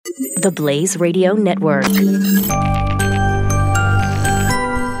TheBlaze Radio Network.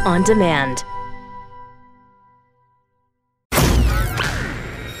 On demand.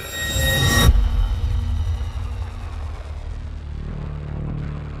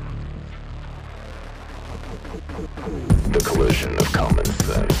 The collision of common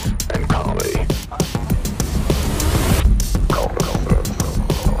sense and comedy.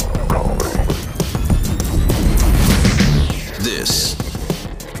 This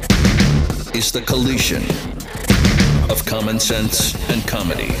is the collision of common sense and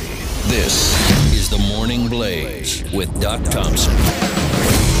comedy. This is the Morning Blaze with Doc Thompson.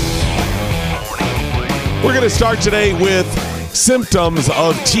 We're going to start today with symptoms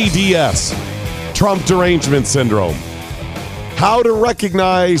of TDS, Trump derangement syndrome. How to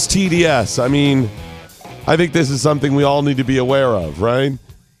recognize TDS. I mean, I think this is something we all need to be aware of, right?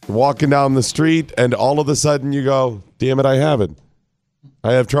 You're walking down the street and all of a sudden you go, damn it, I have it.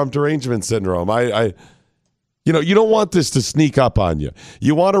 I have Trump derangement syndrome. You don't want this to sneak up on you.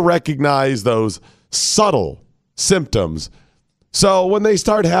 You want to recognize those subtle symptoms. So when they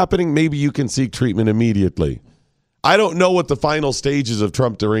start happening, maybe you can seek treatment immediately. I don't know what the final stages of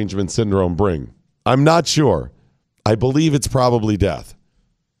Trump derangement syndrome bring. I'm not sure. I believe it's probably death.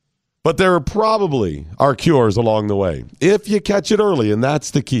 But there probably are cures along the way if you catch it early, and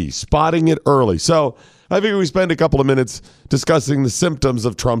that's the key, spotting it early. So I figure we spend a couple of minutes discussing the symptoms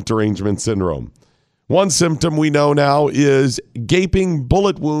of Trump derangement syndrome. One symptom we know now is gaping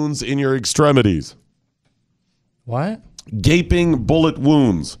bullet wounds in your extremities. What? Gaping bullet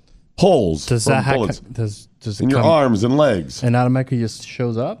wounds, holes from bullets does it in your arms and legs. And automatically just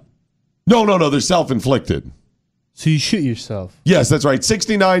shows up? No, they're self-inflicted. So you shoot yourself? Yes, that's right.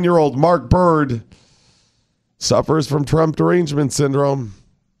 69-year-old Mark Bird suffers from Trump derangement syndrome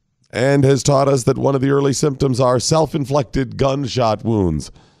and has taught us that one of the early symptoms are self-inflicted gunshot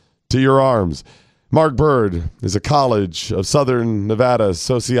wounds to your arms. Mark Bird is a College of Southern Nevada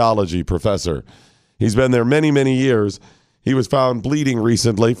sociology professor. He's been there many, many years. He was found bleeding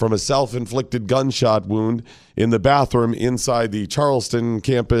recently from a self-inflicted gunshot wound in the bathroom inside the Charleston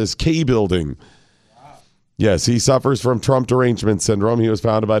campus K building. Yes, he suffers from Trump derangement syndrome. He was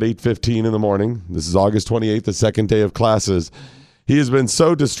found about 8:15 in the morning. This is August 28th, the second day of classes. He has been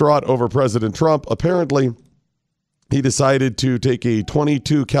so distraught over President Trump, apparently he decided to take a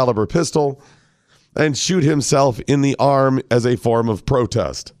 .22 caliber pistol and shoot himself in the arm as a form of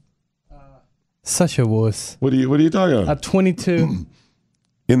protest. Such a wuss. What are you talking about? A 22.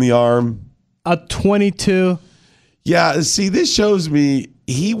 In the arm. A 22. Yeah, see, this shows me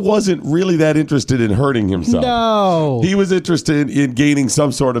he wasn't really that interested in hurting himself. No. He was interested in gaining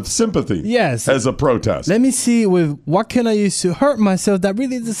some sort of sympathy. Yes. As a protest. Let me see with what can I use to hurt myself that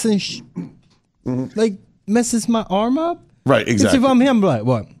really doesn't like messes my arm up. Right, exactly. If I'm him, like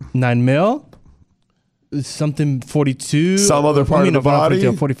what? 9 mil? Something 42? Some other part of the body?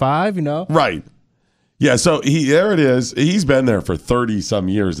 45, Right. Yeah, so there it is. He's been there for 30-some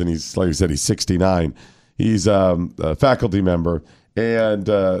years, and he's, like I said, he's 69. He's a faculty member, and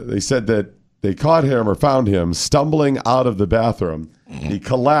they said that they caught him or found him stumbling out of the bathroom. He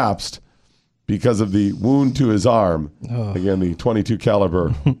collapsed because of the wound to his arm. Oh. Again, the .22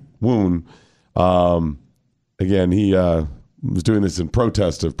 caliber wound. Again, he was doing this in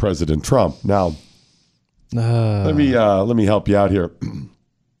protest of President Trump. Now, let me help you out here.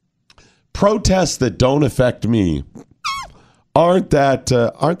 Protests that don't affect me aren't that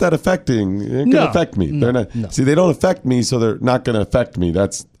affecting? They're going to affect me. They're not. No. See, they don't affect me, so they're not going to affect me.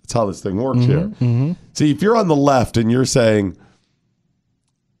 That's how this thing works here. Mm-hmm. See, if you're on the left and you're saying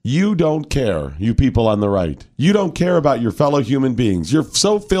you don't care, you people on the right, you don't care about your fellow human beings. You're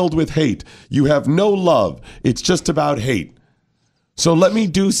so filled with hate. You have no love. It's just about hate. So let me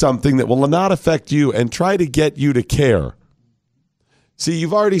do something that will not affect you and try to get you to care. See,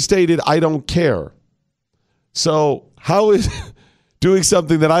 you've already stated, I don't care. So how is doing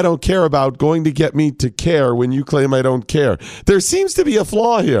something that I don't care about going to get me to care when you claim I don't care? There seems to be a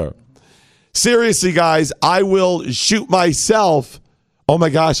flaw here. Seriously, guys, I will shoot myself. Oh my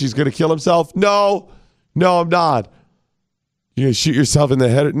gosh, he's going to kill himself? No, I'm not. You're going to shoot yourself in the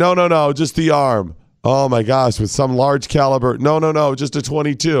head? No, just the arm. Oh my gosh, with some large caliber. No, just a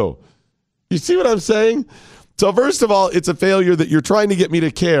 .22. You see what I'm saying? So first of all, it's a failure that you're trying to get me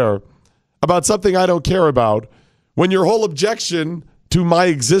to care about something I don't care about when your whole objection to my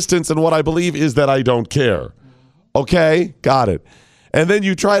existence and what I believe is that I don't care. Okay, got it. And then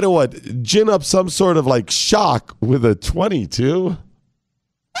you try to gin up some sort of like shock with a .22?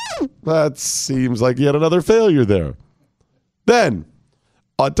 That seems like yet another failure there. Then,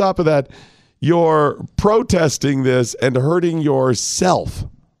 on top of that, you're protesting this and hurting yourself.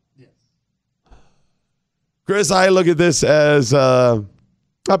 Chris, I look at this as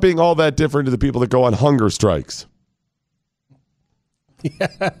not being all that different to the people that go on hunger strikes.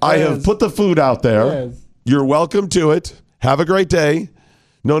 Yes. I have put the food out there. Yes. You're welcome to it. Have a great day.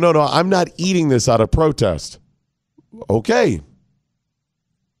 No. I'm not eating this out of protest. Okay.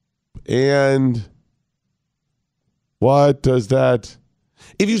 And what does that...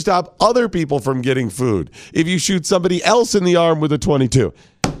 If you stop other people from getting food, if you shoot somebody else in the arm with a .22,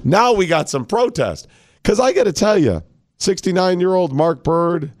 now we got some protest. Because I got to tell you, 69-year-old Mark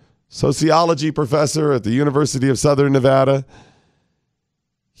Bird, sociology professor at the University of Southern Nevada,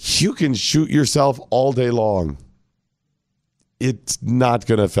 you can shoot yourself all day long. It's not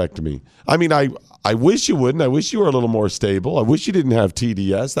going to affect me. I mean, I wish you wouldn't. I wish you were a little more stable. I wish you didn't have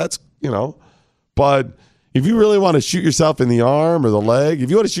TDS. That's, but if you really want to shoot yourself in the arm or the leg, if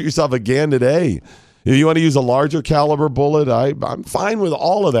you want to shoot yourself again today, if you want to use a larger caliber bullet, I'm fine with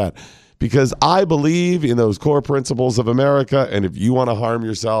all of that because I believe in those core principles of America. And if you want to harm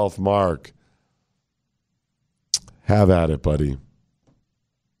yourself, Mark, have at it, buddy.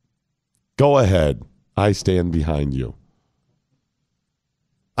 Go ahead. I stand behind you.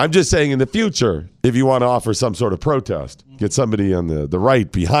 I'm just saying in the future, if you want to offer some sort of protest, get somebody on the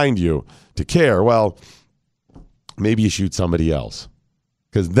right behind you to care, well, maybe you shoot somebody else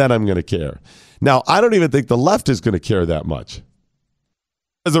because then I'm going to care. Now, I don't even think the left is going to care that much.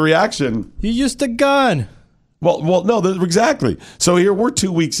 As a reaction... You used a gun. Well, no, exactly. So here, we're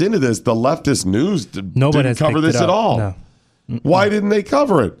 2 weeks into this. The leftist news didn't cover this at all. No. Why didn't they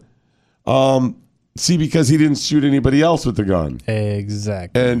cover it? See, because he didn't shoot anybody else with the gun.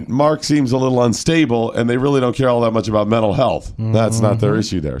 Exactly. And Mark seems a little unstable, and they really don't care all that much about mental health. Mm-hmm. That's not their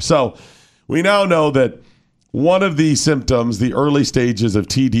issue there. So we now know that one of the symptoms, the early stages of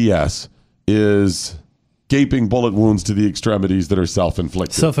TDS, is gaping bullet wounds to the extremities that are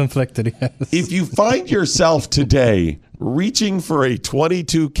self-inflicted. Self-inflicted, yes. If you find yourself today reaching for a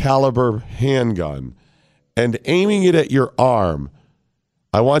 .22 caliber handgun and aiming it at your arm,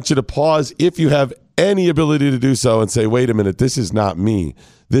 I want you to pause if you have any ability to do so and say, wait a minute, this is not me.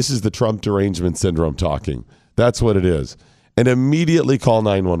 This is the Trump derangement syndrome talking. That's what it is. And immediately call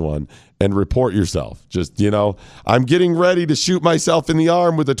 911 and report yourself. Just, I'm getting ready to shoot myself in the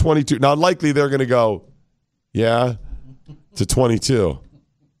arm with a .22. Now, likely they're going to go, yeah, it's a .22.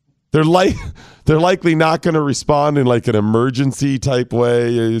 They're likely not going to respond in like an emergency type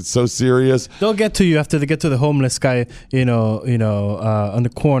way. It's so serious. They'll get to you after they get to the homeless guy, on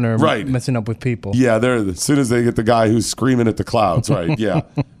the corner, right, messing up with people. Yeah, as soon as they get the guy who's screaming at the clouds, right? Yeah,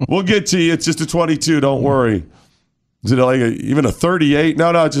 we'll get to you. It's just a .22. Don't worry. Is it like even a 38? No,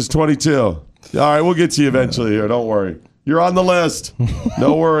 it's just .22. All right, we'll get to you eventually here. Don't worry. You're on the list.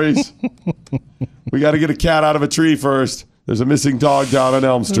 No worries. We got to get a cat out of a tree first. There's a missing dog down on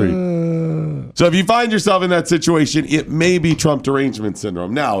Elm Street. So if you find yourself in that situation, it may be Trump derangement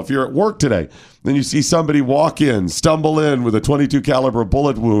syndrome. Now, if you're at work today, then you see somebody stumble in with a .22 caliber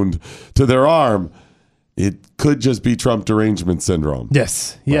bullet wound to their arm, it could just be Trump derangement syndrome.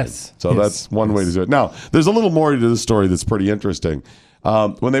 Yes, right. Yes. So that's one way to do it. Now, there's a little more to the story that's pretty interesting.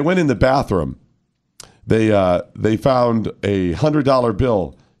 When they went in the bathroom, they found a $100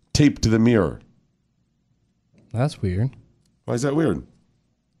 bill taped to the mirror. That's weird. Why is that weird?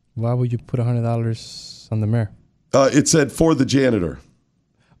 Why would you put $100 on the mirror? It said for the janitor.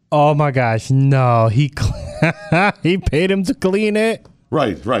 Oh my gosh, no. He paid him to clean it?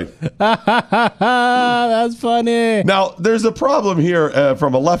 Right. That's funny. Now, there's a problem here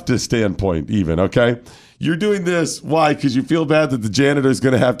from a leftist standpoint even, okay? You're doing this, why? Because you feel bad that the janitor's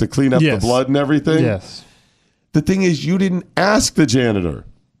going to have to clean up the blood and everything? Yes. The thing is, you didn't ask the janitor.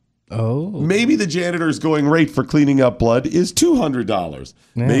 Oh. Maybe the janitor's going rate for cleaning up blood is $200.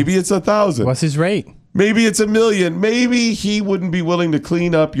 Yeah. Maybe it's $1,000. What's his rate? Maybe it's $1 million. Maybe he wouldn't be willing to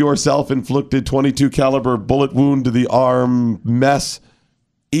clean up your self-inflicted .22 caliber bullet wound to the arm mess,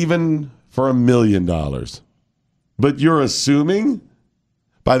 even for $1 million. But you're assuming.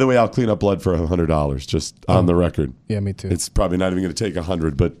 By the way, I'll clean up blood for $100, just on the record. Yeah, me too. It's probably not even going to take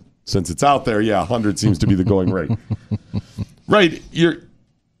 100, but since it's out there, 100 seems to be the going rate. Right,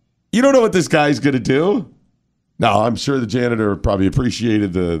 You don't know what this guy's going to do. Now, I'm sure the janitor probably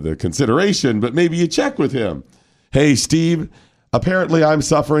appreciated the consideration, but maybe you check with him. Hey, Steve, apparently I'm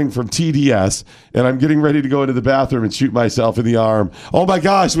suffering from TDS, and I'm getting ready to go into the bathroom and shoot myself in the arm. Oh, my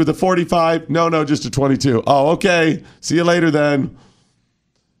gosh, with a 45? No, just a .22. Oh, okay. See you later then.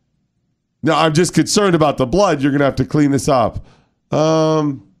 No, I'm just concerned about the blood. You're going to have to clean this up.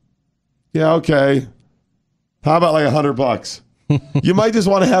 Yeah, okay. How about like $100? You might just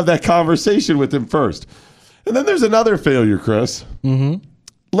want to have that conversation with him first. And then there's another failure, Chris. Mm-hmm.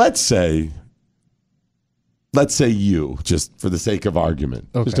 Let's say let's say you, just for the sake of argument,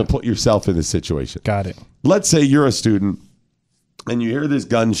 just to put yourself in the situation. Got it. Let's say you're a student and you hear this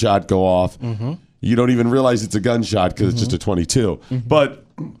gunshot go off. Mm-hmm. You don't even realize it's a gunshot because it's just a 22. Mm-hmm. But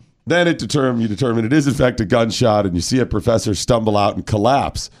then you determine it is in fact a gunshot, and you see a professor stumble out and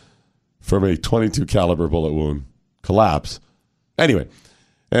collapse from a 22 caliber bullet wound. Collapse. Anyway,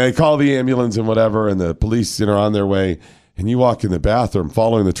 and they call the ambulance and whatever, and the police are on their way, and you walk in the bathroom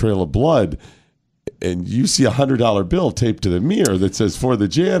following the trail of blood, and you see $100 bill taped to the mirror that says "for the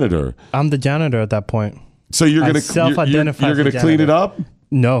janitor." I'm the janitor at that point. So you're going to self-identify. You're going to clean it up?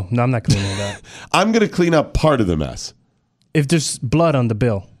 No, I'm not cleaning it up. I'm going to clean up part of the mess. If there's blood on the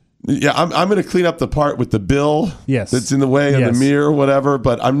bill. Yeah, I'm going to clean up the part with the bill that's in the way of the mirror or whatever,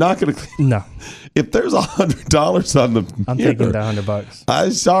 but I'm not going to clean. No. If there's $100 on the mirror, I'm taking that $100.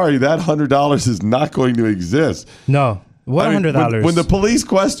 I'm sorry, that $100 is not going to exist. No. What $100? When the police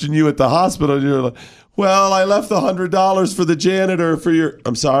question you at the hospital, you're like, well, I left the $100 for the janitor for your,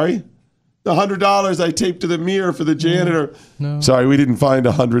 I'm sorry? The $100 I taped to the mirror for the janitor. No. Sorry, we didn't find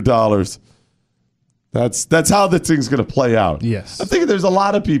 $100. That's how the thing's going to play out. Yes. I'm thinking there's a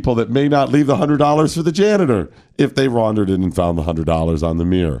lot of people that may not leave the $100 for the janitor if they wandered in and found the $100 on the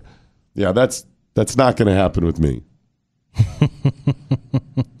mirror. Yeah, that's not going to happen with me.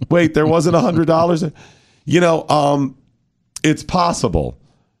 Wait, there wasn't $100? You know, it's possible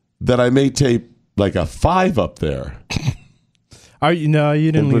that I may tape like a 5 up there. No,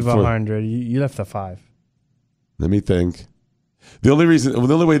 you didn't leave 100. You left a 5. Let me think. The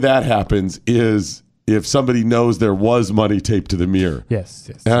only way that happens is if somebody knows there was money taped to the mirror. Yes.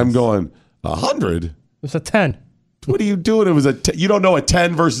 And I'm going, 100? It was a 10. What are you doing? It was you don't know a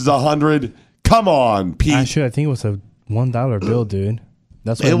 10 versus 100? Come on, Pete. Actually, I think it was a $1 bill, dude.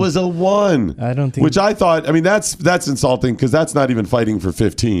 It was a 1. I don't think. Which I thought, I mean, that's insulting because that's not even fighting for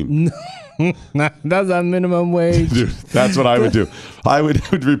 15. That's a minimum wage. Dude, that's what I would do. I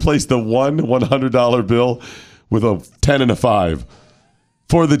would replace the $100 bill with a 10 and a 5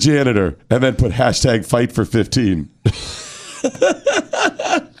 for the janitor, and then put hashtag fight for 15.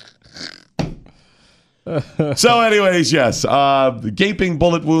 So anyways, yes, gaping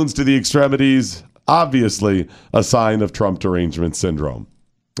bullet wounds to the extremities, obviously a sign of Trump derangement syndrome.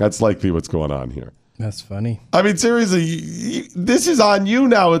 That's likely what's going on here. That's funny. I mean, seriously, this is on you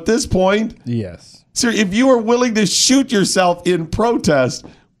now at this point. Yes. Seriously, if you are willing to shoot yourself in protest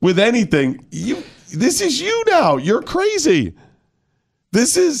with anything, this is you now. You're crazy.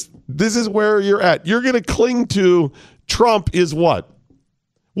 This is where you're at. You're going to cling to Trump is what?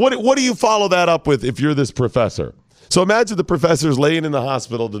 What do you follow that up with if you're this professor? So imagine the professor's laying in the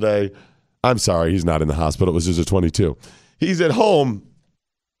hospital today. I'm sorry, he's not in the hospital. It was just a 22. He's at home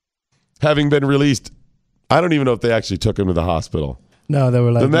having been released. I don't even know if they actually took him to the hospital. No, they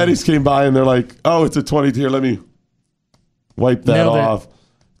were like... The medics came by and they're like, oh, it's a 22. Here, let me wipe that off.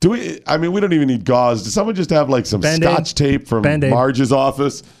 We don't even need gauze. Does someone just have like some Band-Aid? Scotch tape from Band-Aid. Marge's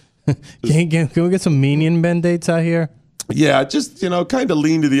office? Can we get some Minion Band-Aids out here? Yeah, just, kind of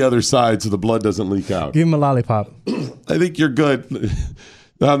lean to the other side so the blood doesn't leak out. Give him a lollipop. I think you're good.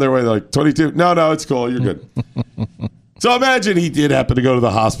 On their way, they're like, 22? No, it's cool. You're good. So imagine he did happen to go to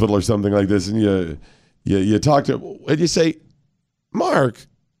the hospital or something like this, and you talk to him, and you say, Mark,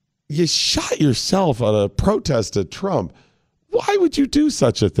 you shot yourself on a protest at Trump. Why would you do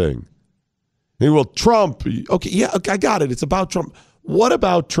such a thing? And well, Trump. Okay, yeah, I got it. It's about Trump. What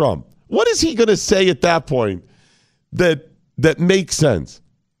about Trump? What is he going to say at that point that makes sense?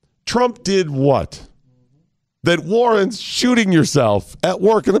 Trump did what? That warrants shooting yourself at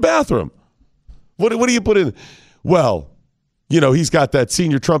work in the bathroom. What do you put in? Well, he's got that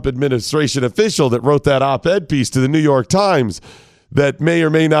senior Trump administration official that wrote that op-ed piece to the New York Times that may or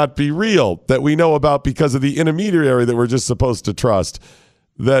may not be real, that we know about because of the intermediary that we're just supposed to trust,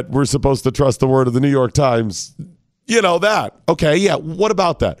 that we're supposed to trust the word of the New York Times. That. Okay, yeah, what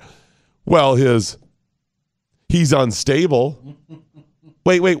about that? Well, he's unstable.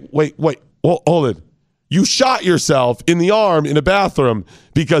 Wait. Hold it. You shot yourself in the arm in a bathroom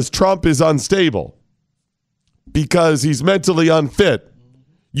because Trump is unstable, because he's mentally unfit.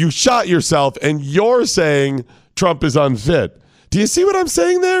 You shot yourself and you're saying Trump is unfit. Do you see what I'm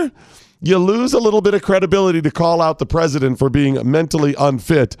saying there? You lose a little bit of credibility to call out the president for being mentally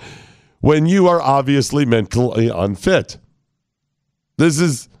unfit when you are obviously mentally unfit. This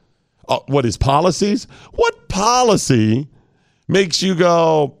is what is policies? What policy makes you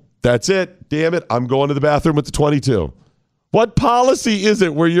go, that's it, damn it, I'm going to the bathroom with the 22? What policy is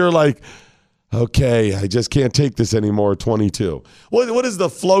it where you're like, okay, I just can't take this anymore, 22? What is the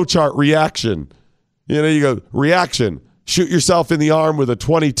flowchart reaction? You go, reaction, shoot yourself in the arm with a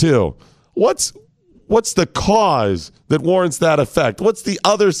 22. What's What's the cause that warrants that effect? What's the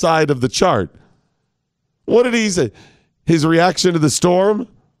other side of the chart? What did he say? His reaction to the storm?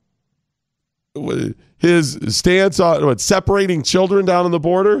 His stance on separating children down on the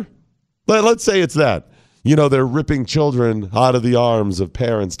border? Let's say it's that. They're ripping children out of the arms of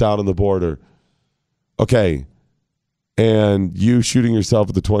parents down on the border. Okay. And you shooting yourself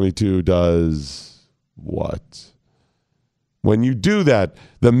with the .22 does what? When you do that,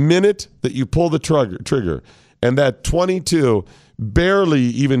 the minute that you pull the trigger and that .22 barely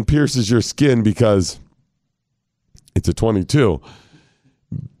even pierces your skin because it's a .22,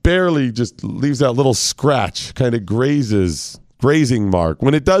 barely just leaves that little scratch, kind of grazing mark.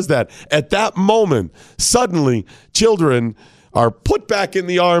 When it does that, at that moment, suddenly children are put back in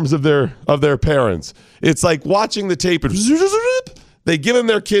the arms of their parents. It's like watching the tape and they give them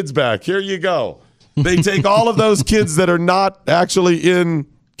their kids back. Here you go. They take all of those kids that are not actually in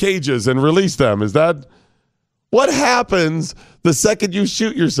cages and release them. Is that what happens the second you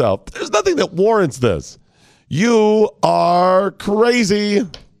shoot yourself? There's nothing that warrants this. You are crazy.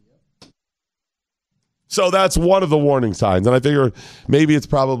 So that's one of the warning signs. And I figure maybe it's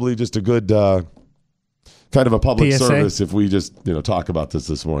probably just a good kind of a public PSA service if we just talk about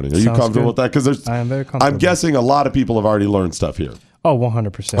this morning. Are you comfortable with that? Because I am very comfortable. I'm guessing a lot of people have already learned stuff here. Oh,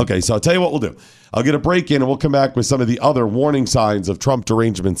 100%. Okay, so I'll tell you what we'll do. I'll get a break in and we'll come back with some of the other warning signs of Trump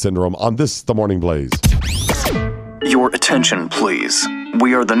derangement syndrome on this The Morning Blaze. Your attention, please.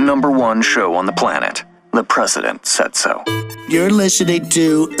 We are the #1 show on the planet. The president said so. You're listening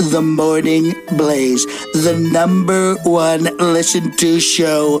to The Morning Blaze, the #1 listened to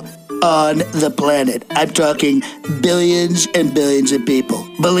show on the planet. I'm talking billions and billions of people.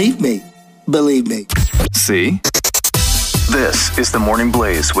 Believe me. Believe me. See? This is The Morning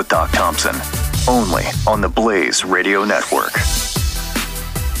Blaze with Doc Thompson, only on the Blaze Radio Network.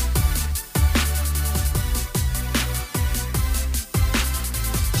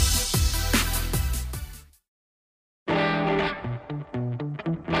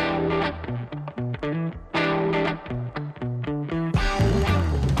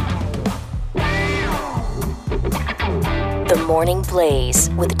 The Morning Blaze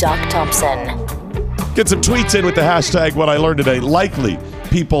with Doc Thompson. Get some tweets in with the hashtag what I learned today. Likely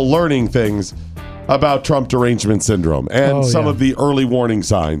people learning things about Trump derangement syndrome and some of the early warning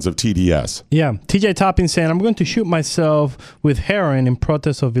signs of TDS. Yeah. TJ Topping saying, I'm going to shoot myself with heroin in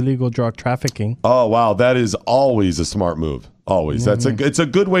protest of illegal drug trafficking. Oh, wow. That is always a smart move. Always. It's a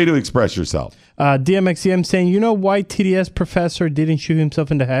good way to express yourself. DMXCM saying, you know why TDS professor didn't shoot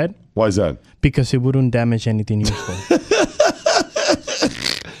himself in the head? Why is that? Because it wouldn't damage anything useful.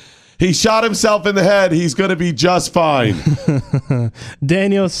 He shot himself in the head. He's going to be just fine.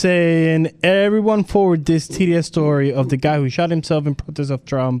 Daniel saying, everyone forward this TDS story of the guy who shot himself in protest of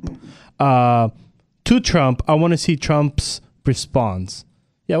Trump to Trump. I want to see Trump's response.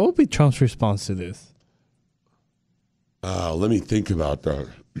 Yeah, what would be Trump's response to this? Let me think about that.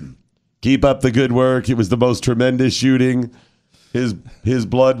 Keep up the good work. It was the most tremendous shooting. His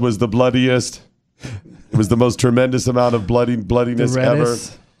blood was the bloodiest. It was the most tremendous amount of bloodiness ever.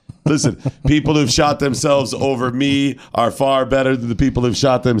 Listen, people who've shot themselves over me are far better than the people who've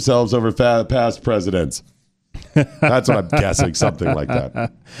shot themselves over past presidents. That's what I'm guessing, something like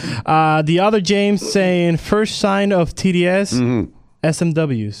that. The other James saying, first sign of TDS,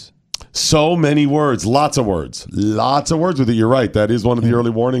 SMWs. So many words, lots of words with it. You're right. That is one of the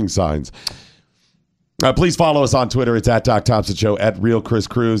early warning signs. Please follow us on Twitter. It's at Doc Thompson Show, at Real Chris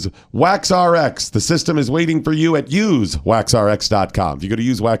Cruz. WaxRx, the system is waiting for you at usewaxrx.com. If you go to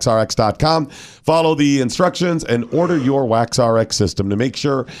usewaxrx.com, follow the instructions and order your WaxRx system to make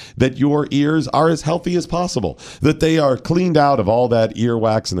sure that your ears are as healthy as possible, that they are cleaned out of all that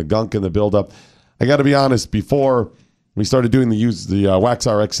earwax and the gunk and the buildup. I got to be honest, before we started doing the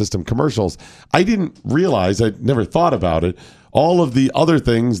WaxRx system commercials, I didn't realize, I never thought about it, all of the other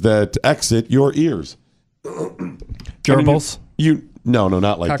things that exit your ears. Gerbils? No,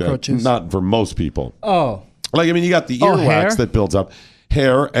 not like cockroaches. that. Not for most people. Oh. You got the earwax that builds up,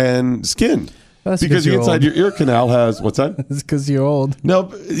 hair and skin. That's because inside your ear canal has, what's that? It's because you're old.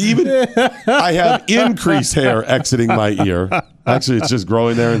 No, even I have increased hair exiting my ear. Actually, it's just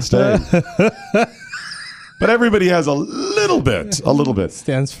growing there and staying. But everybody has a little bit.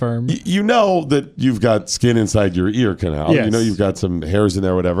 Stands firm. You know that you've got skin inside your ear canal. Yes. You know you've got some hairs in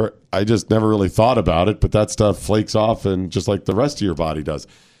there, whatever. I just never really thought about it, but that stuff flakes off and just like the rest of your body does.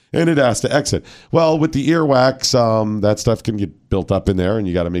 And it has to exit. Well, with the earwax, that stuff can get built up in there, and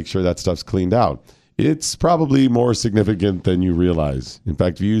you got to make sure that stuff's cleaned out. it's probably more significant than you realize. In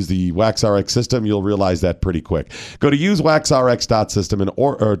fact, if you use the WaxRx system, you'll realize that pretty quick. Go to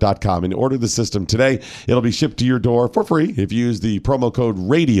usewaxrx.com and order the system today. It'll be shipped to your door for free if you use the promo code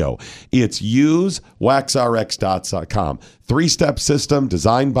RADIO. It's usewaxrx.com. 3-step system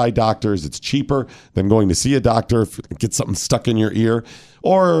designed by doctors. It's cheaper than going to see a doctor, get something stuck in your ear.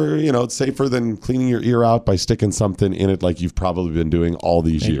 Or, it's safer than cleaning your ear out by sticking something in it like you've probably been doing all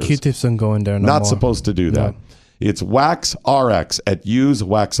these years. Q-tips don't go in there no Not more. supposed to do that. No. It's WaxRx at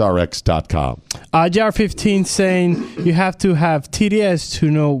usewaxrx.com. JR15 saying you have to have TDS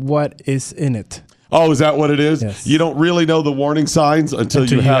to know what is in it. Oh, is that what it is? Yes. You don't really know the warning signs until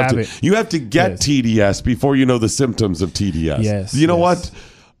you have to. It. You have to get TDS before you know the symptoms of TDS. Yes. You know what?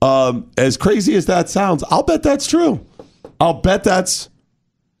 As crazy as that sounds, I'll bet that's true. I'll bet that's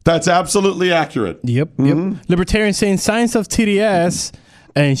absolutely accurate. Yep. Libertarian saying signs of TDS,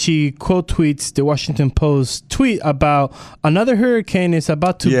 and she quote tweets the Washington Post tweet about another hurricane is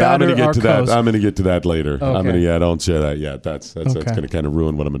about to batter our coast. I'm going to get to that later. Okay. Don't share that yet. That's going to kind of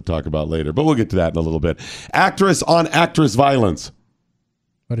ruin what I'm going to talk about later. But we'll get to that in a little bit. Actress on actress violence.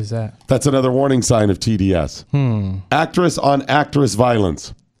 What is that? That's another warning sign of TDS. Actress on actress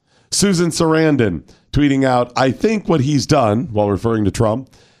violence. Susan Sarandon tweeting out, I think what he's done, while referring to Trump,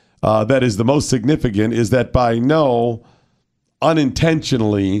 that is the most significant, is that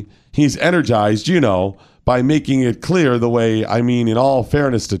unintentionally, he's energized, by making it clear the way, in all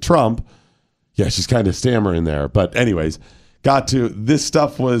fairness to Trump. Yeah, she's kind of stammering there. But anyways, this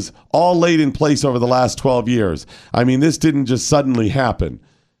stuff was all laid in place over the last 12 years. This didn't just suddenly happen.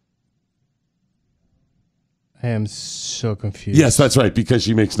 I am so confused. Yes, that's right, because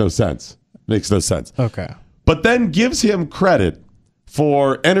she makes no sense. Okay. But then gives him credit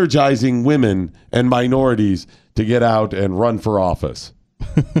for energizing women and minorities to get out and run for office.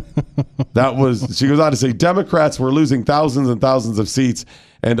 She goes on to say, Democrats were losing thousands and thousands of seats,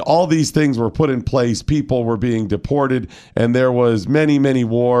 and all these things were put in place. People were being deported, and there was many, many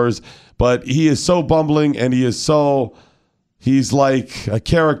wars. But he is so bumbling, and he's like a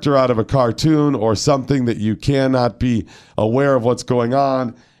character out of a cartoon or something that you cannot be aware of what's going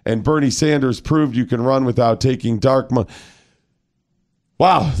on. And Bernie Sanders proved you can run without taking dark money.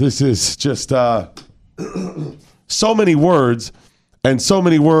 Wow, this is just so many words, and so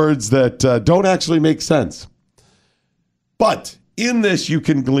many words that don't actually make sense. But in this, you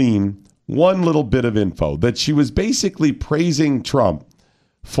can glean one little bit of info, that she was basically praising Trump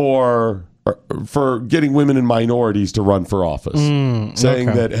for getting women and minorities to run for office, saying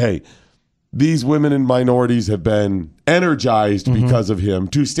that, hey, these women and minorities have been energized because of him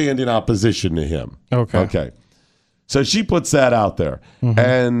to stand in opposition to him. Okay. So she puts that out there.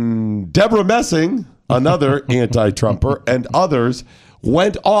 And Deborah Messing, another anti-Trumper, and others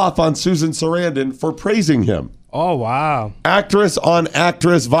went off on Susan Sarandon for praising him. Oh, wow. Actress on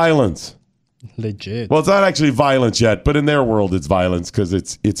actress violence. Legit. Well, it's not actually violence yet, but in their world it's violence because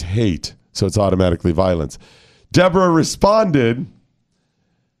it's hate. So it's automatically violence. Deborah responded,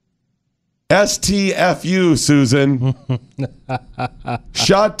 STFU, Susan.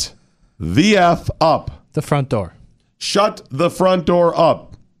 Shut the F up. The front door. Shut the front door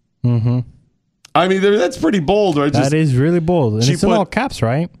up. That's pretty bold, right? That is really bold. And it's in all caps,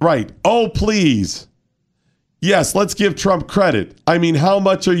 right? Right. Oh, please. Yes, let's give Trump credit. How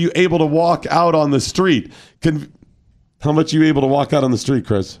much are you able to walk out on the street? How much are you able to walk out on the street,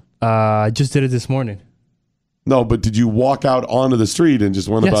 Chris? I just did it this morning. No, but did you walk out onto the street and just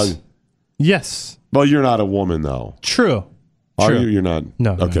went about? Yes. Well, you're not a woman, though. True. Are you? You're not?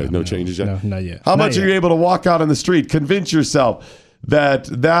 No. Okay, no changes yet? No, not yet. How much are you able to walk out on the street? Convince yourself that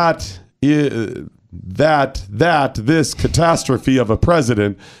this catastrophe of a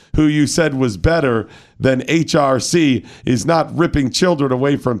president who you said was better than HRC is not ripping children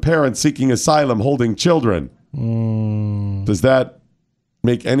away from parents seeking asylum holding children. Does that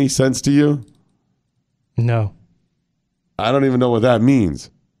make any sense to you? No. I don't even know what that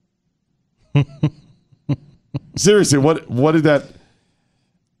means. Seriously, what did that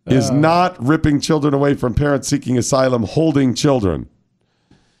is not ripping children away from parents seeking asylum holding children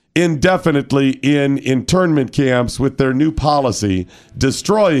indefinitely in internment camps with their new policy,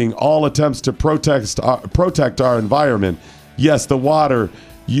 destroying all attempts to protect our environment. Yes, the water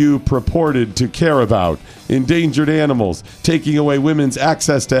you purported to care about, endangered animals, taking away women's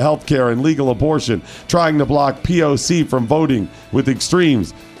access to health care and legal abortion, trying to block POC from voting with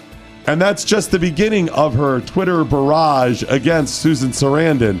extremes. And that's just the beginning of her Twitter barrage against Susan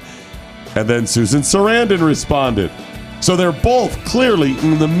Sarandon. And then Susan Sarandon responded. So they're both clearly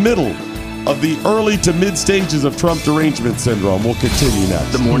in the middle of the early to mid stages of Trump derangement syndrome. We'll continue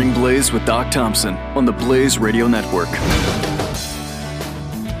next. The Morning Blaze with Doc Thompson on the Blaze Radio Network.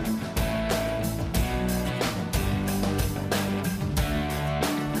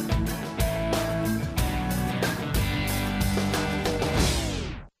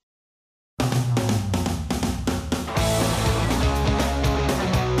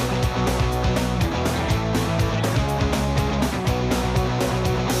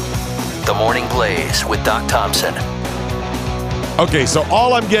 The Morning Blaze with Doc Thompson. Okay, so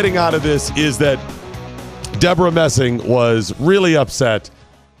all I'm getting out of this is that Deborah Messing was really upset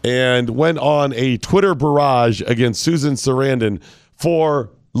and went on a Twitter barrage against Susan Sarandon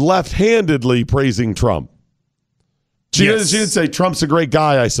for left-handedly praising Trump. She didn't say, Trump's a great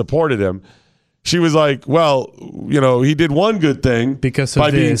guy, I supported him. She was like, well, he did one good thing because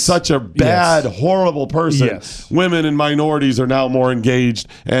of being such a bad, horrible person. Yes. Women and minorities are now more engaged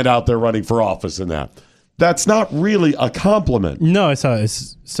and out there running for office in that. That's not really a compliment. No, it's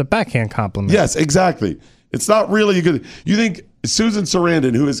a backhand compliment. Yes, exactly. It's not really a good. You think Susan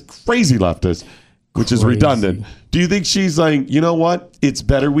Sarandon, who is crazy leftist, which is redundant, do you think she's like, you know what? It's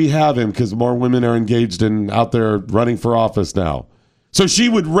better we have him because more women are engaged and out there running for office now. So she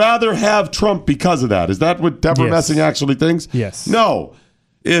would rather have Trump because of that. Is that what Deborah Messing actually thinks? Yes. No.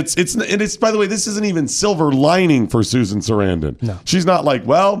 It's by the way, this isn't even silver lining for Susan Sarandon. No. She's not like,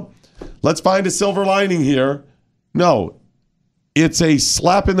 well, let's find a silver lining here. No. It's a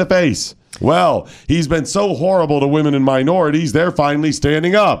slap in the face. Well, he's been so horrible to women and minorities, they're finally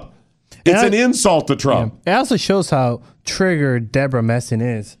standing up. It's an insult to Trump. Yeah. It also shows how triggered Deborah Messing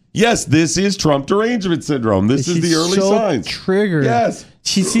is. Yes, this is Trump derangement syndrome. This is the early signs. Triggered. Yes.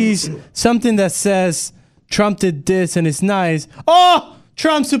 She sees something that says Trump did this and it's nice. Oh,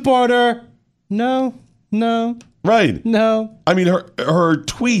 Trump supporter. No. Right. No. I mean, her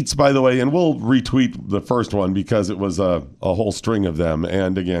tweets, by the way, and we'll retweet the first one because it was a whole string of them.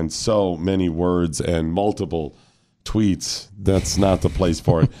 And again, so many words and multiple tweets. That's not the place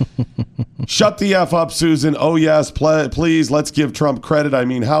for it. Shut the F up, Susan. Oh, yes, please, let's give Trump credit. I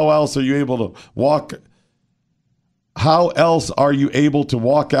mean, how else are you able to walk out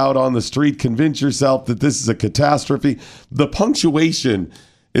on the street, convince yourself that this is a catastrophe? The punctuation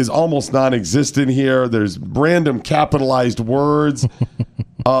is almost non-existent here. There's random capitalized words.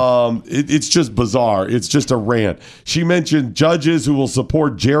 It's just bizarre. It's just a rant. She mentioned judges who will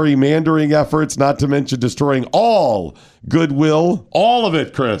support gerrymandering efforts, not to mention destroying all goodwill. All of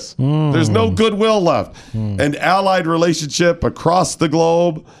it, Chris. There's no goodwill left. An allied relationship across the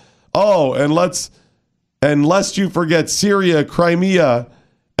globe. Oh, and lest you forget Syria, Crimea,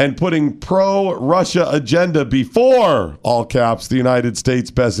 and putting pro-Russia agenda before, all caps, the United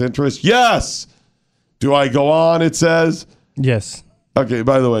States' best interest. Yes. Do I go on, it says? Yes. Okay,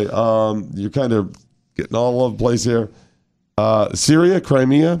 by the way, you're kind of getting all over the place here. Syria,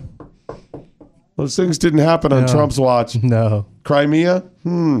 Crimea, those things didn't happen on Trump's watch. No. Crimea?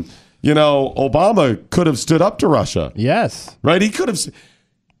 Obama could have stood up to Russia. Yes. Right? He could have.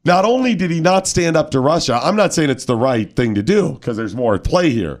 Not only did he not stand up to Russia, I'm not saying it's the right thing to do because there's more at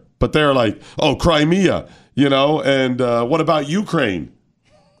play here. But they're like, oh, Crimea, and what about Ukraine?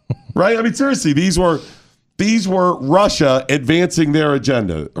 Right? I mean, seriously, these were Russia advancing their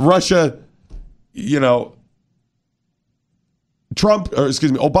agenda. Russia,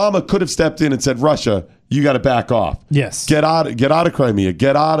 Obama could have stepped in and said, Russia, you got to back off. Yes. Get out of Crimea.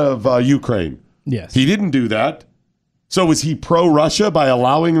 Get out of Ukraine. Yes. He didn't do that. So was he pro-Russia by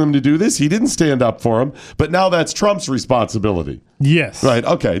allowing them to do this? He didn't stand up for him, but now that's Trump's responsibility. Yes. Right,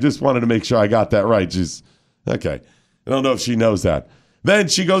 okay. Just wanted to make sure I got that right. Okay. I don't know if she knows that. Then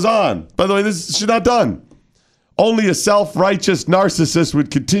she goes on. By the way, she's not done. Only a self-righteous narcissist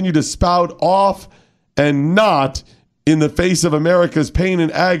would continue to spout off and not, in the face of America's pain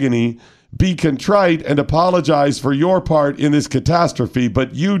and agony, be contrite and apologize for your part in this catastrophe,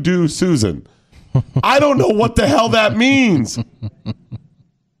 but you do, Susan. I don't know what the hell that means.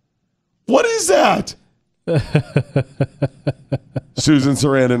 What is that? Susan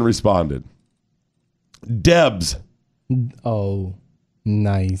Sarandon responded. Debs. Oh,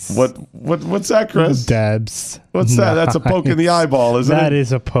 nice. What's that, Chris? Debs. What's that? That's a poke in the eyeball, isn't it? That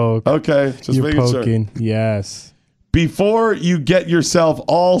is a poke. Okay, just You're making poking. sure. Yes. Before you get yourself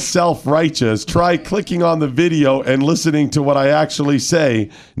all self-righteous, try clicking on the video and listening to what I actually say,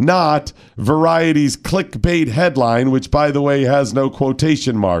 not Variety's clickbait headline, which, by the way, has no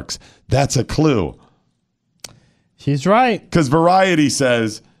quotation marks. That's a clue. She's right. Because Variety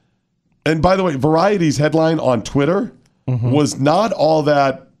says, and by the way, Variety's headline on Twitter was not all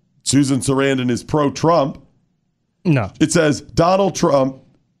that Susan Sarandon is pro-Trump. No. It says, Donald Trump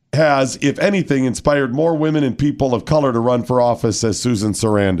has, if anything, inspired more women and people of color to run for office, says Susan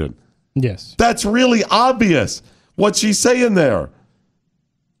Sarandon. Yes. That's really obvious what she's saying there.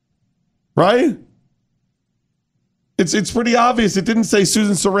 Right? It's pretty obvious. It didn't say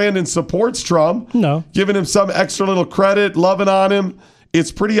Susan Sarandon supports Trump. No. Giving him some extra little credit, loving on him.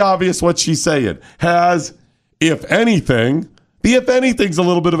 It's pretty obvious what she's saying. Has, if anything, the if anything's a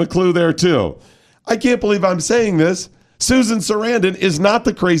little bit of a clue there too. I can't believe I'm saying this. Susan Sarandon is not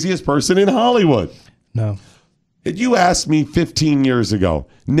the craziest person in Hollywood. No. If you asked me 15 years ago,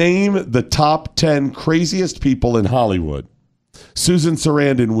 name the top 10 craziest people in Hollywood, Susan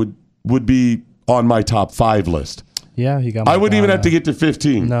Sarandon would be on my top 5 list. Yeah, you got Madonna. I wouldn't even have to get to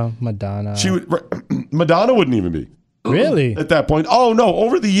 15. No, Madonna. Madonna wouldn't even be. Really? At that point. Oh, no.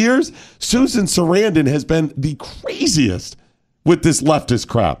 Over the years, Susan Sarandon has been the craziest with this leftist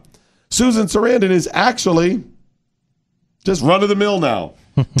crap. Susan Sarandon is actually just run-of-the-mill now.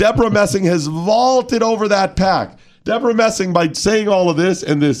 Deborah Messing has vaulted over that pack. Deborah Messing, by saying all of this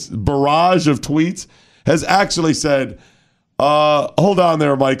and this barrage of tweets, has actually said, hold on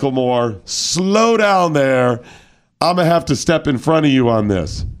there, Michael Moore. Slow down there. I'm going to have to step in front of you on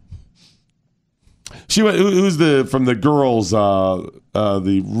this. She went, who's from the girls, the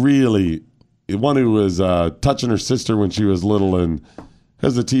one who was touching her sister when she was little and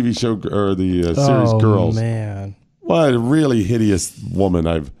has the TV show or the series Girls. Oh, man. What a really hideous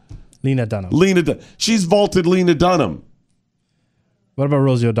woman Lena Dunham. She's vaulted Lena Dunham. What about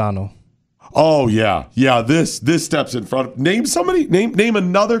Rosie O'Donnell? Oh, yeah. Yeah, this steps in front. Name somebody. Name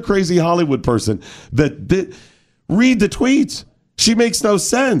another crazy Hollywood person that read the tweets. She makes no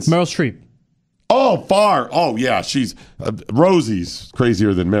sense. Meryl Streep. Oh, far. Oh, yeah. She's Rosie's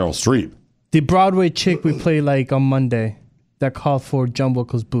crazier than Meryl Streep. The Broadway chick we play like on Monday that called for John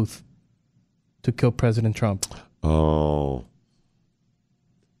Wilkes Booth to kill President Trump. Oh.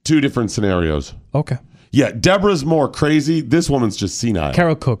 2 different scenarios. Okay. Yeah, Deborah's more crazy. This woman's just senile.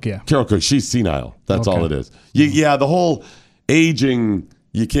 Carol Cook, yeah. Carol Cook, she's senile. That's all it is. Yeah, the whole aging,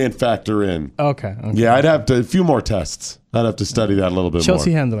 you can't factor in. Okay. Yeah, I'd have to, a few more tests. I'd have to study that a little bit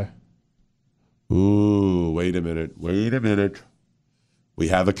Chelsea more. Handler. Ooh, wait a minute. We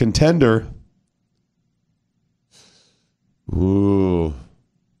have a contender. Ooh.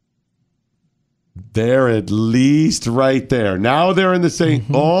 They're at least right there. Now they're in the same.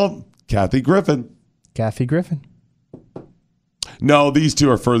 Oh, Kathy Griffin. Kathy Griffin. No, these 2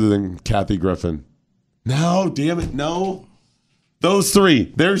 are further than Kathy Griffin. No, damn it, no. Those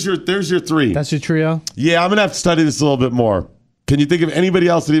 3. There's your 3. That's your trio? Yeah, I'm going to have to study this a little bit more. Can you think of anybody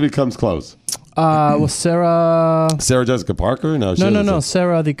else that even comes close? Well, Sarah Jessica Parker? No. No.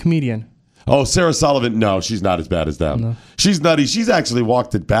 Sarah, the comedian. Oh, Sarah Sullivan. No, she's not as bad as them. No. She's nutty. She's actually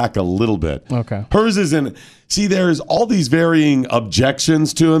walked it back a little bit. Okay. Hers isn't. See, there's all these varying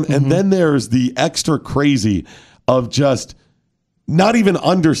objections to him, and then there's the extra crazy of just not even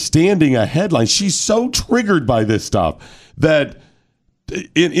understanding a headline. She's so triggered by this stuff that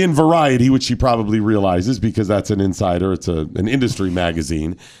in Variety, which she probably realizes because that's an insider, it's an industry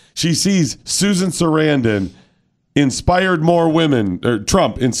magazine, she sees Susan Sarandon inspired more women, or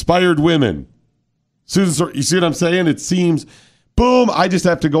Trump inspired women. Susan, you see what I'm saying? It seems, boom, I just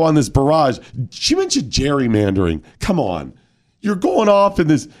have to go on this barrage. She mentioned gerrymandering. Come on. You're going off in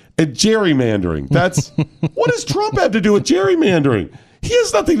this gerrymandering. That's, what does Trump have to do with gerrymandering? He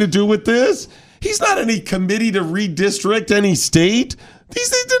has nothing to do with this. He's not any committee to redistrict any state. These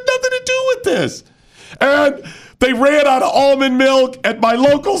things have nothing to do with this. And they ran out of almond milk at my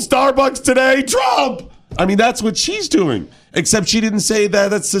local Starbucks today. Trump! I mean, that's what she's doing, except she didn't say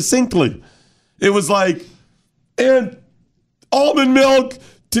that succinctly. It was like, and almond milk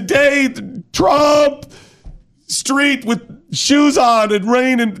today, Trump street with shoes on and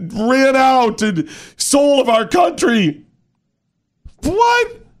rain and ran out and soul of our country.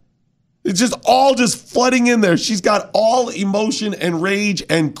 What? It's just all flooding in there. She's got all emotion and rage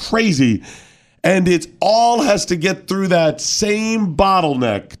and crazy, and it all has to get through that same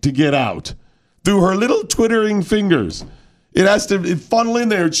bottleneck to get out. Through her little twittering fingers. It has to funnel in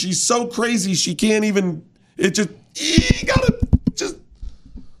there. She's so crazy she can't even, you gotta just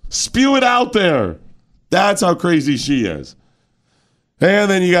spew it out there. That's how crazy she is.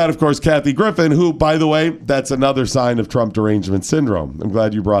 And then you got, of course, Kathy Griffin, who, by the way, that's another sign of Trump derangement syndrome. I'm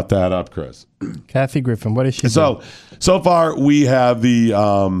glad you brought that up, Chris. Kathy Griffin, what is she doing? So far we have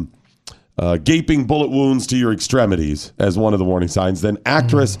the gaping bullet wounds to your extremities as one of the warning signs. Then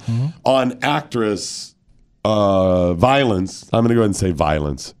actress on actress violence. I'm going to go ahead and say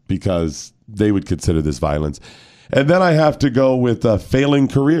violence because they would consider this violence. And then I have to go with failing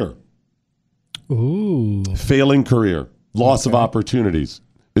career. Ooh. Failing career. Loss of opportunities.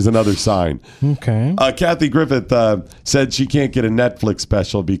 is another sign. Okay. Kathy Griffith said she can't get a Netflix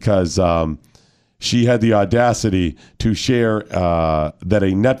special because she had the audacity to share that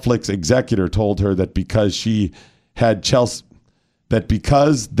a Netflix executive told her that because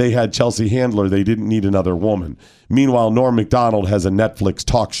they had Chelsea Handler, they didn't need another woman. Meanwhile, Norm Macdonald has a Netflix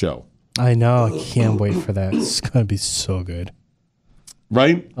talk show. I know. I can't wait for that. It's going to be so good.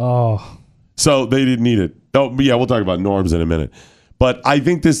 Right? Oh. So they didn't need it. Oh, yeah, we'll talk about norms in a minute. But I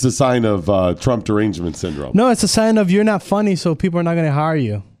think this is a sign of Trump derangement syndrome. No, it's a sign of you're not funny, so people are not going to hire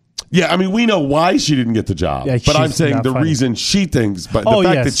you. Yeah, I mean, we know why she didn't get the job. Yeah, but I'm saying the funny. reason she thinks, but the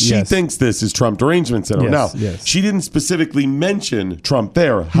fact that she thinks this is Trump derangement syndrome. Now, she didn't specifically mention Trump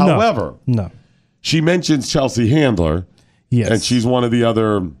there. However, no. She mentions Chelsea Handler. Yes. And she's one of the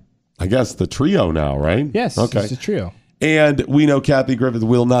other, I guess, the trio now, right? Yes, okay. It's the trio. And we know Kathy Griffith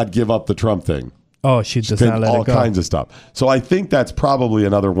will not give up the Trump thing. Oh, she does not let all it go. Kinds of stuff. So I think that's probably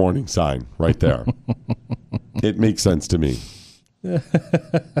another warning sign right there. It makes sense to me.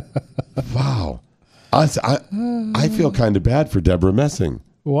 Wow. I feel kind of bad for Deborah Messing.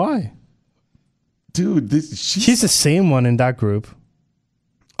 Why? Dude, she's the same one in that group.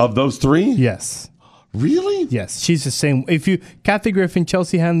 Of those three? Yes. Really? Yes, she's the same. Kathy Griffin,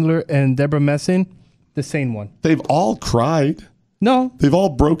 Chelsea Handler, and Deborah Messing, the same one. They've all cried. No. They've all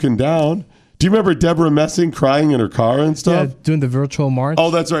broken down. Do you remember Deborah Messing crying in her car and stuff? Yeah, doing the virtual march. Oh,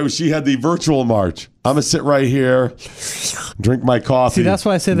 that's right. She had the virtual march. I'm going to sit right here, drink my coffee. See, that's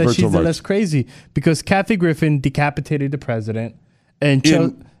why I said that she's the less crazy. Because Kathy Griffin decapitated the president. And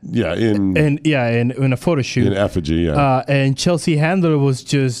in a photo shoot. In effigy, yeah. And Chelsea Handler was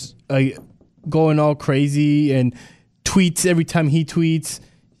just going all crazy and tweets every time he tweets.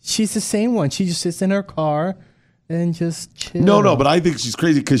 She's the same one. She just sits in her car and just chill. No, but I think she's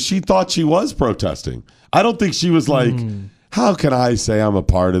crazy because she thought she was protesting. I don't think she was like, how can I say I'm a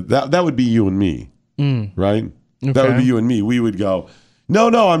part of that? That would be you and me, right? Okay. That would be you and me. We would go,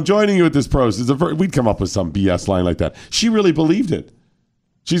 no, I'm joining you at this protest. We'd come up with some BS line like that. She really believed it.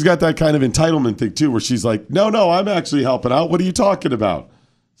 She's got that kind of entitlement thing too, where she's like, no, I'm actually helping out. What are you talking about?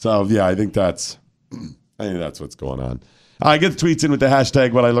 So yeah, I think that's what's going on. I get the tweets in with the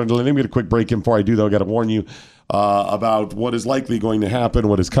hashtag what I learned. Let me get a quick break in. Before I do, though, I got to warn you about what is likely going to happen,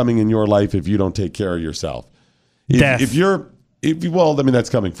 what is coming in your life if you don't take care of yourself. If that's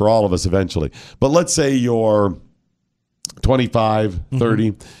coming for all of us eventually. But let's say you're 25,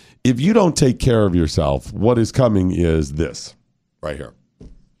 30. If you don't take care of yourself, what is coming is this right here.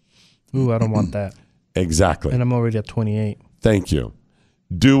 Ooh, I don't want that. Exactly. And I'm already at 28. Thank you.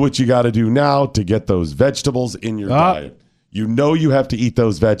 Do what you got to do now to get those vegetables in your diet. You know you have to eat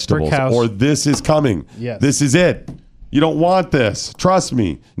those vegetables or this is coming. Yes. This is it. You don't want this. Trust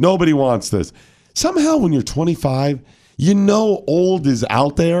me. Nobody wants this. Somehow when you're 25, you know old is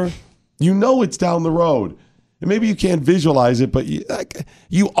out there. You know it's down the road. And maybe you can't visualize it, but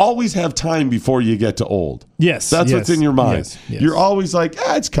you always have time before you get to old. Yes. That's what's in your mind. Yes. You're always like,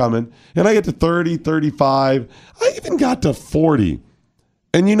 it's coming. And I get to 30, 35. I even got to 40.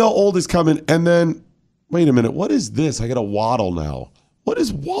 And you know old is coming. And then, wait a minute, what is this? I got a waddle now. What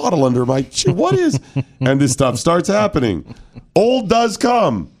is waddle under my chin? What is? And this stuff starts happening. Old does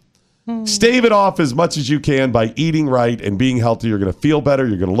come. Stave it off as much as you can by eating right and being healthy. You're going to feel better.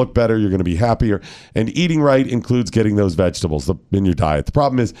 You're going to look better. You're going to be happier. And eating right includes getting those vegetables in your diet. The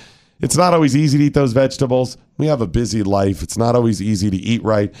problem is it's not always easy to eat those vegetables. We have a busy life. It's not always easy to eat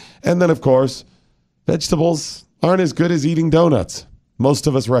right. And then, of course, vegetables aren't as good as eating donuts. Most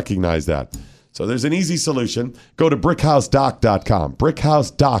of us recognize that. So there's an easy solution. Go to brickhousedoc.com,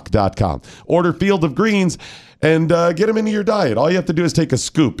 brickhousedoc.com. Order Field of Greens and get them into your diet. All you have to do is take a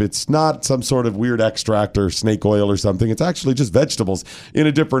scoop. It's not some sort of weird extract or snake oil or something. It's actually just vegetables in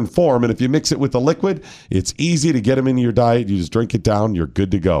a different form. And if you mix it with the liquid, it's easy to get them into your diet. You just drink it down. You're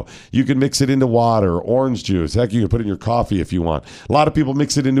good to go. You can mix it into water, orange juice. Heck, you can put it in your coffee if you want. A lot of people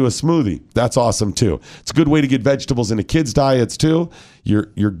mix it into a smoothie. That's awesome too. It's a good way to get vegetables into kids' diets too. You're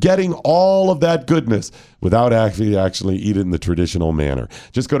getting all of that goodness without actually eat it in the traditional manner.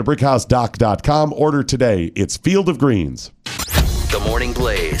 Just go to brickhousedoc.com. Order today. It's Field of Greens. The Morning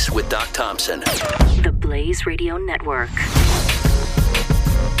Blaze with Doc Thompson. The Blaze Radio Network.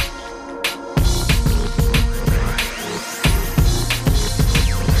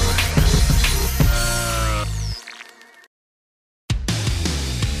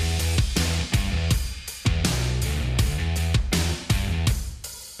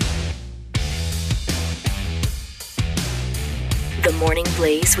 The Morning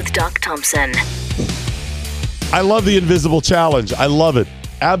Blaze with Doc Thompson. I love the Invisible Challenge. I love it.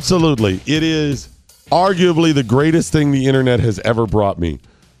 Absolutely. It is arguably the greatest thing the internet has ever brought me.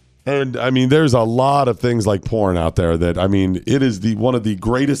 And I mean, there's a lot of things like porn out there that, I mean, it is one of the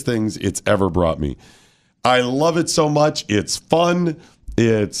greatest things it's ever brought me. I love it so much. It's fun.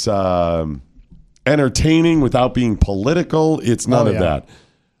 It's entertaining without being political. It's none of that.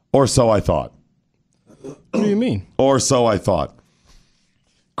 Or so I thought. What do you mean? Or so I thought.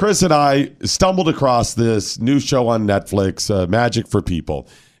 Chris and I stumbled across this new show on Netflix, Magic for People.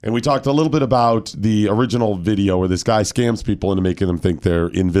 And we talked a little bit about the original video where this guy scams people into making them think they're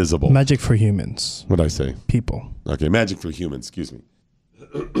invisible. Magic for humans. What'd I say? People. Okay, Magic for Humans. Excuse me.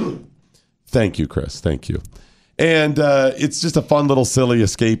 Thank you, Chris. Thank you. And it's just a fun little silly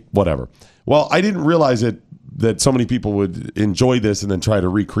escape, whatever. Well, I didn't realize that so many people would enjoy this and then try to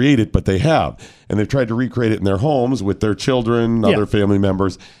recreate it, but they have. And they've tried to recreate it in their homes with their children, other family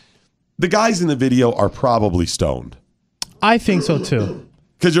members. The guys in the video are probably stoned. I think so, too.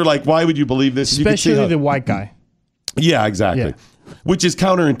 Because you're like, why would you believe this? Especially the white guy. Yeah, exactly. Yeah. Which is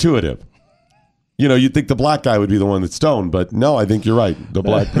counterintuitive. You know, you'd think the black guy would be the one that's stoned, but no, I think you're right. The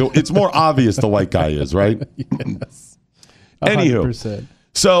black, it's more obvious the white guy is, right? Yes. 100%. Anywho,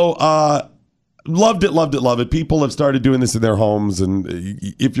 so loved it. People have started doing this in their homes, and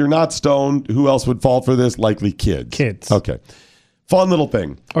if you're not stoned, who else would fall for this? Likely kids. Okay. Fun little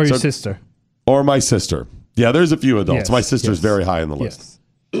thing. Or your sister. Or my sister. Yeah, there's a few adults. My sister's very high on the list.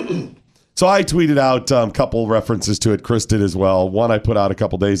 So I tweeted out a couple references to it. Chris did as well. One I put out a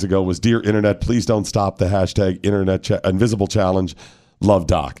couple days ago was, "Dear Internet, please don't stop the hashtag Internet Invisible Challenge. Love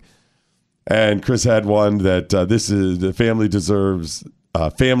Doc." And Chris had one that this is the family deserves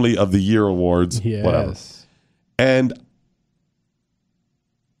Family of the Year awards. Yes. Whatever. And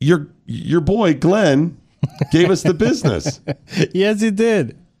your boy Glenn gave us the business. Yes, he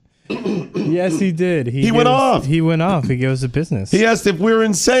did. Yes, he did. He went off. He went off. He gave us the business. He asked if we're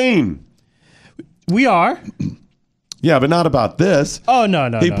insane. We are. Yeah, but not about this. Oh, no.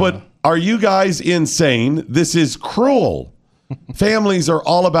 He put, "Are you guys insane? This is cruel. Families are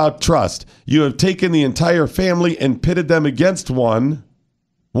all about trust. You have taken the entire family and pitted them against one.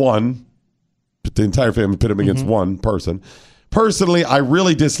 But the entire family pitted them against one person. Personally, I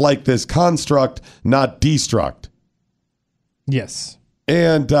really dislike this construct, not destruct." Yes.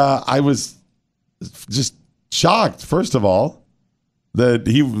 And I was just shocked, first of all,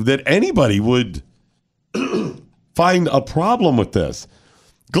 that anybody would find a problem with this.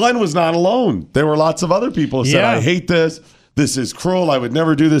 Glenn was not alone. There were lots of other people who said, "I hate this. This is cruel. I would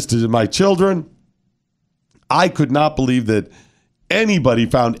never do this to my children." I could not believe that anybody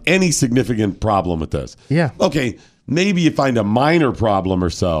found any significant problem with this. Yeah. Okay, maybe you find a minor problem or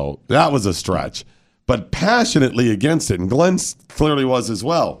so. That was a stretch. But passionately against it. And Glenn clearly was as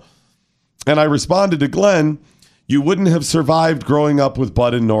well. And I responded to Glenn, "You wouldn't have survived growing up with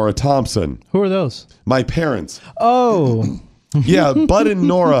Bud and Nora Thompson." Who are those? My parents. Oh. Yeah, Bud and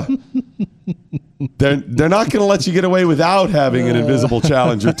Nora. They're not going to let you get away without having an invisible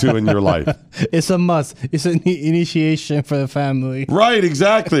challenge or two in your life. It's a must. It's an initiation for the family. Right,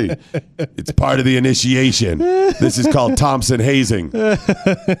 exactly. It's part of the initiation. This is called Thompson hazing.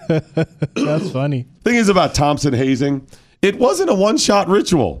 That's funny. Thing is about Thompson hazing, it wasn't a one-shot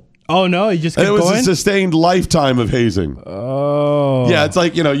ritual. Oh, no? You just kept going? It was going? a sustained lifetime of hazing. Oh. Yeah, it's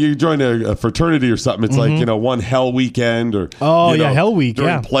like, you join a fraternity or something. It's like, one hell weekend or... hell week,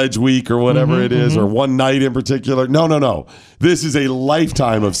 during Pledge week or whatever it is, or one night in particular. No. This is a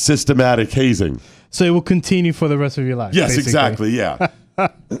lifetime of systematic hazing. So it will continue for the rest of your life. Yes, basically. exactly, yeah.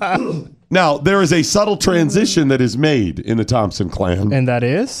 Now, there is a subtle transition that is made in the Thompson clan. And that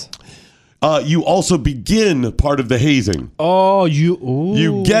is? You also begin part of the hazing. Oh,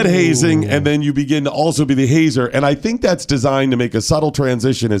 you get hazing, and then you begin to also be the hazer. And I think that's designed to make a subtle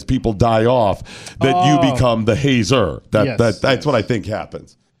transition as people die off, that you become the hazer. That's what I think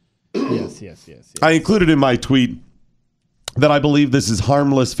happens. Yes. I included in my tweet that I believe this is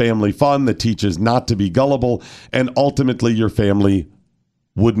harmless family fun that teaches not to be gullible, and ultimately your family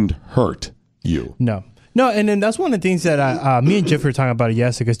wouldn't hurt you. No, and then that's one of the things that me and Jeff were talking about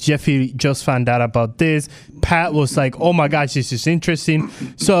yesterday, because Jeffy just found out about this. Pat was like, "Oh my gosh, this is interesting."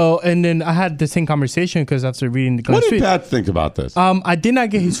 So, and then I had the same conversation because after reading the What did Pat think about this? I did not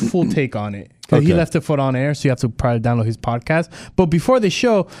get his full take on it. Okay. He left it for on air, so you have to probably download his podcast. But before the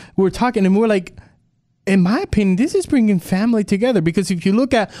show, we were talking and we were like, in my opinion, this is bringing family together, because if you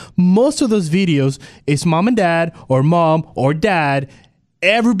look at most of those videos, it's mom and dad or mom or dad.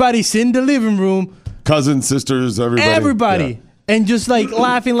 Everybody's in the living room. Cousins, sisters, everybody. Everybody. and just like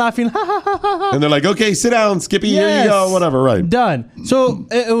laughing, ha ha ha ha. And they're like, okay, sit down, Skippy, here you go, whatever, right? Done. So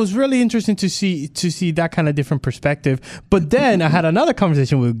it was really interesting to see that kind of different perspective. But then I had another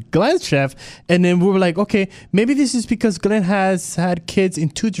conversation with Glenn's chef, and then we were like, okay, maybe this is because Glenn has had kids in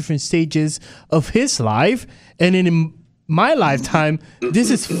 2 different stages of his life, and in my lifetime,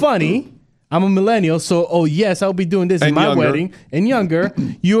 this is funny. I'm a millennial, so yes, I'll be doing this in my wedding. And younger,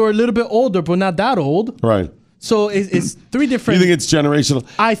 you're a little bit older, but not that old, right? So it's 3 different. You think it's generational?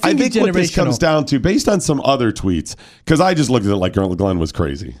 I think it's generational. What this comes down to, based on some other tweets, because I just looked at it like Glenn was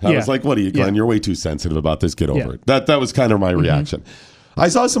crazy. I was like, what are you, Glenn? You're way too sensitive about this. Get over it. That was kind of my reaction. I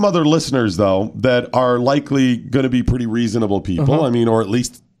saw some other listeners, though, that are likely going to be pretty reasonable people. I mean, or at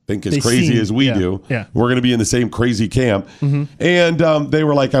least think as crazy as we do. Yeah. We're going to be in the same crazy camp. And they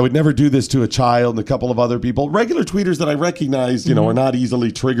were like, I would never do this to a child, and a couple of other people. Regular tweeters that I recognize, are not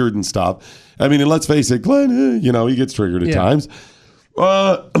easily triggered and stuff. I mean, and let's face it, Glenn, he gets triggered at times.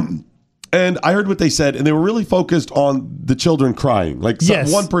 And I heard what they said, and they were really focused on the children crying. Like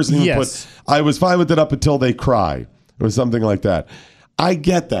one person even put, I was fine with it up until they cry, or something like that. I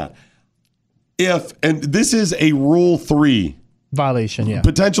get that. And this is a Rule 3 violation,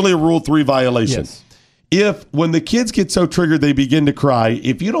 potentially a Rule 3 violation. Yes. If when the kids get so triggered they begin to cry,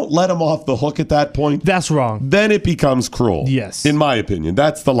 if you don't let them off the hook at that point, that's wrong. Then it becomes cruel. Yes. In my opinion,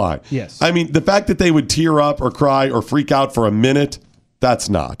 that's the line. Yes. I mean, the fact that they would tear up or cry or freak out for a minute, that's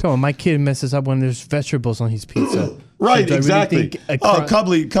not. Come on, my kid messes up when there's vegetables on his pizza. Right, so exactly.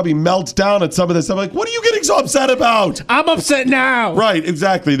 Really Cubby melts down at some of this. I'm like, what are you getting so upset about? I'm upset now. Right,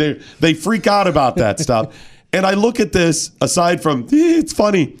 exactly. They freak out about that stuff. And I look at this, aside from, it's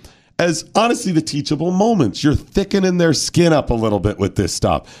funny, as honestly the teachable moments. You're thickening their skin up a little bit with this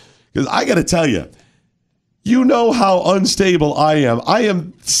stuff. Because I got to tell you, you know how unstable I am. I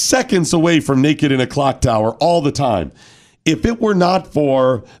am seconds away from naked in a clock tower all the time. If it were not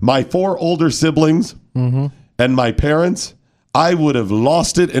for my 4 older siblings and my parents, I would have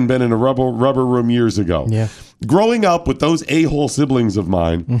lost it and been in a rubber room years ago. Yeah. Growing up with those a-hole siblings of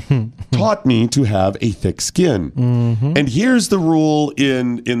mine taught me to have a thick skin. And here's the rule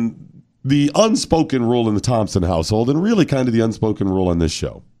in the unspoken rule in the Thompson household, and really kind of the unspoken rule on this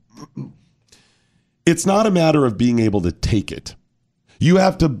show. It's not a matter of being able to take it. You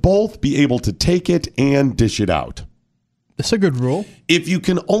have to both be able to take it and dish it out. That's a good rule. If you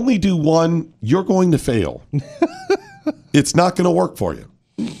can only do one, you're going to fail. It's not going to work for you.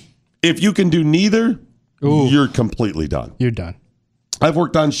 If you can do neither, you're completely done. You're done. I've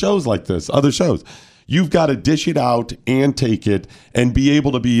worked on shows like this, other shows. You've got to dish it out and take it and be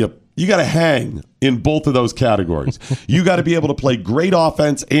able to you got to hang in both of those categories. You got to be able to play great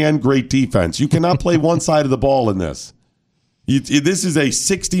offense and great defense. You cannot play one side of the ball in this. This is a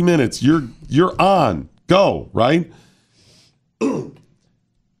 60 minutes. You're on. Go, right?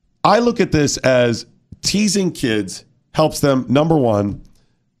 I look at this as teasing kids helps them, number 1,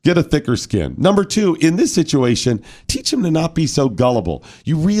 get a thicker skin. Number 2, in this situation, teach them to not be so gullible.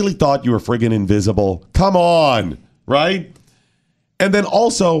 You really thought you were friggin' invisible? Come on, right? And then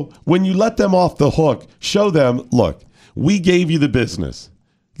also, when you let them off the hook, show them, look, we gave you the business.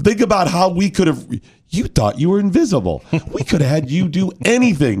 Think about how we could have, you thought you were invisible. We could have had you do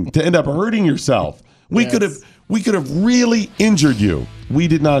anything to end up hurting yourself. We could have really injured you. We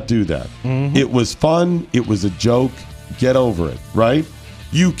did not do that. It was fun. It was a joke. Get over it, right?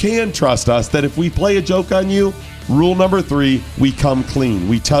 You can trust us that if we play a joke on you, rule number 3, we come clean.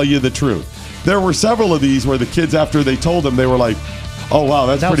 We tell you the truth. There were several of these where the kids, after they told them, they were like, oh, wow,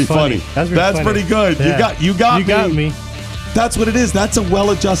 that's pretty funny. That's pretty good. Yeah. You got me. That's what it is. That's a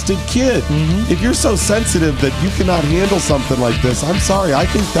well-adjusted kid. If you're so sensitive that you cannot handle something like this, I'm sorry. I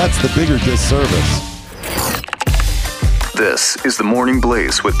think that's the bigger disservice. This is the Morning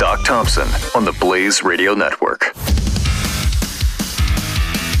Blaze with Doc Thompson on the Blaze Radio Network.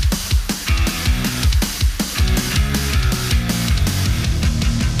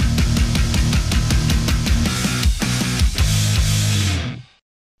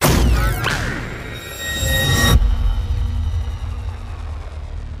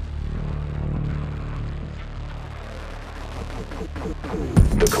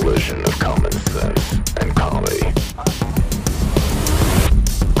 The collision of common sense and comedy.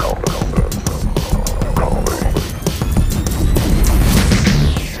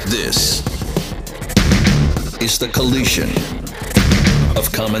 This is the collision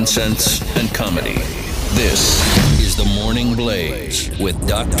of common sense and comedy. This is the Morning Blaze with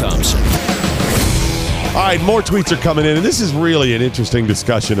Doc Thompson. All right, more tweets are coming in, and this is really an interesting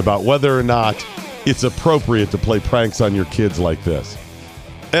discussion about whether or not it's appropriate to play pranks on your kids like this.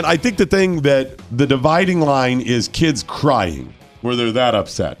 And I think the thing that the dividing line is kids crying. where they're that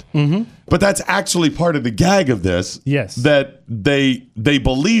upset. Mm-hmm. But that's actually part of the gag of this. Yes. That they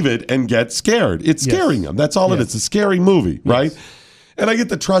believe it and get scared. It's scaring them. That's all it is. It's a scary movie, right? And I get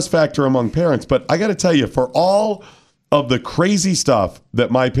the trust factor among parents, but I got to tell you, for all of the crazy stuff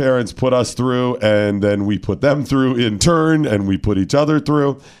that my parents put us through, and then we put them through in turn, and we put each other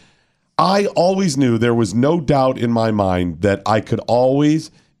through, I always knew there was no doubt in my mind that I could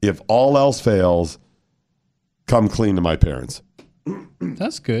always, if all else fails, come clean to my parents.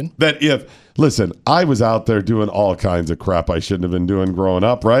 That's good. Listen, I was out there doing all kinds of crap I shouldn't have been doing growing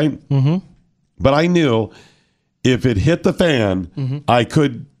up, right? Mm-hmm. But I knew if it hit the fan, I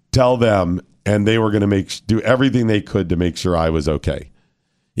could tell them, and they were going to do everything they could to make sure I was okay.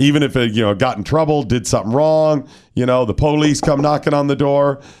 Even if it, got in trouble, did something wrong, the police come knocking on the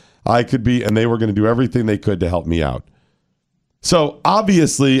door, I could be, and they were going to do everything they could to help me out. So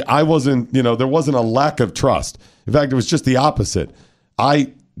obviously I wasn't, there wasn't a lack of trust. In fact, it was just the opposite.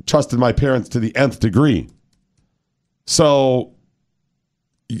 I trusted my parents to the nth degree. So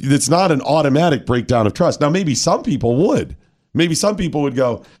it's not an automatic breakdown of trust. Now, maybe some people would. Maybe some people would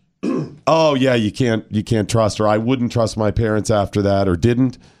go, oh yeah, you can't trust, or I wouldn't trust my parents after that, or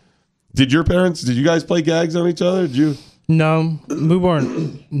didn't. Did you guys play gags on each other? Did you? No, we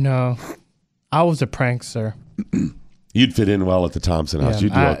weren't. No, I was a prankster. You'd fit in well at the Thompson house.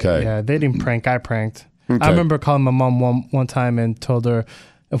 You'd do okay. Yeah, they didn't prank. I pranked. Okay. I remember calling my mom one time and told her,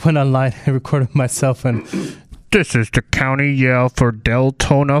 I went online and recorded myself, and this is the county yell for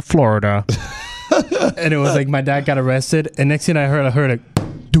Deltona, Florida. And it was like my dad got arrested, and next thing I heard a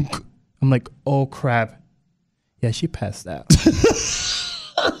dunk. I'm like, oh crap. Yeah, she passed out.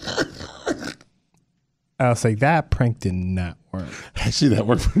 I was like, that prank did not work. Actually, that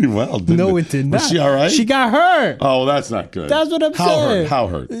worked pretty well, didn't it? No, it did not. Was she all right? She got hurt. Oh, that's not good. That's what I'm saying. How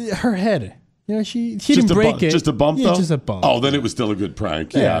hurt? Her head. She didn't break it. Just a bump, though? Just a bump. Oh, then it was still a good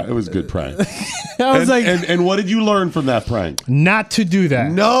prank. Yeah, it was a good prank. I was and what did you learn from that prank? Not to do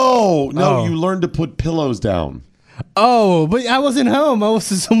that. No, you learned to put pillows down. Oh, but I wasn't home. I was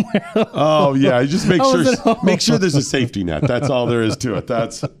somewhere else. Oh, yeah. Just make sure there's a safety net. That's all there is to it.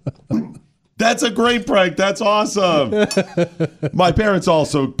 That's a great prank. That's awesome. My parents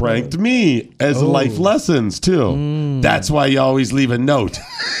also pranked me as life lessons, too. That's why you always leave a note.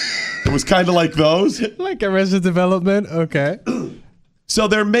 It was kind of like those. Like Arrested Development? Okay. So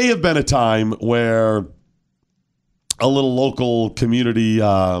there may have been a time where a little local community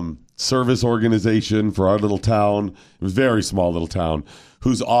service organization for our little town, it was a very small little town,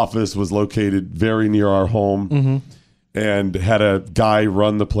 whose office was located very near our home, and had a guy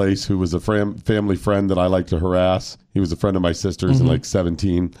run the place who was a family friend that I like to harass. He was a friend of my sister's in like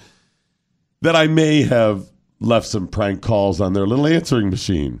 17. That I may have left some prank calls on their little answering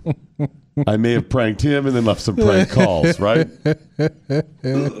machine. I may have pranked him and then left some prank calls, right?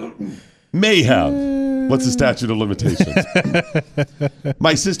 May have. What's the statute of limitations?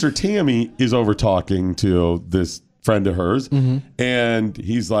 My sister Tammy is over talking to this friend of hers, and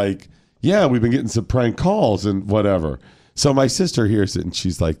he's like, yeah, we've been getting some prank calls and whatever. So my sister hears it, and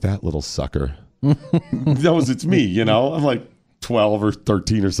she's like, that little sucker. Knows it's me, I'm like 12 or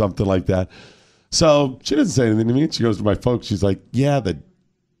 13 or something like that. So she doesn't say anything to me. She goes to my folks. She's like, yeah, the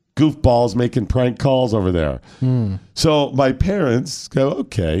goofball's making prank calls over there. So my parents go,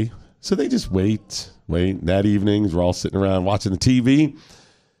 okay. So they just wait. That evening, we're all sitting around watching the TV.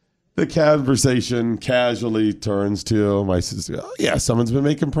 The conversation casually turns to my sister. Oh, yeah, someone's been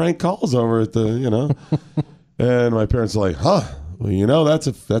making prank calls over at the, And my parents are like, huh, well, that's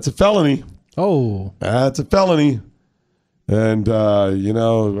a felony. Oh. That's a felony. And,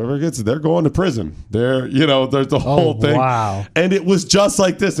 whoever gets it, they're going to prison. There's the whole thing. Wow. And it was just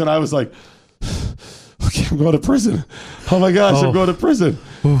like this. And I was like, okay, I'm going to prison. Oh, my gosh, I'm going to prison.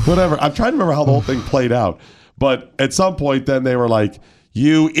 Whatever. I'm trying to remember how the whole thing played out. But at some point, then they were like,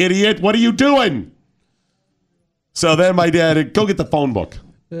 you idiot, what are you doing? So then my dad, go get the phone book.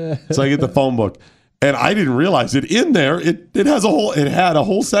 So I get the phone book. And I didn't realize it. In there, it had a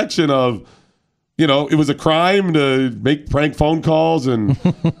whole section of, it was a crime to make prank phone calls and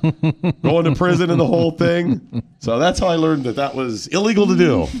go into prison and the whole thing. So that's how I learned that was illegal to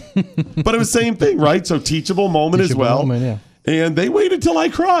do. But it was the same thing, right? So teachable moment as well. Moment, yeah. And they waited till I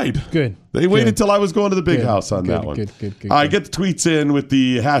cried. Good. They waited till I was going to the big house on that one. Good. I get the tweets in with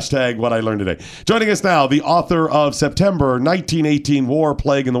the hashtag what I learned today. Joining us now, the author of September 1918 War,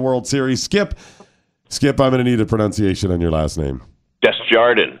 Plague in the World Series, Skip. Skip, I'm going to need a pronunciation on your last name.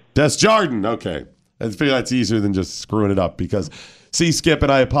 Desjardin. Desjardin, okay. I figure that's easier than just screwing it up because, see, Skip,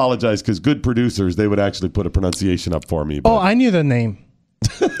 and I apologize because good producers, they would actually put a pronunciation up for me. But... Oh, I knew the name.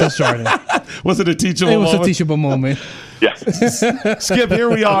 Desjardin. Was it a teachable It was moment? a teachable moment. Yeah. Skip, here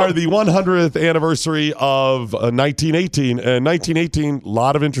we are, the 100th anniversary of 1918. And 1918, a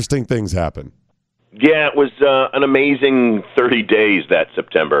lot of interesting things happened. Yeah, it was an amazing 30 days that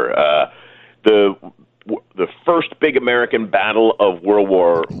September. The first big American battle of World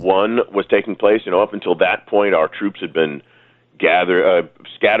War I was taking place. Up until that point, our troops had been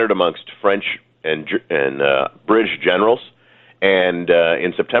scattered amongst French and British generals. And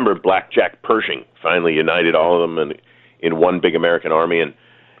in September, Blackjack Pershing finally united all of them in one big American army,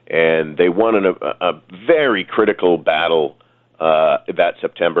 and they won a very critical battle that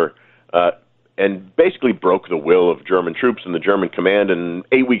September, and basically broke the will of German troops and the German command, and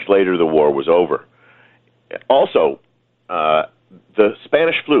 8 weeks later the war was over. Also, the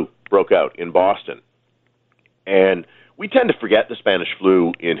Spanish flu broke out in Boston, and we tend to forget the Spanish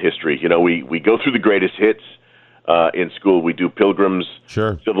flu in history. We go through the greatest hits in school. We do Pilgrims,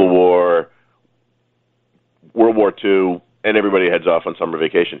 Sure. Civil War, World War II, and everybody heads off on summer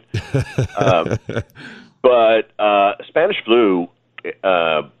vacation. But Spanish flu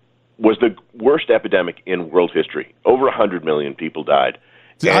was the worst epidemic in world history. Over 100 million people died.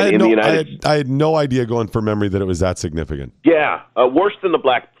 See, I had no idea going from memory that it was that significant. Yeah, worse than the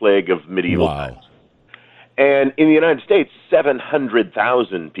Black Plague of medieval times. And in the United States,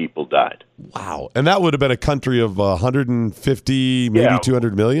 700,000 people died. Wow. And that would have been a country of 150, maybe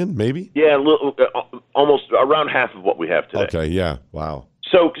 200 million, maybe? Yeah, almost around half of what we have today. Okay, yeah. Wow.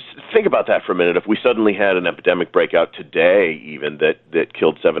 So think about that for a minute. If we suddenly had an epidemic breakout today even that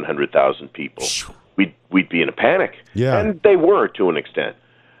killed 700,000 people, we'd be in a panic. Yeah. And they were to an extent.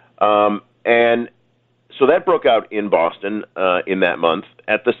 And so that broke out in Boston in that month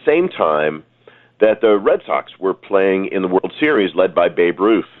at the same time that the Red Sox were playing in the World Series led by Babe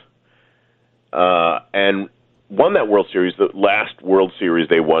Ruth, and won that World Series, the last World Series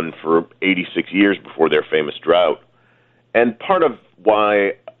they won for 86 years before their famous drought. And part of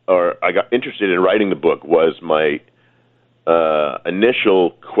why I got interested in writing the book was my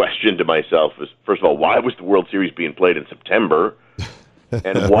initial question to myself was, first of all, why was the World Series being played in September?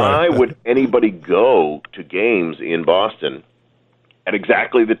 And why would anybody go to games in Boston at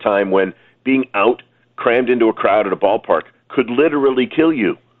exactly the time when being out, crammed into a crowd at a ballpark, could literally kill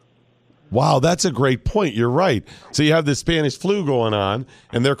you? Wow, that's a great point. You're right. So you have the Spanish flu going on,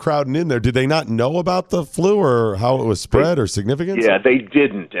 and they're crowding in there. Did they not know about the flu or how it was spread or significance? Yeah, they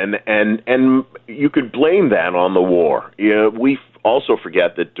didn't, and you could blame that on the war. We also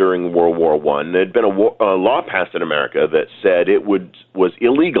forget that during World War I, there had been a law passed in America that said it was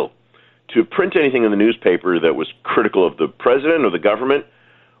illegal to print anything in the newspaper that was critical of the president or the government,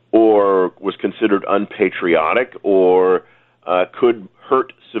 or was considered unpatriotic, or could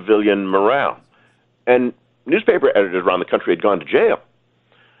hurt civilian morale. And newspaper editors around the country had gone to jail.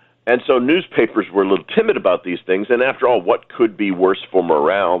 And so newspapers were a little timid about these things, and after all, what could be worse for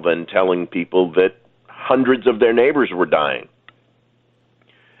morale than telling people that hundreds of their neighbors were dying?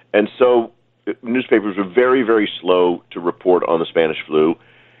 And so newspapers were very, very slow to report on the Spanish flu,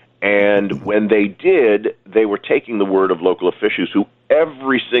 and when they did, they were taking the word of local officials who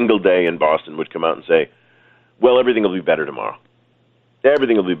every single day in Boston would come out and say, well, everything will be better tomorrow.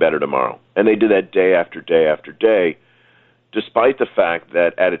 Everything will be better tomorrow. And they did that day after day after day, despite the fact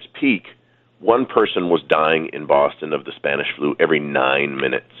that at its peak, one person was dying in Boston of the Spanish flu every 9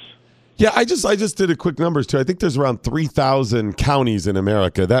 minutes. Yeah, I just did a quick numbers too. I think there's around 3,000 counties in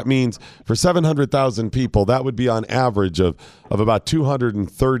America. That means for 700,000 people, that would be on average of about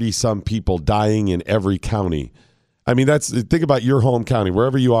 230 some people dying in every county. I mean, think about your home county,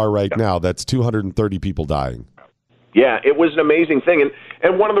 wherever you are right now, that's 230 people dying. Yeah, it was an amazing thing.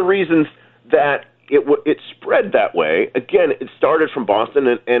 And one of the reasons that it spread that way, again, it started from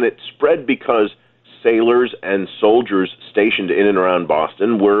Boston, and it spread because sailors and soldiers stationed in and around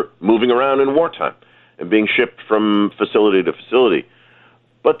Boston were moving around in wartime and being shipped from facility to facility.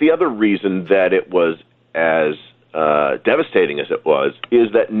 But the other reason that it was as devastating as it was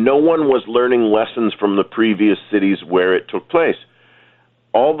is that no one was learning lessons from the previous cities where it took place.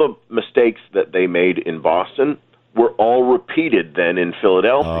 All the mistakes that they made in Boston were all repeated then in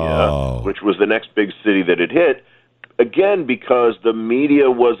Philadelphia, which was the next big city that it hit, again, because the media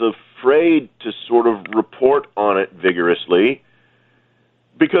was afraid to sort of report on it vigorously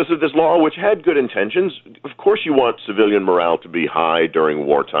because of this law, which had good intentions. Of course you want civilian morale to be high during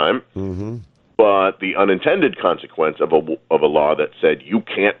wartime, but the unintended consequence of a law that said you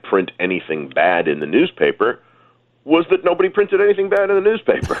can't print anything bad in the newspaper was that nobody printed anything bad in the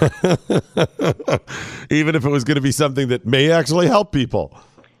newspaper. Even if it was going to be something that may actually help people.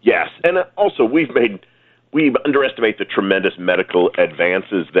 Yes, and also we've made we underestimate the tremendous medical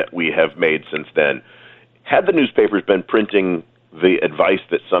advances that we have made since then. Had the newspapers been printing the advice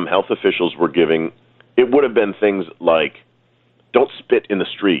that some health officials were giving, it would have been things like, don't spit in the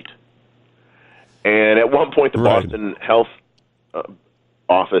street. And at one point, the Boston Health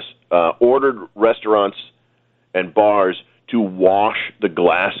Office ordered restaurants and bars to wash the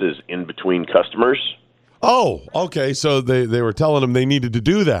glasses in between customers. Oh, okay. So they were telling them they needed to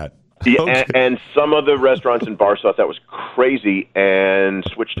do that. Yeah, okay. and some of the restaurants and bars thought that was crazy and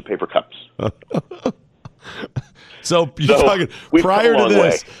switched to paper cups. So you're talking prior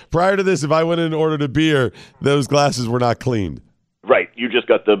to this, if I went in and ordered a beer, those glasses were not cleaned. Right. You just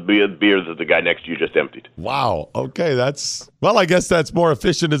got the beer that the guy next to you just emptied. Wow. Okay. I guess that's more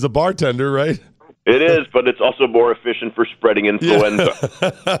efficient as a bartender, right? It is, but it's also more efficient for spreading influenza.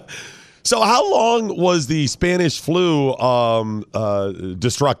 Yeah. So how long was the Spanish flu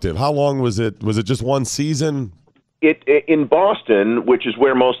destructive? How long was it? Was it just one season? In Boston, which is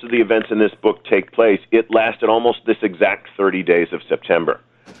where most of the events in this book take place, it lasted almost this exact 30 days of September.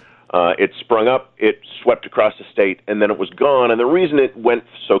 It sprung up, it swept across the state, and then it was gone. And the reason it went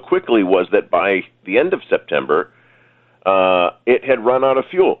so quickly was that by the end of September, it had run out of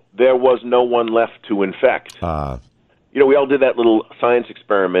fuel. There was no one left to infect. We all did that little science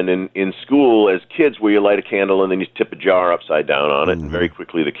experiment in school as kids where you light a candle and then you tip a jar upside down on it, and very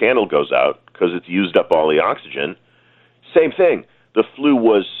quickly the candle goes out because it's used up all the oxygen. Same thing. The flu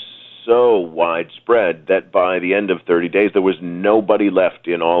was so widespread that by the end of 30 days, there was nobody left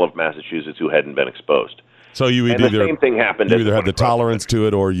in all of Massachusetts who hadn't been exposed. So the same thing happened. You either had the tolerance to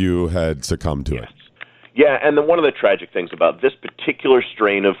it or you had succumbed to it. Yeah, and one of the tragic things about this particular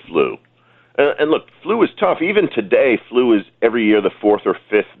strain of flu, and look, flu is tough. Even today, flu is every year the fourth or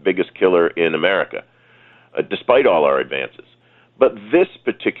fifth biggest killer in America, despite all our advances. But this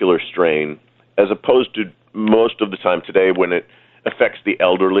particular strain, as opposed to most of the time today when it affects the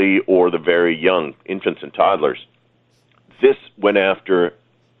elderly or the very young, infants and toddlers, this went after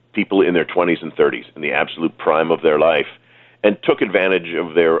people in their 20s and 30s, in the absolute prime of their life, and took advantage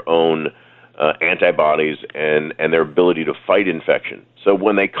of their own antibodies and their ability to fight infection. So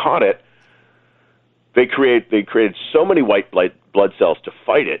when they caught it, they created so many white blood cells to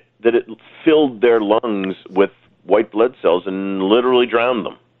fight it that it filled their lungs with white blood cells and literally drowned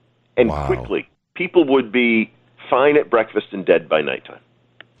them. And quickly, people would be fine at breakfast and dead by nighttime.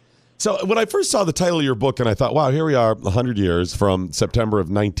 So when I first saw the title of your book, and I thought, wow, here we are 100 years from September of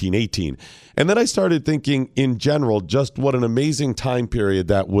 1918. And then I started thinking in general just what an amazing time period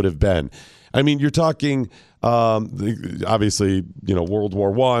that would have been. I mean, you're talking, obviously, World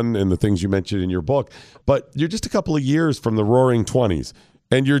War I and the things you mentioned in your book, but you're just a couple of years from the Roaring 20s,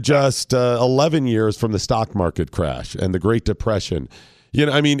 and you're just 11 years from the stock market crash and the Great Depression.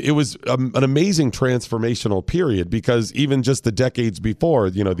 It was an amazing transformational period because even just the decades before,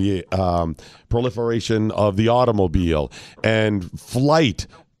 the proliferation of the automobile and flight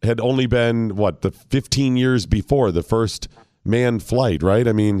had only been, the 15 years before the first manned flight, right?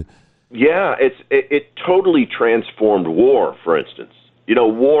 Yeah, it totally transformed war, for instance.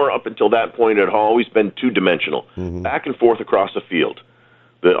 War up until that point had always been two-dimensional, back and forth across a field.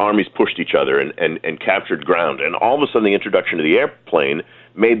 The armies pushed each other and captured ground. And all of a sudden, the introduction of the airplane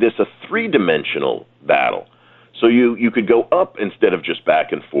made this a three-dimensional battle. So you could go up instead of just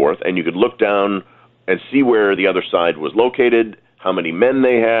back and forth, and you could look down and see where the other side was located, how many men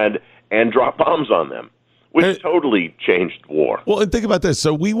they had, and drop bombs on them, which totally changed war. Well, and think about this.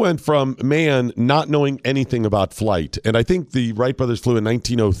 So we went from man not knowing anything about flight, and I think the Wright brothers flew in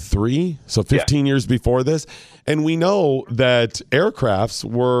 1903, so 15 years before this, and we know that aircrafts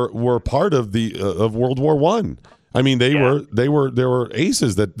were part of of World War I. There were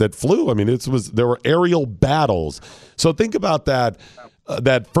aces that flew. There were aerial battles. So think about that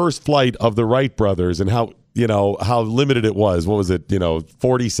first flight of the Wright brothers and how limited it was. What was it,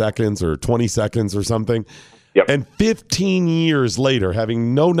 40 seconds or 20 seconds or something? Yep. And 15 years later,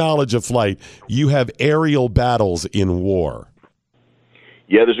 having no knowledge of flight, you have aerial battles in war.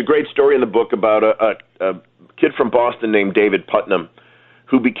 Yeah, there's a great story in the book about a kid from Boston named David Putnam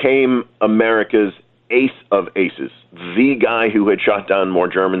who became America's ace of aces, the guy who had shot down more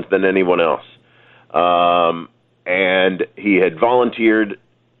Germans than anyone else. And he had volunteered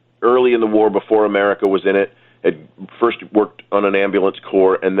early in the war before America was in it, had first worked on an ambulance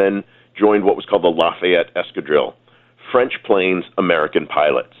corps, and then joined what was called the Lafayette Escadrille, French planes, American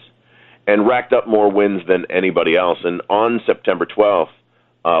pilots, and racked up more wins than anybody else. And on September 12th,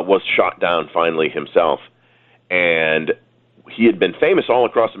 was shot down finally himself. And he had been famous all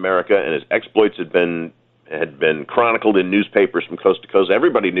across America, and his exploits had been had been chronicled in newspapers from coast to coast.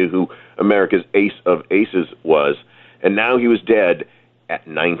 Everybody knew who America's ace of aces was, and now he was dead at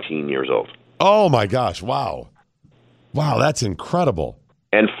 19 years old. Oh, my gosh. Wow. Wow, that's incredible.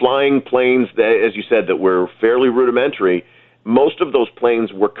 And flying planes, that, as you said, that were fairly rudimentary, most of those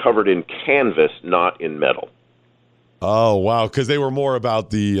planes were covered in canvas, not in metal. Oh, wow, because they were more about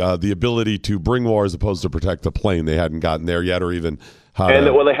the ability to bring war as opposed to protect the plane. They hadn't gotten there yet, or even how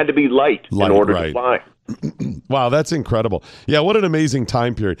well, they had to be light in order to fly. Wow, that's incredible. Yeah, what an amazing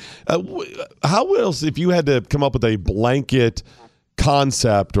time period. How else, if you had to come up with a blanket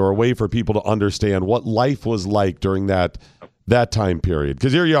concept or a way for people to understand what life was like during that time period,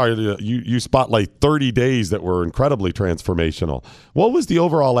 because here you are, you spotlight 30 days that were incredibly transformational. What was the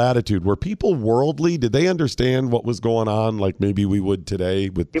overall attitude? Were people worldly? Did they understand what was going on like maybe we would today?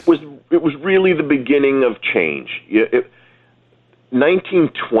 It was really the beginning of change.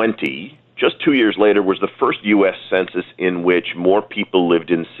 1920, just 2 years later, was the first U.S. census in which more people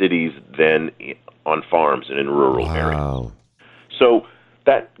lived in cities than on farms and in rural areas. So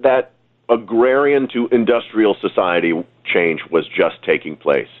that agrarian to industrial society change was just taking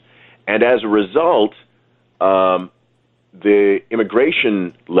place. And as a result, the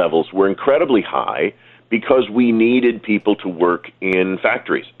immigration levels were incredibly high because we needed people to work in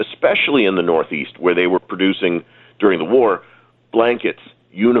factories, especially in the Northeast, where they were producing, during the war, blankets,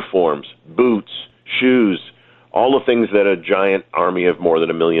 uniforms, boots, shoes, all the things that a giant army of more than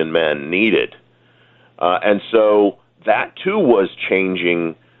 1 million men needed. And so that, too, was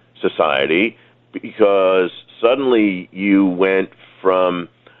changing society, because suddenly you went from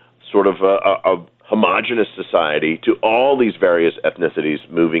sort of a homogenous society to all these various ethnicities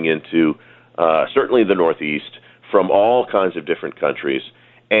moving into certainly the Northeast from all kinds of different countries,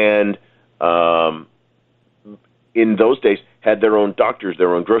 and in those days had their own doctors,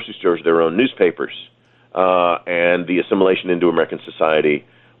 their own grocery stores, their own newspapers, and the assimilation into American society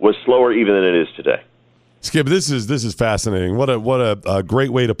was slower even than it is today. Skip, this is fascinating. What a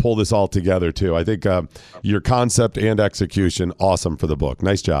great way to pull this all together, too. I think your concept and execution, awesome for the book.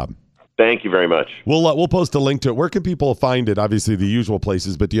 Nice job. Thank you very much. We'll post a link to it. Where can people find it? Obviously, the usual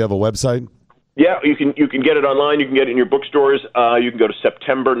places, but do you have a website? Yeah, you can get it online. You can get it in your bookstores. You can go to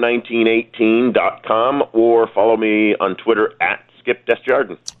September1918.com or follow me on Twitter at Skip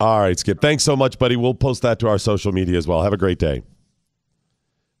Desjardin. All right, Skip. Thanks so much, buddy. We'll post that to our social media as well. Have a great day.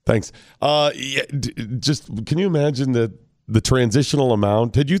 Thanks. Just can you imagine the transitional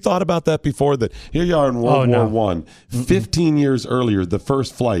amount? Had you thought about that before? That here you are in World War I, 15 years earlier, the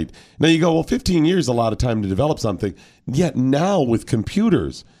first flight. Now you go, well, 15 years is a lot of time to develop something. Yet now with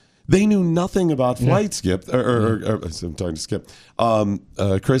computers, they knew nothing about flight, Skip. I'm talking to Skip.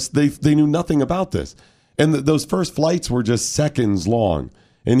 Chris, they knew nothing about this. And those first flights were just seconds long.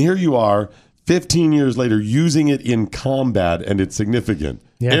 And here you are, 15 years later, using it in combat, and it's significant.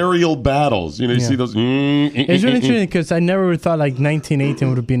 Yeah. Aerial battles. You see those. It's really interesting because I never would have thought like 1918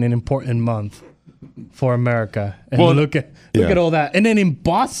 would have been an important month for America. And look at all that. And then in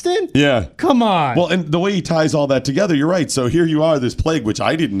Boston? Yeah. Come on. Well, and the way he ties all that together, you're right. So here you are, this plague, which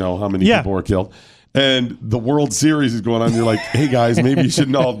I didn't know how many people were killed. And the World Series is going on. You're like, hey, guys, maybe you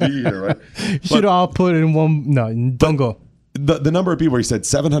shouldn't all be here, right? You should all put in one. No, don't go. The number of people, he said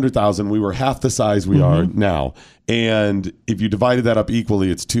 700,000. We were half the size we are now. And if you divided that up equally,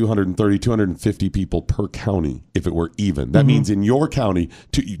 it's 230, 250 people per county if it were even. That means in your county,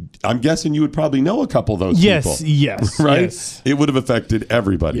 I'm guessing you would probably know a couple of those people. Yes. Right? Yes. It would have affected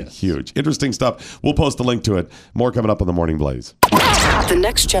everybody. Yes. Huge. Interesting stuff. We'll post a link to it. More coming up on The Morning Blaze. The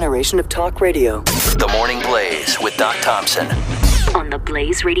next generation of talk radio. The Morning Blaze with Doc Thompson. On the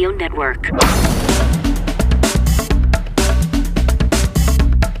Blaze Radio Network.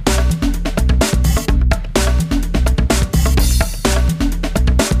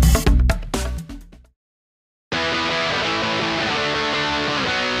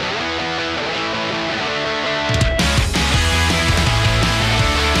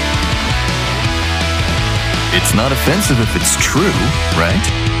 It's not offensive if it's true, right?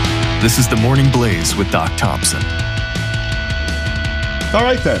 This is The Morning Blaze with Doc Thompson. All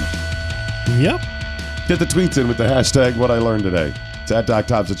right, then. Yep. Get the tweets in with the hashtag What I Learned Today. It's at Doc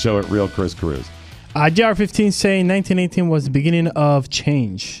Thompson Show at Real Chris Cruz. JR15 saying 1918 was the beginning of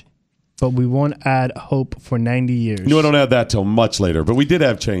change, but we won't add hope for 90 years. No, I don't add that till much later, but we did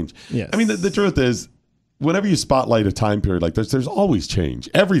have change. Yes. I mean, the truth is, whenever you spotlight a time period like this, there's always change.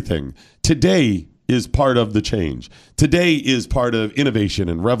 Everything. Today is part of the change. Today is part of innovation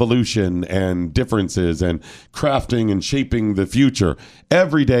and revolution and differences and crafting and shaping the future.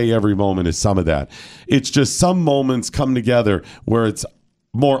 Every day, every moment is some of that. It's just some moments come together where it's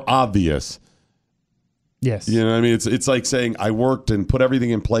more obvious Yes. You know what I mean? It's like saying I worked and put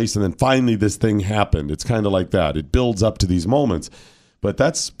everything in place and then finally this thing happened. It's kind of like that. It builds up to these moments. But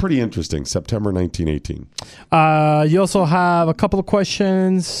that's pretty interesting. September 1918. You also have a couple of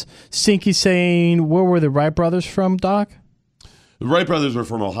questions. Stinky saying, where were the Wright brothers from, Doc? The Wright brothers were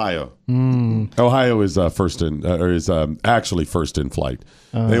from Ohio. Ohio is actually first in flight.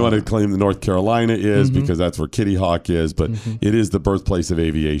 They want to claim that North Carolina is because that's where Kitty Hawk is, but it is the birthplace of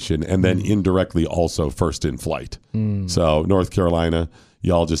aviation, and then indirectly also first in flight. So North Carolina,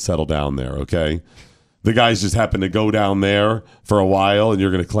 y'all just settle down there, okay? The guys just happen to go down there for a while, and you're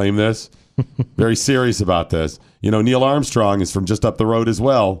going to claim this? Very serious about this. You know, Neil Armstrong is from just up the road as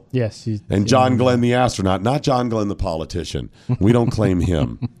well. Yes. And John Glenn, the astronaut, not John Glenn, the politician. We don't claim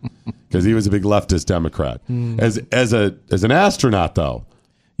him because he was a big leftist Democrat. As an astronaut, though,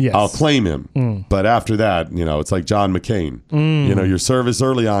 yes. I'll claim him. But after that, you know, it's like John McCain. You know, your service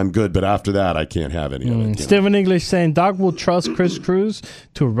early on, good, but after that, I can't have any of it. Stephen English saying, Doc will trust Chris Cruz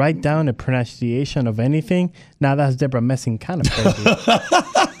to write down a pronunciation of anything. Now that's Deborah Messing kind of crazy.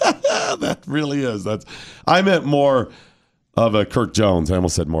 That really is. I meant more of a Kirk Jones. I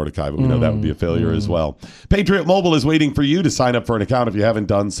almost said Mordecai, but we know that would be a failure as well. Patriot Mobile is waiting for you to sign up for an account if you haven't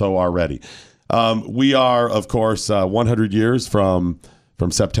done so already. We are, of course, 100 years from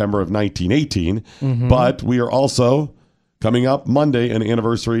September of 1918, but we are also coming up Monday, an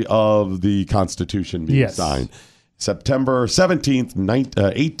anniversary of the Constitution being signed. September 17th,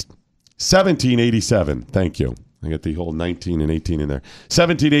 1787. Thank you. I get the whole 19 and 18 in there.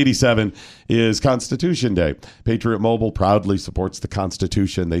 1787 is Constitution Day. Patriot Mobile proudly supports the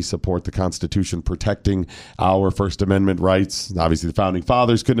Constitution. They support the Constitution protecting our First Amendment rights. Obviously, the Founding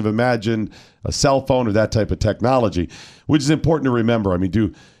Fathers couldn't have imagined a cell phone or that type of technology, which is important to remember. I mean,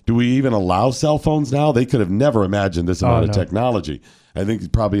 do we even allow cell phones now? They could have never imagined this amount of technology. I think it's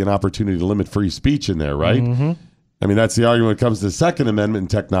probably an opportunity to limit free speech in there, right? I mean, that's the argument when it comes to the Second Amendment and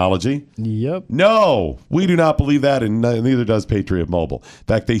technology. Yep. No, we do not believe that, and neither does Patriot Mobile. In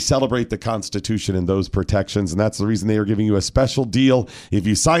fact, they celebrate the Constitution and those protections, and that's the reason they are giving you a special deal if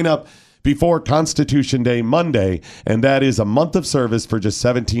you sign up before Constitution Day Monday, and that is a month of service for just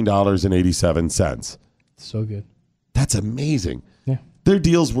 $17.87. So good. That's amazing. Yeah. Their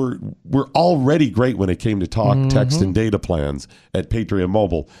deals were already great when it came to talk, text, and data plans at Patriot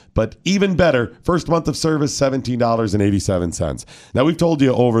Mobile. But even better, first month of service, $17.87. Now, we've told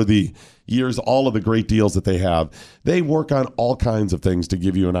you over the years all of the great deals that they have. They work on all kinds of things to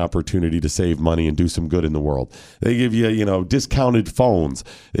give you an opportunity to save money and do some good in the world. They give you, discounted phones.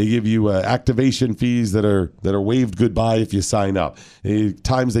 They give you activation fees that are waived goodbye if you sign up.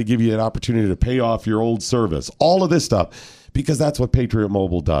 Times they give you an opportunity to pay off your old service. All of this stuff. Because that's what Patriot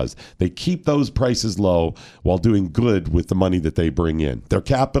Mobile does. They keep those prices low while doing good with the money that they bring in. They're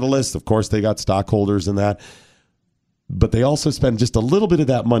capitalists. Of course, they got stockholders in that. But they also spend just a little bit of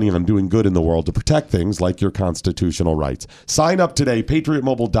that money on doing good in the world to protect things like your constitutional rights. Sign up today,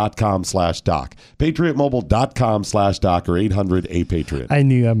 patriotmobile.com/doc. patriotmobile.com/doc or 800-A-PATRIOT. I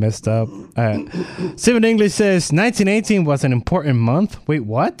knew I messed up. Stephen English says, 1918 was an important month. Wait,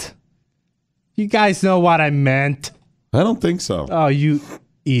 what? You guys know what I meant. I don't think so. Oh, you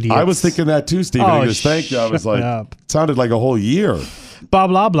idiots. I was thinking that too, Stephen. Thank you. I was like, it sounded like a whole year. Blah,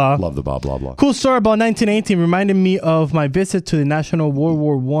 blah, blah. Love the blah, blah, blah. Cool story about 1918 reminded me of my visit to the National World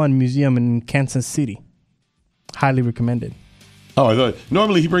War I Museum in Kansas City. Highly recommended. Oh, I thought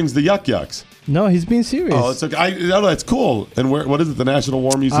normally he brings the yuck-yucks. No, he's being serious. Oh, it's okay. That's cool. And what is it? The National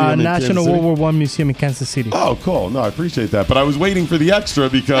War Museum in National Kansas City? World War I Museum in Kansas City. Oh, cool. No, I appreciate that. But I was waiting for the extra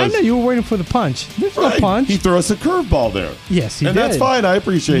because... I know, you were waiting for the punch. There's no punch. He threw us a curveball there. Yes, he did. And that's fine. I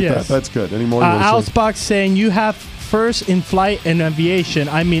appreciate that. That's good. Any more? Alsbach saying, you have first in flight and aviation.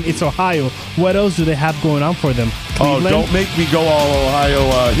 I mean, it's Ohio. What else do they have going on for them? Cleveland? Oh, don't make me go all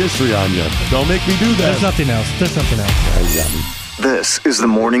Ohio history on you. Don't make me do that. There's nothing else. This is the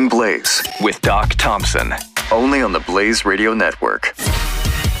Morning Blaze with Doc Thompson, only on the Blaze Radio Network.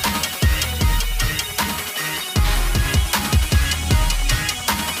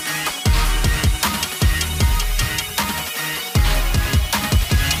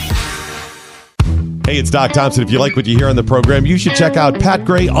 Hey, it's Doc Thompson. If you like what you hear on the program, you should check out Pat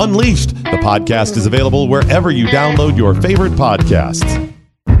Gray Unleashed. The podcast is available wherever you download your favorite podcasts.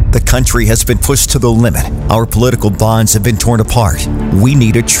 The country has been pushed to the limit. Our political bonds have been torn apart. We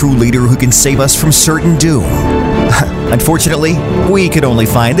need a true leader who can save us from certain doom. Unfortunately, we could only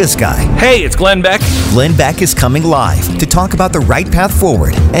find this guy. Hey, it's Glenn Beck. Glenn Beck is coming live to talk about the right path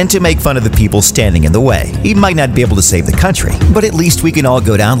forward and to make fun of the people standing in the way. He might not be able to save the country, but at least we can all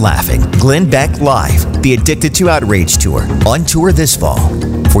go down laughing. Glenn Beck Live, the Addicted to Outrage Tour, on tour this fall.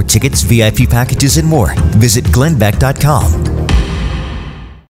 For tickets, VIP packages, and more, visit glennbeck.com.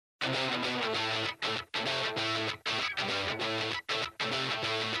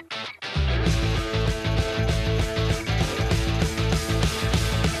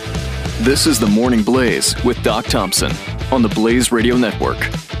 This is the Morning Blaze with Doc Thompson on the Blaze Radio Network.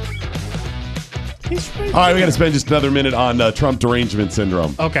 All right, we got to spend just another minute on Trump derangement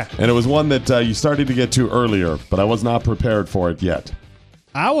syndrome. Okay. And it was one that you started to get to earlier, but I was not prepared for it yet.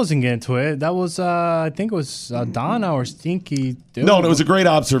 I wasn't getting to it. That was, I think it was Donna or Stinky. No, it was a great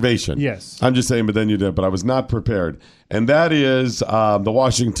observation. Yes. I'm just saying, but then you did, but I was not prepared. And that is the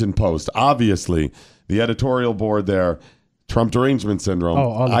Washington Post. Obviously, the editorial board there, Trump derangement syndrome.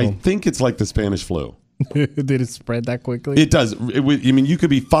 Oh, all of I them. think it's like the Spanish flu. Did it spread that quickly? It does. I mean, you could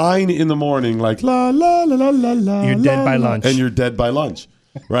be fine in the morning, like la la la la la la. You're dead by la, lunch. and you're dead by lunch,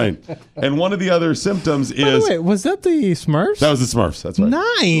 right? And one of the other symptoms By the is way, was that the Smurfs? that was the Smurfs. That's right.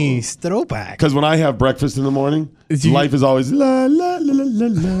 Nice throwback. Because when I have breakfast in the morning, life is always la la la la la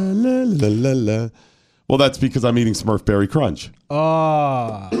la la la la. Well, that's because I'm eating Smurf Berry Crunch.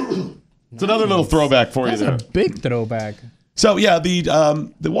 Oh, It's another little throwback for that's you there. a big throwback. So yeah,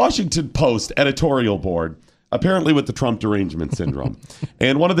 the Washington Post editorial board apparently with the Trump derangement syndrome,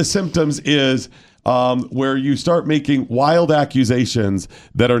 and one of the symptoms is where you start making wild accusations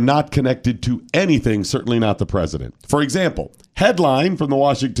that are not connected to anything, certainly not the president. For example, headline from the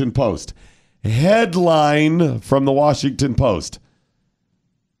Washington Post. Headline from the Washington Post.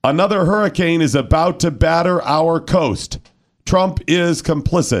 Another hurricane is about to batter our coast. Trump is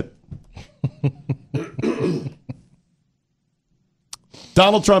complicit.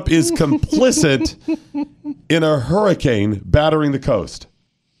 Donald Trump is complicit in a hurricane battering the coast.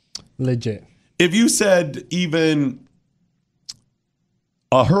 Legit. If you said even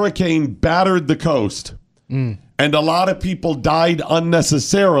a hurricane battered the coast and a lot of people died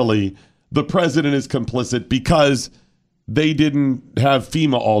unnecessarily, the president is complicit because they didn't have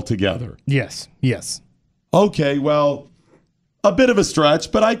FEMA altogether. Yes. Yes. Okay, well, a bit of a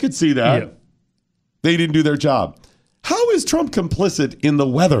stretch, but I could see that. Yeah. They didn't do their job. How is Trump complicit in the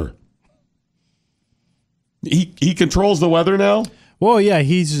weather? He controls the weather now? Well, yeah,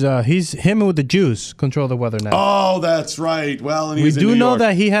 he's him with the Jews control the weather now. Oh, that's right. Well, and we he's in do New know York.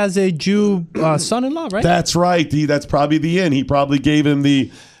 that he has a Jew son-in-law, right? That's right. That's probably the end. He probably gave him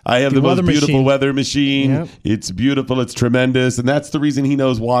I have the most weather beautiful machine. weather machine. Yep. It's beautiful. It's tremendous. And that's the reason he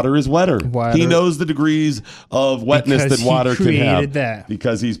knows water is wetter. He knows the degrees of wetness Because that water he can have. created that.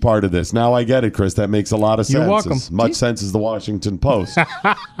 Because he's part of this. Now I get it, Chris. That makes a lot of sense. You're welcome. As much sense as the Washington Post.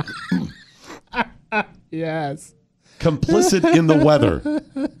 Yes. Complicit in the weather.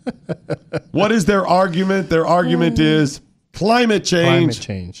 What is their argument? Their argument is climate change. Climate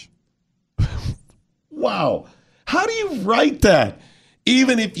change. Wow. How do you write that?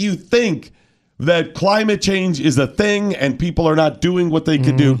 Even if you think that climate change is a thing and people are not doing what they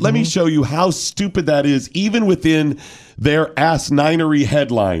could do, let me show you how stupid that is, even within their asinine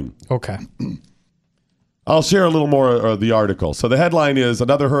headline. Okay. I'll share a little more of the article. So the headline is,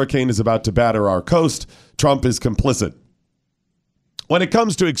 another hurricane is about to batter our coast. Trump is complicit. When it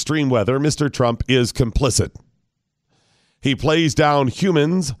comes to extreme weather, Mr. Trump is complicit. He plays down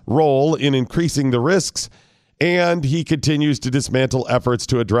humans' role in increasing the risks, and he continues to dismantle efforts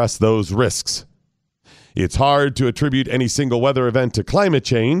to address those risks. It's hard to attribute any single weather event to climate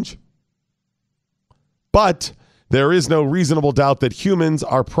change, but there is no reasonable doubt that humans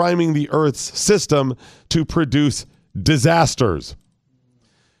are priming the Earth's system to produce disasters.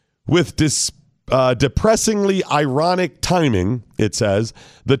 With depressingly ironic timing, it says,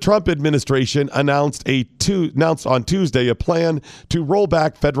 the Trump administration announced on Tuesday a plan to roll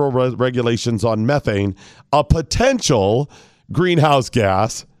back federal regulations on methane, a potential greenhouse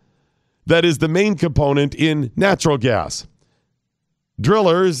gas that is the main component in natural gas.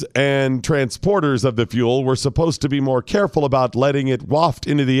 Drillers and transporters of the fuel were supposed to be more careful about letting it waft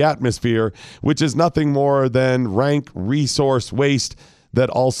into the atmosphere, which is nothing more than rank resource waste that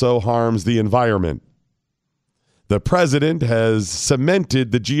also harms the environment. The president has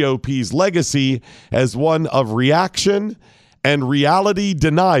cemented the GOP's legacy as one of reaction and reality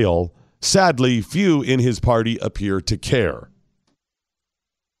denial. Sadly, few in his party appear to care.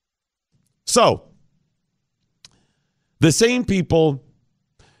 So, the same people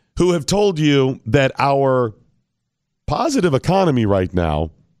who have told you that our positive economy right now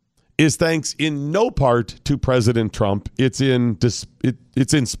is thanks in no part to President Trump. It's in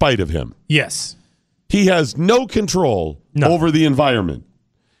spite of him. Yes. He has no control over the environment.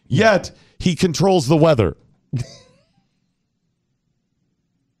 Yet, he controls the weather.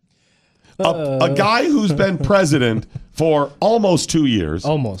 A guy who's been president for almost 2 years.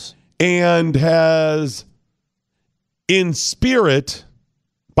 Almost. And has, in spirit,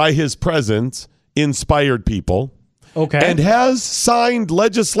 by his presence, inspired people. Okay. And has signed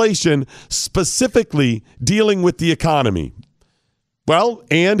legislation specifically dealing with the economy. Well,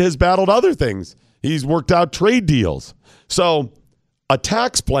 and has battled other things. He's worked out trade deals. So a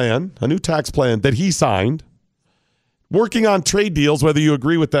tax plan, a new tax plan that he signed, working on trade deals, whether you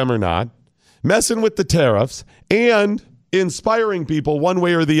agree with them or not, messing with the tariffs, and inspiring people one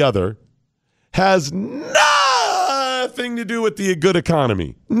way or the other, has nothing to do with the good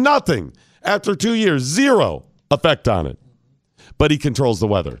economy. Nothing. After 2 years, zero effect on it. But he controls the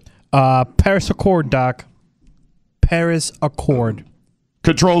weather. Paris Accord, Doc. Paris Accord.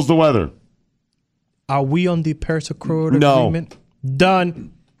 Controls the weather. Are we on the Paris Accord agreement?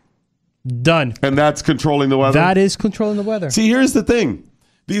 Done. And that's controlling the weather? That is controlling the weather. See, here's the thing.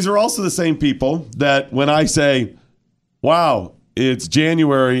 These are also the same people that when I say, wow, it's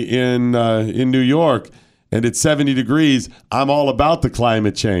January in New York and it's 70 degrees, I'm all about the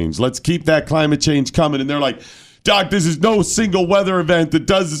climate change. Let's keep that climate change coming. And they're like, Doc, this is no single weather event that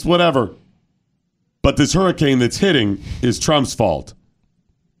does this, whatever. But this hurricane that's hitting is Trump's fault.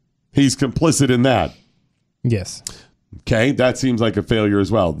 He's complicit in that. Yes. Okay, that seems like a failure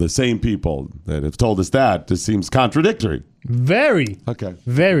as well. The same people that have told us that just seems contradictory. Very. Okay.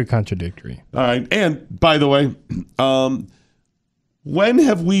 Very contradictory. All right. And by the way, when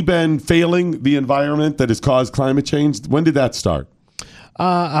have we been failing the environment that has caused climate change? When did that start?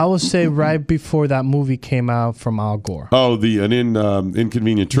 I would say right before that movie came out from Al Gore. Oh, an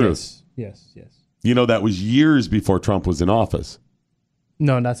Inconvenient Truth. Yes. You know, that was years before Trump was in office.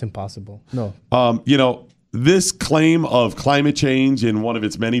 No, that's impossible. No. This claim of climate change in one of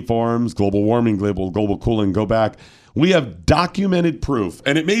its many forms, global warming, global cooling, go back. We have documented proof,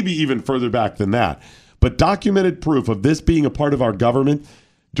 and it may be even further back than that, but documented proof of this being a part of our government.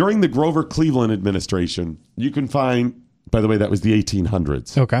 During the Grover Cleveland administration, you can find, by the way, that was the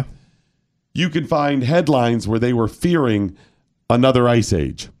 1800s. Okay. You can find headlines where they were fearing another ice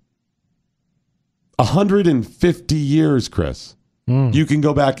age. 150 years, Chris. You can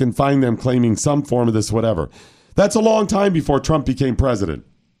go back and find them claiming some form of this, whatever. That's a long time before Trump became president.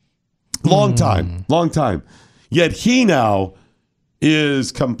 Long time. Yet he now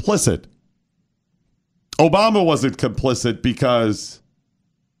is complicit. Obama wasn't complicit because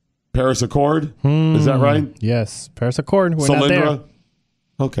Paris Accord? Is that right? Yes, Paris Accord. We're not Solyndra?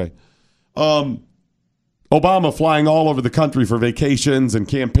 there. Okay. Obama flying all over the country for vacations and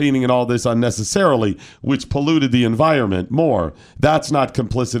campaigning and all this unnecessarily, which polluted the environment more. That's not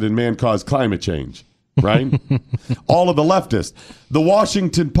complicit in man-caused climate change, right? All of the leftists. The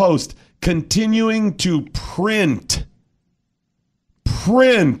Washington Post continuing to print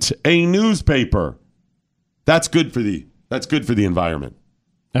a newspaper. That's good for the environment.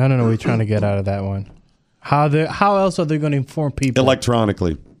 I don't know what you're trying to get out of that one. How else are they going to inform people?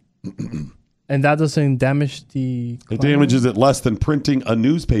 Electronically. And that doesn't damage the climate? It damages it less than printing a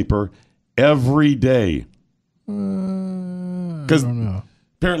newspaper every day. Because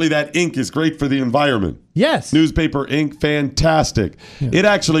apparently that ink is great for the environment. Yes. Newspaper ink, fantastic. Yeah. It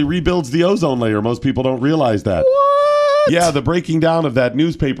actually rebuilds the ozone layer. Most people don't realize that. What? Yeah, the breaking down of that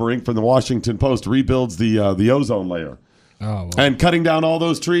newspaper ink from the Washington Post rebuilds the ozone layer. Oh, wow. And cutting down all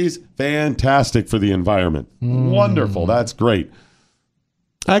those trees, fantastic for the environment. Wonderful. That's great.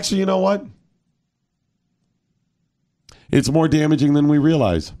 Actually, you know what? It's more damaging than we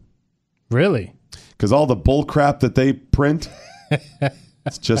realize. Really? Because all the bull crap that they print,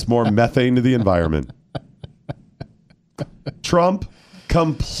 it's just more methane to the environment. Trump,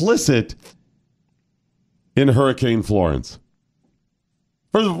 complicit in Hurricane Florence.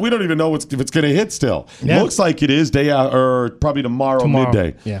 First of all, we don't even know if it's going to hit still. Yeah. Looks like it is or probably tomorrow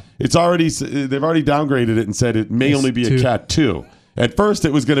midday. Yeah. They've already downgraded it and said it may only be a Cat 2. At first,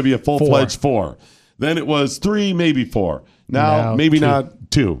 it was going to be a full-fledged 4. Then it was 3, maybe 4. Now maybe 2.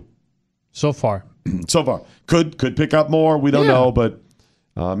 Not 2. So far. Could pick up more. We don't know, but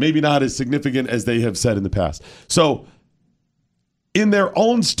maybe not as significant as they have said in the past. So in their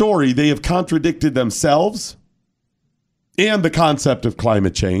own story, they have contradicted themselves and the concept of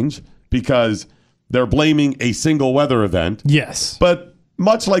climate change because they're blaming a single weather event. Yes. But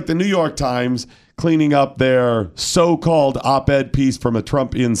much like the New York Times cleaning up their so-called op-ed piece from a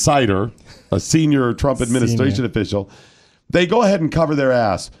Trump insider, a senior Trump administration official, they go ahead and cover their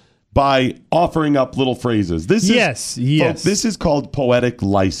ass by offering up little phrases. Yes. Folks, this is called poetic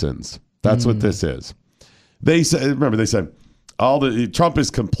license. That's what this is. They said Trump is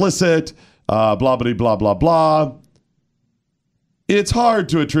complicit, blah, blah, blah, blah, blah. It's hard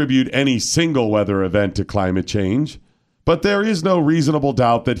to attribute any single weather event to climate change, But there is no reasonable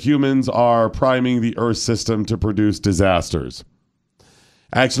doubt that humans are priming the Earth system to produce disasters.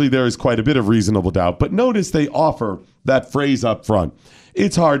 Actually, there is quite a bit of reasonable doubt, but notice they offer that phrase up front.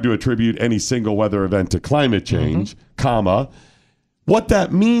 It's hard to attribute any single weather event to climate change, comma. What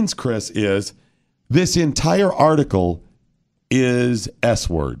that means, Chris, is this entire article is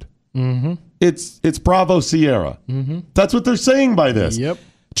S-word. It's Bravo Sierra. That's what they're saying by this. Yep.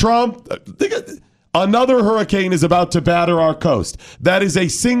 Trump, another hurricane is about to batter our coast. That is a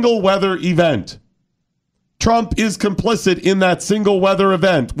single weather event. Trump is complicit in that single weather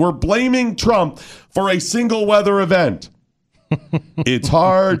event. We're blaming Trump for a single weather event. It's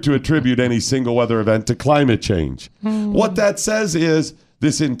hard to attribute any single weather event to climate change. What that says is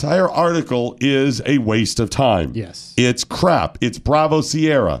this entire article is a waste of time. Yes. It's crap. It's Bravo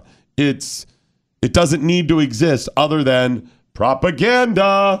Sierra. It doesn't need to exist other than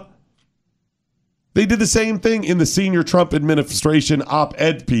propaganda. They did the same thing in the senior Trump administration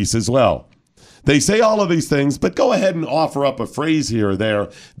op-ed piece as well. They say all of these things, but go ahead and offer up a phrase here or there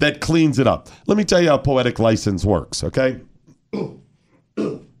that cleans it up. Let me tell you how poetic license works, okay?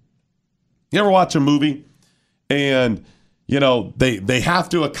 You ever watch a movie and, you know, they have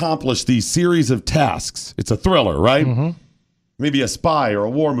to accomplish these series of tasks. It's a thriller, right? Maybe a spy or a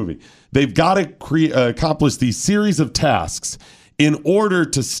war movie. They've got to accomplish these series of tasks in order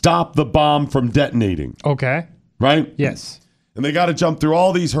to stop the bomb from detonating. Okay. Right? Yes. And they got to jump through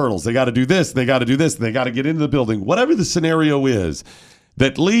all these hurdles. They got to do this, they got to do this, and they got to get into the building. Whatever the scenario is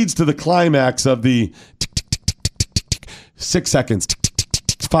that leads to the climax of the 6 seconds,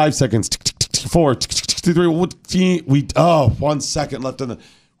 5 seconds, 4, 3, 1 second left in the...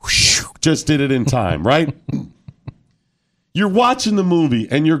 Just did it in time, right? You're watching the movie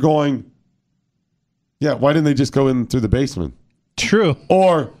and you're going, yeah, why didn't they just go in through the basement? True.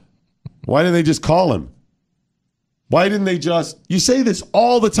 Or why didn't they just call him? Why didn't they just... You say this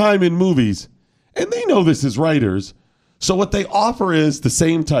all the time in movies, and they know this as writers. So what they offer is the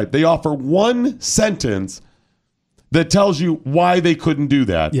same type. They offer one sentence that tells you why they couldn't do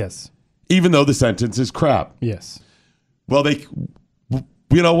that. Yes. Even though the sentence is crap. Yes. Well,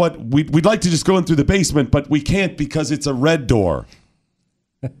 you know what? We'd like to just go in through the basement, but we can't because it's a red door.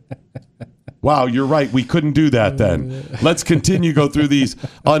 Wow, you're right. We couldn't do that then. Let's continue go through these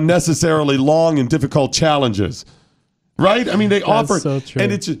unnecessarily long and difficult challenges. Right? I mean, they offer, so true.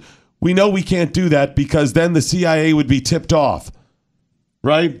 and it's just, we know we can't do that because then the CIA would be tipped off.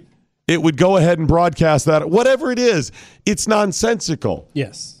 Right? It would go ahead and broadcast that. Whatever it is, it's nonsensical.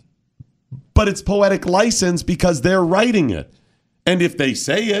 Yes. But it's poetic license because they're writing it. And if they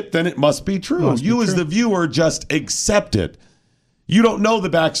say it, then it must be true. You as the viewer just accept it. You don't know the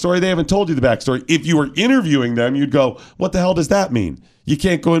backstory. They haven't told you the backstory. If you were interviewing them, you'd go, what the hell does that mean? You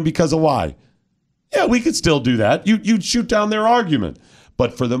can't go in because of why? Yeah, we could still do that. You'd shoot down their argument.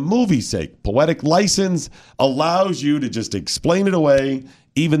 But for the movie's sake, poetic license allows you to just explain it away,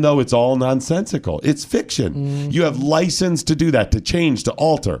 even though it's all nonsensical. It's fiction. You have license to do that, to change, to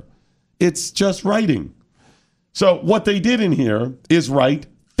alter. It's just writing. So what they did in here is write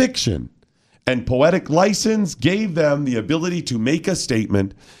fiction. And poetic license gave them the ability to make a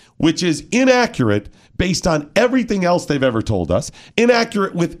statement which is inaccurate based on everything else they've ever told us,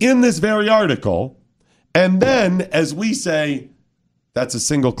 inaccurate within this very article. And then, as we say, that's a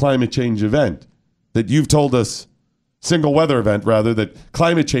single climate change event that you've told us, single weather event, rather, that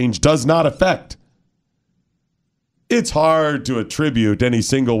climate change does not affect. It's hard to attribute any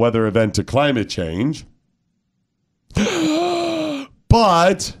single weather event to climate change.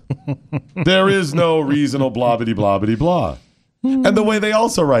 But there is no reasonable blah-bitty-blah-bitty-blah. And the way they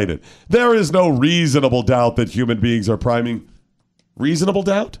also write it, there is no reasonable doubt that human beings are priming. Reasonable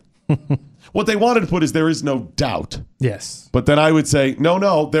doubt? What they wanted to put is there is no doubt. Yes. But then I would say,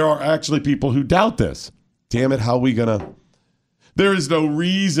 no, there are actually people who doubt this. Damn it, how are we going to... There is no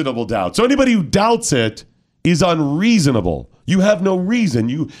reasonable doubt. So anybody who doubts it is unreasonable. You have no reason.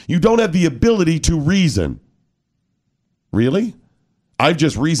 You don't have the ability to reason. Really? I've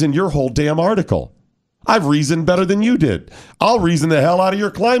just reasoned your whole damn article. I've reasoned better than you did. I'll reason the hell out of your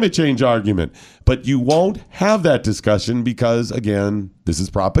climate change argument. But you won't have that discussion because, again, this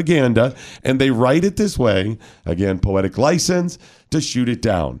is propaganda, and they write it this way, again, poetic license, to shoot it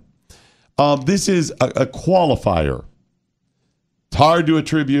down. This is a qualifier. It's hard to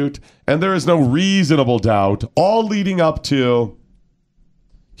attribute, and there is no reasonable doubt, all leading up to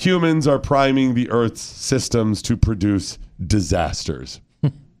humans are priming the Earth's systems to produce disasters.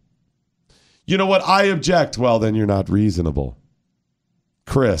 You know what? I object. Well, then you're not reasonable.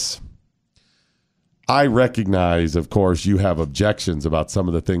 Chris, I recognize, of course, you have objections about some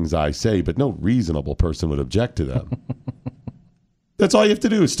of the things I say, but no reasonable person would object to them. That's all you have to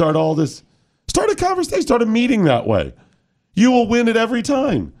do is start a conversation, start a meeting that way. You will win it every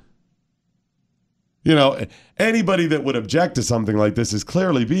time. You know, anybody that would object to something like this is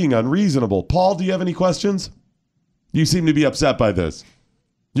clearly being unreasonable. Paul, do you have any questions? You seem to be upset by this.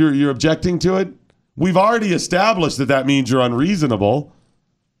 You're objecting to it? We've already established that means you're unreasonable.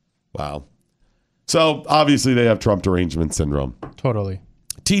 Wow. So, obviously, they have Trump derangement syndrome. Totally.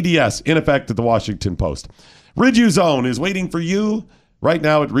 TDS, in effect at the Washington Post. Riduzone is waiting for you right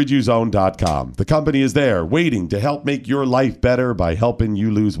now at riduzone.com. The company is there waiting to help make your life better by helping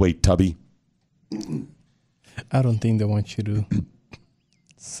you lose weight, Tubby. I don't think they want you to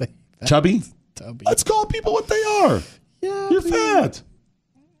say that. Chubby? Tubby. Let's call people what they are. Yeah, you're fat.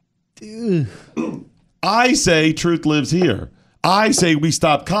 Dude. I say truth lives here. I say we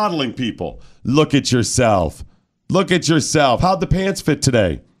stop coddling people. Look at yourself. Look at yourself. How'd the pants fit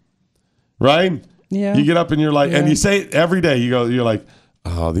today? Right? Yeah. You get up and you're like, and you say it every day. You're like,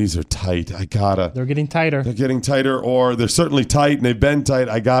 oh, these are tight. They're getting tighter. They're getting tighter, or they're certainly tight and they've been tight.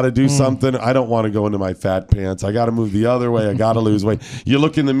 I got to do something. I don't want to go into my fat pants. I got to move the other way. I got to lose weight. You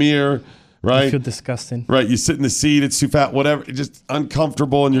look in the mirror, right? You feel disgusting. Right. You sit in the seat. It's too fat, whatever. It's just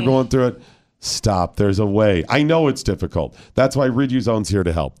uncomfortable and you're going through it. Stop. There's a way. I know it's difficult. That's why Riduzone's here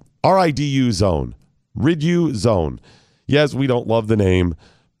to help. RIDU Zone. Riduzone. Yes, we don't love the name,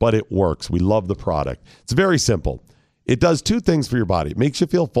 but it works. We love the product. It's very simple. It does two things for your body. It makes you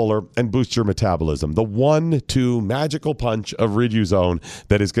feel fuller and boosts your metabolism. The 1-2 magical punch of Riduzone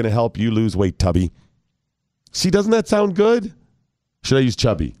that is going to help you lose weight, Tubby. See, doesn't that sound good? Should I use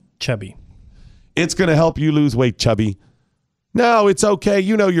chubby? Chubby. It's going to help you lose weight, Chubby. No, it's okay.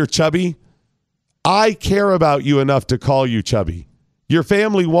 You know you're chubby. I care about you enough to call you chubby. Your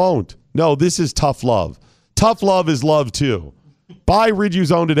family won't. No, this is tough love. Tough love is love too. Buy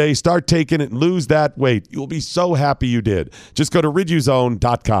Riduzone today. Start taking it and lose that weight. You'll be so happy you did. Just go to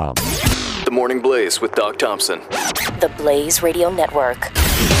riduzone.com. The Morning Blaze with Doc Thompson. The Blaze Radio Network.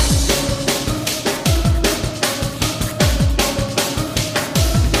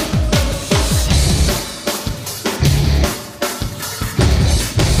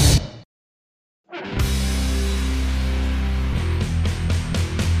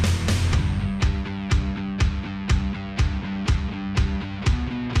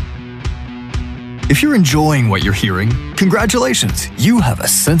 If you're enjoying what you're hearing, congratulations, you have a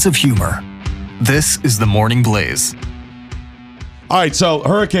sense of humor. This is the Morning Blaze. All right, so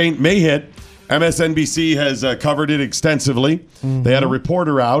hurricane may hit. MSNBC has covered it extensively. Mm-hmm. They had a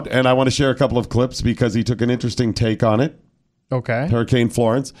reporter out, and I want to share a couple of clips because he took an interesting take on it. Okay. Hurricane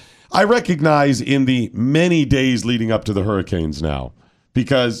Florence. I recognize in the many days leading up to the hurricanes now,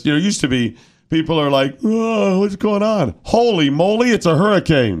 because, it used to be people are like, oh, what's going on? Holy moly, it's a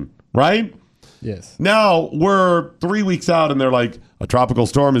hurricane, right? Yes. Now we're 3 weeks out and they're like, a tropical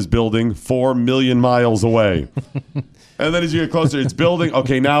storm is building 4 million miles away. And then as you get closer, it's building.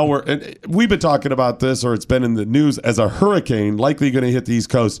 Okay, now we've been talking about this, or it's been in the news as a hurricane, likely going to hit the East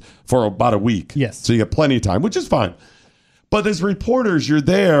Coast for about a week. Yes. So you get plenty of time, which is fine. But as reporters, you're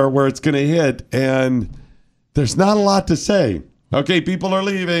there where it's going to hit, and there's not a lot to say. Okay, people are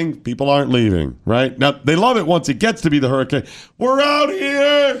leaving. People aren't leaving, right? Now, they love it once it gets to be the hurricane. We're out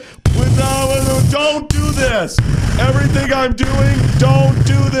here. Don't do this. Everything I'm doing, don't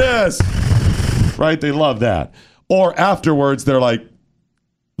do this. Right? They love that. Or afterwards, they're like,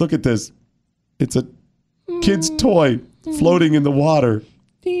 look at this. It's a kid's toy floating in the water.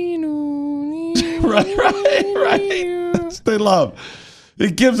 right. They love.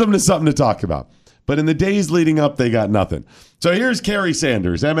 It gives them something to talk about. But in the days leading up, they got nothing. So here's Kerry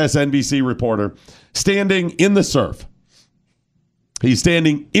Sanders, MSNBC reporter, standing in the surf. He's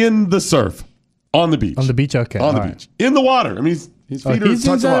standing in the surf on the beach. On the beach, okay. On the beach. In the water. I mean, his feet are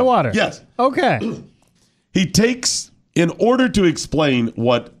inside the water. Yes. Okay. He takes, in order to explain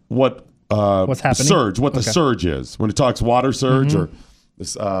what's happening? Surge, what the surge is. When it talks water surge or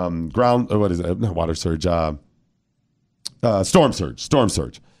this ground, what is it? Not water surge. Storm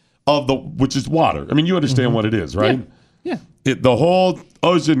surge. Which is water. I mean, you understand what it is, right? Yeah. The whole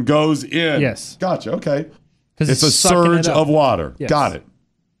ocean goes in. Yes. Gotcha. Okay. It's a surge of water. Yes. Got it.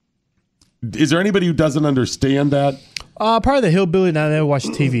 Is there anybody who doesn't understand that? Probably the hillbilly that never watch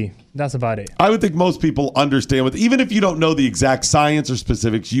TV. That's about it. I would think most people understand even if you don't know the exact science or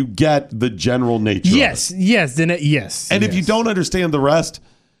specifics, you get the general nature of it. Yes. And if you don't understand the rest,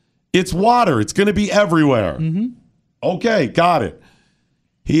 it's water. It's going to be everywhere. Mm-hmm. Okay, got it.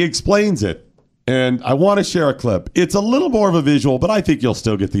 He explains it, and I want to share a clip. It's a little more of a visual, but I think you'll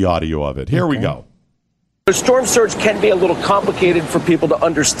still get the audio of it. Here we go. The storm surge can be a little complicated for people to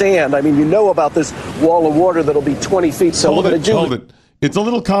understand. I mean, you know about this wall of water that'll be 20 feet. So hold it. It's a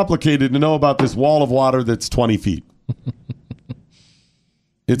little complicated to know about this wall of water that's 20 feet.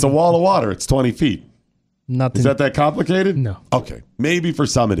 It's a wall of water. It's 20 feet. Nothing. Is that complicated? No. Okay. Maybe for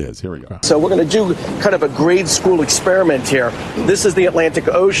some it is. Here we go. So we're going to do kind of a grade school experiment here. This is the Atlantic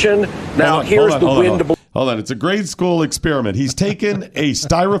Ocean. Now here's the wind. Hold on. It's a grade school experiment. He's taken a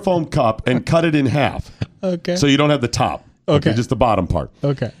styrofoam cup and cut it in half. Okay. So you don't have the top. Okay. Just the bottom part.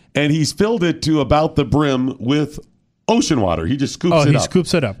 Okay. And he's filled it to about the brim with ocean water. He just scoops it up. Oh, he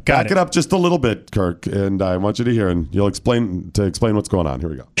scoops it up. Got it up just a little bit, Kirk, and I want you to hear, and you'll explain what's going on. Here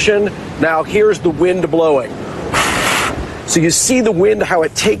we go. Now here's the wind blowing. So you see the wind, how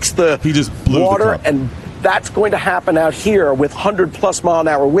it takes the water, and that's going to happen out here with 100+ mile an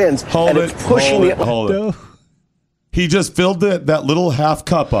hour winds, it's pushing the. Hold it. He just filled that little half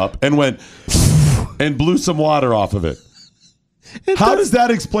cup up and went and blew some water off of it. How does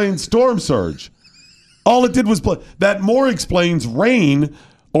that explain storm surge? All it did was that more explains rain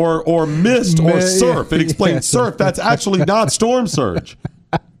or mist or surf. It explains surf. That's actually not storm surge.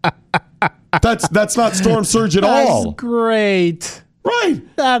 That's not storm surge at all. That's great. Right.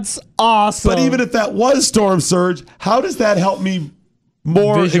 That's awesome. But even if that was storm surge, how does that help me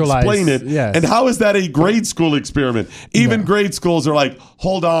more explain it? Yes. And how is that a grade school experiment? Even grade schools are like,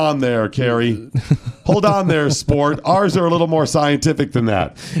 hold on there, Carrie. Hold on there, sport. Ours are a little more scientific than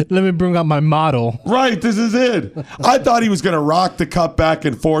that. Let me bring up my model. Right, this is it. I thought he was going to rock the cup back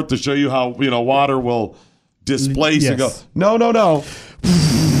and forth to show you how water will displace and go. No.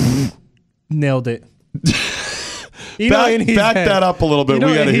 Nailed it. Back that up a little bit.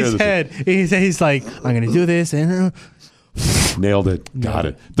 We got to hear this. He's like, I'm going to do this. And nailed it. Got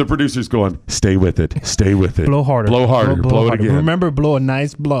it. The producer's going, stay with it. Stay with it. Blow harder. Blow harder. Blow it again. Remember, blow a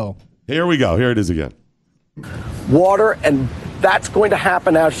nice blow. Here we go. Here it is again. Water, and that's going to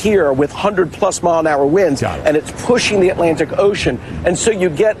happen out here with 100+ mile an hour winds, and it's pushing the Atlantic Ocean. And so you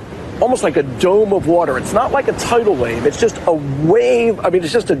get almost like a dome of water. It's not like a tidal wave. It's just a wave. I mean,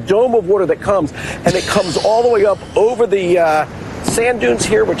 it's just a dome of water that comes, and it comes all the way up over the sand dunes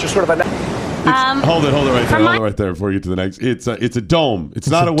here, which are sort of a... Hold it right there before you get to the next. It's a dome. It's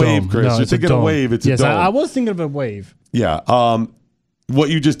not a wave, Chris. No, You're thinking a wave. It's a dome. I was thinking of a wave. Yeah. What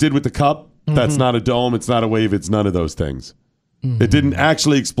you just did with the cup, that's not a dome. It's not a wave. It's none of those things. It didn't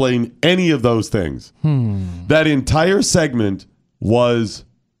actually explain any of those things. That entire segment was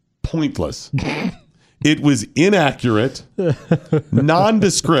pointless. It was inaccurate,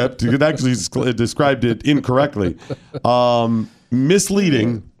 nondescript. You could actually described it incorrectly.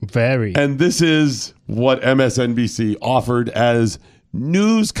 Misleading. Very. And this is what MSNBC offered as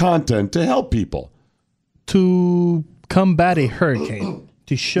news content to help people. To combat a hurricane.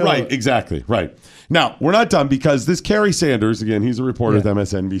 To show. Right, exactly. Right. Now, we're not done because this Kerry Sanders, again, he's a reporter at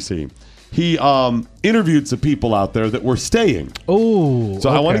MSNBC. He interviewed some people out there that were staying. Oh. So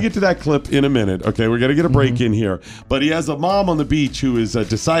I want to get to that clip in a minute. Okay, we're going to get a break in here. But he has a mom on the beach who has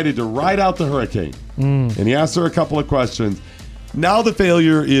decided to ride out the hurricane. And he asked her a couple of questions. Now the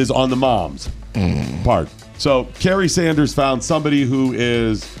failure is on the mom's part. So Kerry Sanders found somebody who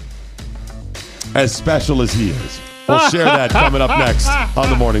is as special as he is. We'll share that coming up next on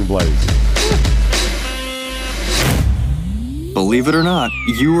The Morning Blaze. Believe it or not,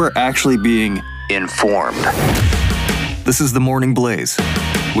 you are actually being Informed. This is The Morning Blaze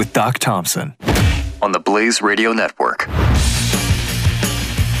with Doc Thompson On the Blaze Radio Network.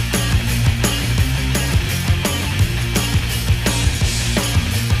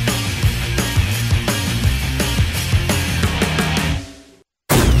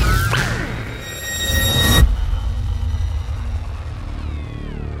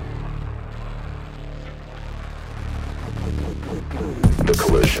 The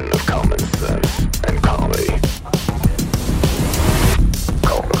collision of common sense and comedy.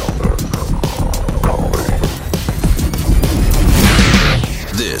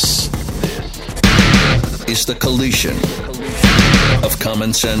 This is the collision of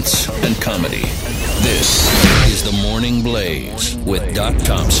common sense and comedy. This is the Morning Blaze with Doc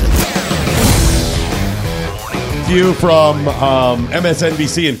Thompson. View from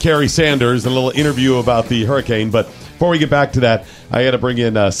MSNBC and Kerry Sanders, a little interview about the hurricane. But before we get back to that, I had to bring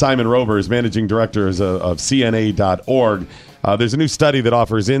in Simone Robers, managing director of CNA.org. There's a new study that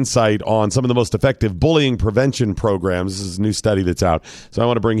offers insight on some of the most effective bullying prevention programs. This is a new study that's out. So I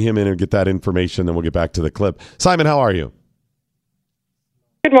want to bring him in and get that information, then we'll get back to the clip. Simone, how are you?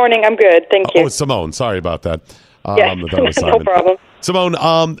 Good morning. I'm good. Thank you. Oh, it's Simone. Sorry about that. Yes, no problem. Simone,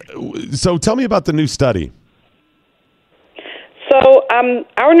 so tell me about the new study. So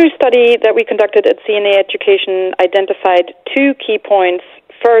our new study that we conducted at CNA Education identified 2 key points.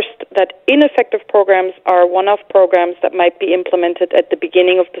 First, that ineffective programs are one-off programs that might be implemented at the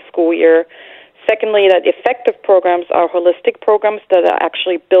beginning of the school year. Secondly, that effective programs are holistic programs that are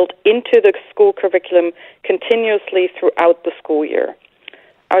actually built into the school curriculum continuously throughout the school year.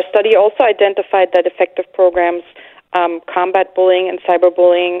 Our study also identified that effective programs combat bullying and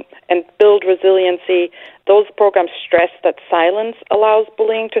cyberbullying and build resiliency. Those programs stress that silence allows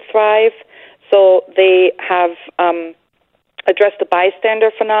bullying to thrive. So they have addressed the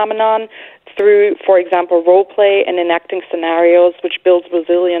bystander phenomenon through, for example, role play and enacting scenarios, which builds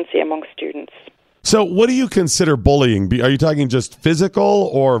resiliency among students. So what do you consider bullying? Are you talking just physical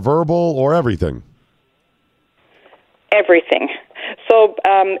or verbal or everything? Everything. So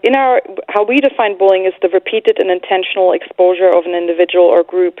how we define bullying is the repeated and intentional exposure of an individual or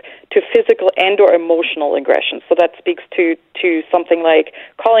group to physical and or emotional aggression. So that speaks to something like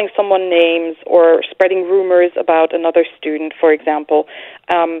calling someone names or spreading rumors about another student, for example.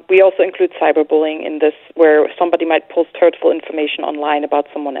 We also include cyberbullying in this, where somebody might post hurtful information online about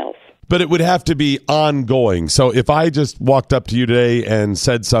someone else. But it would have to be ongoing. So if I just walked up to you today and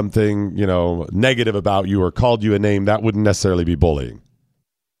said something, negative about you or called you a name, that wouldn't necessarily be bullying.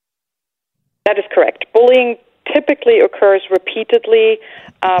 That is correct. Bullying typically occurs repeatedly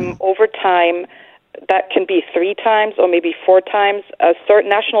over time. That can be 3 times or maybe 4 times. Certain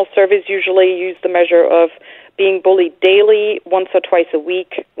national surveys usually use the measure of being bullied daily, once or twice a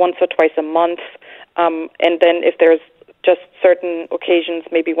week, once or twice a month, and then if there's just certain occasions,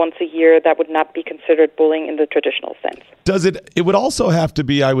 maybe once a year, that would not be considered bullying in the traditional sense. It would also have to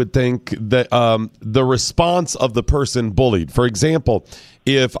be, I would think, that the response of the person bullied. For example,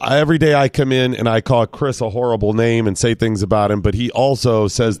 if every day I come in and I call Chris a horrible name and say things about him, but he also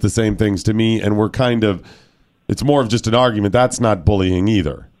says the same things to me, and it's more of just an argument, that's not bullying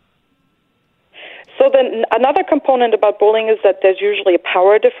either. So then another component about bullying is that there's usually a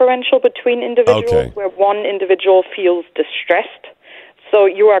power differential between individuals where one individual feels distressed. So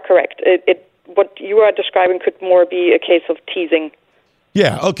you are correct. What you are describing could more be a case of teasing.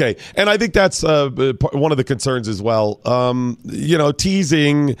 Yeah, okay. And I think that's one of the concerns as well.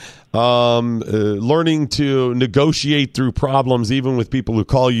 Teasing, learning to negotiate through problems even with people who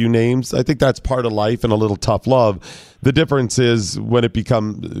call you names. I think that's part of life and a little tough love. The difference is when it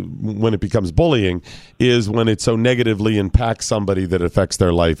becomes bullying is when it so negatively impacts somebody that affects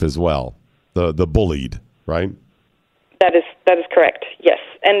their life as well. The bullied, right? That is correct, yes.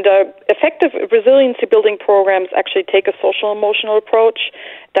 And effective resiliency building programs actually take a social emotional approach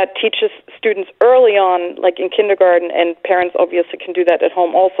that teaches students early on, like in kindergarten, and parents obviously can do that at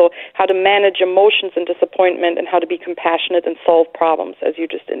home also, how to manage emotions and disappointment and how to be compassionate and solve problems, as you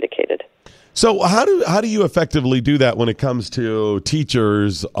just indicated. So how do you effectively do that when it comes to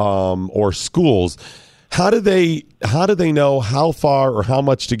teachers or schools? How do they know how far or how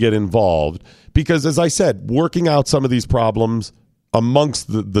much to get involved? Because as I said, working out some of these problems amongst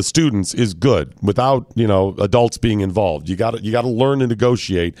the students is good without adults being involved. You got to learn to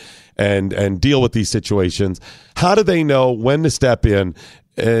negotiate and deal with these situations. How do they know when to step in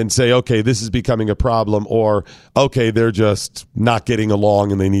and say, okay, this is becoming a problem, or okay, they're just not getting along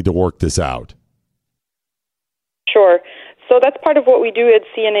and they need to work this out? Sure. So that's part of what we do at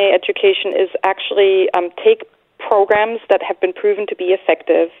CNA Education is actually take programs that have been proven to be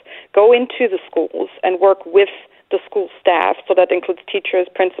effective, go into the schools and work with the school staff, so that includes teachers,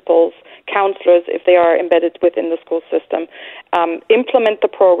 principals, counselors, if they are embedded within the school system, implement the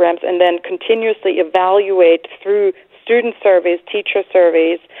programs, and then continuously evaluate through student surveys, teacher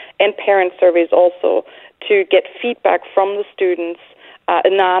surveys, and parent surveys also to get feedback from the students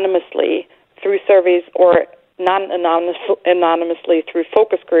anonymously through surveys or non-anonymously through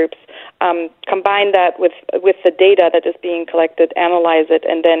focus groups, combine that with the data that is being collected, analyze it,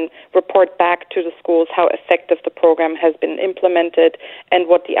 and then report back to the schools how effective the program has been implemented and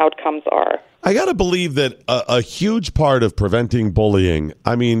what the outcomes are. I got to believe that a huge part of preventing bullying,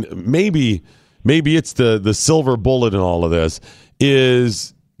 I mean, maybe it's the silver bullet in all of this,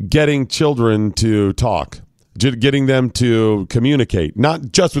 is getting children to talk. Getting them to communicate,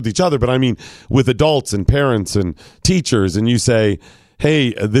 not just with each other, but I mean with adults and parents and teachers, and you say,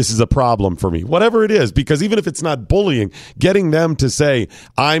 hey, this is a problem for me, whatever it is, because even if it's not bullying, getting them to say,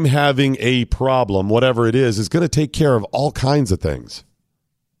 I'm having a problem, whatever it is going to take care of all kinds of things.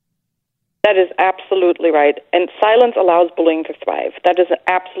 That is absolutely right. And silence allows bullying to thrive. That is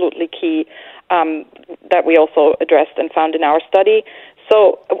absolutely key that we also addressed and found in our study.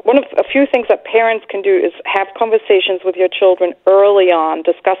 So one of a few things that parents can do is have conversations with your children early on,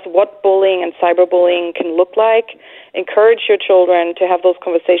 discuss what bullying and cyberbullying can look like, encourage your children to have those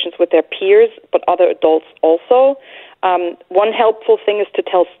conversations with their peers, but other adults also. One helpful thing is to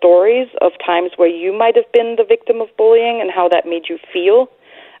tell stories of times where you might have been the victim of bullying and how that made you feel,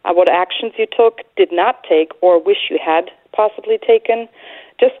 what actions you took, did not take, or wish you had possibly taken.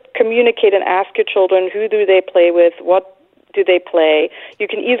 Just communicate and ask your children, who do they play with, what do they play. You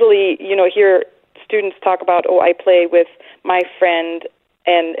can easily, hear students talk about, I play with my friend,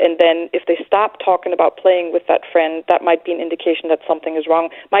 and then if they stop talking about playing with that friend, that might be an indication that something is wrong.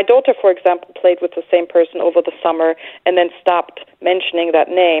 My daughter, for example, played with the same person over the summer and then stopped mentioning that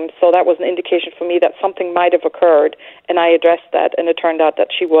name, so that was an indication for me that something might have occurred, and I addressed that, and it turned out that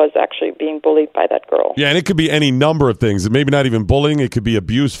she was actually being bullied by that girl. Yeah, and it could be any number of things. Maybe not even bullying. It could be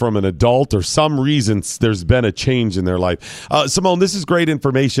abuse from an adult, or some reason there's been a change in their life. Simone, this is great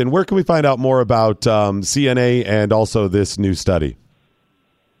information. Where can we find out more about CNA and also this new study?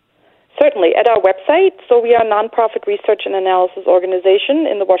 Certainly, at our website. So we are a nonprofit research and analysis organization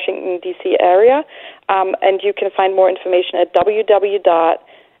in the Washington, D.C. area, and you can find more information at www.cna.org.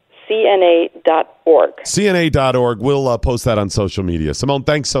 CNA.org. We'll post that on social media. Simone,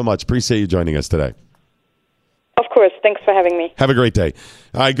 thanks so much. Appreciate you joining us today. Of course. Thanks for having me. Have a great day.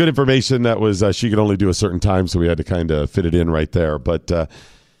 Good information. That was she could only do a certain time, so we had to kind of fit it in right there. But,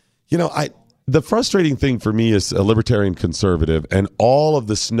 the frustrating thing for me is a libertarian conservative and all of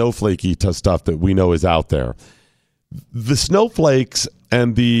the snowflakey stuff that we know is out there. The snowflakes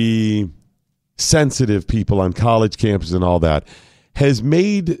and the sensitive people on college campuses and all that has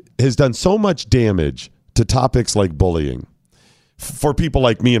done so much damage to topics like bullying for people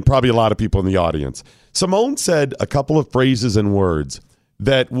like me and probably a lot of people in the audience. Simone said a couple of phrases and words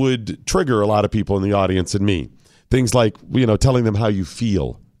that would trigger a lot of people in the audience and me. Things like, telling them how you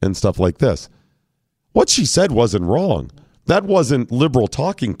feel and stuff like this. What she said wasn't wrong. That wasn't liberal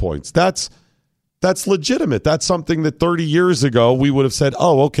talking points. That's legitimate. That's something that 30 years ago we would have said,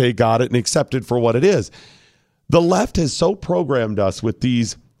 oh, okay, got it, and accepted for what it is. The left has so programmed us with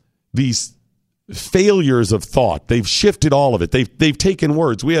these failures of thought. They've shifted all of it. They've taken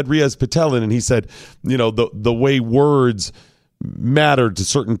words. We had Riaz Patel in, and he said, the way words mattered to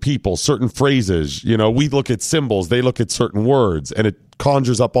certain people, certain phrases. We look at symbols. They look at certain words, and it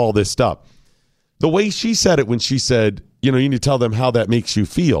conjures up all this stuff. The way she said it when she said, you need to tell them how that makes you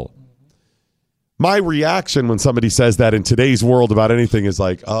feel. My reaction when somebody says that in today's world about anything is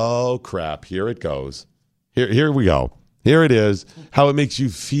like, oh, crap, here it goes. Here we go. Here it is, how it makes you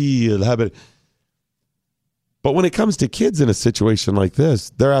feel. But when it comes to kids in a situation like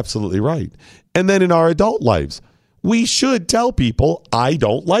this, they're absolutely right. And then in our adult lives, we should tell people, I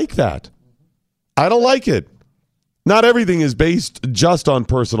don't like that. I don't like it. Not everything is based just on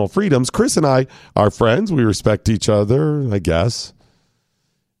personal freedoms. Chris and I are friends. We respect each other, I guess.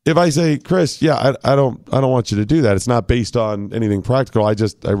 If I say, Chris, I don't want you to do that. It's not based on anything practical. I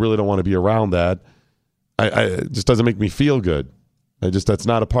really don't want to be around that. It just doesn't make me feel good. That's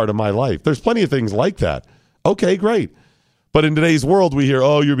not a part of my life. There's plenty of things like that. Okay, great. But in today's world, we hear,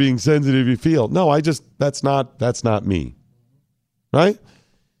 oh, you're being sensitive, you feel. No, that's not me. Right?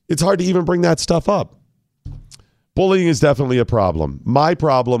 It's hard to even bring that stuff up. Bullying is definitely a problem. My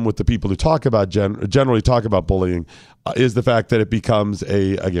problem with the people who talk about generally talk about bullying is the fact that it becomes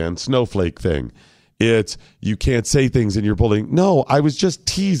again, snowflake thing. It's you can't say things and you're bullying. No, I was just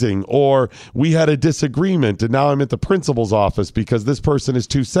teasing, or we had a disagreement and now I'm at the principal's office because this person is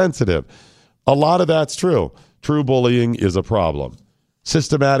too sensitive. A lot of that's true. True bullying is a problem.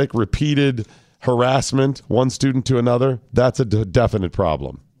 Systematic, repeated harassment, one student to another, that's a definite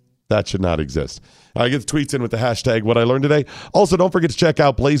problem. That should not exist. Get the tweets in with the hashtag What I Learned Today. Also, don't forget to check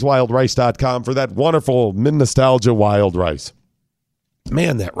out blazewildrice.com for that wonderful nostalgia wild rice.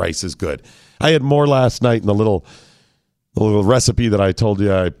 Man, that rice is good. I had more last night in the little recipe that I told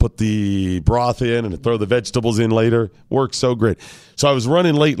you. I put the broth in and throw the vegetables in later. Works so great. So I was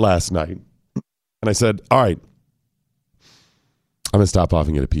running late last night, and I said, all right, I'm going to stop off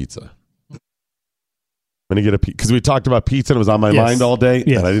and get a pizza. I'm going to get a pizza because we talked about pizza and it was on my mind all day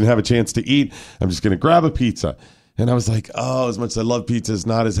and I didn't have a chance to eat. I'm just going to grab a pizza. And I was like, oh, as much as I love pizza, it's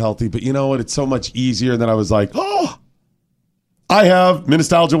not as healthy. But you know what? It's so much easier. And then I was like, oh, I have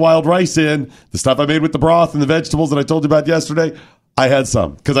nostalgia wild rice in. The stuff I made with the broth and the vegetables that I told you about yesterday, I had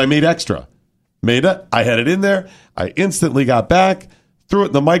some because I made extra. I had it in there. I instantly got back, threw it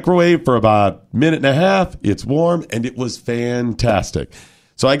in the microwave for about a minute and a half. It's warm and it was fantastic.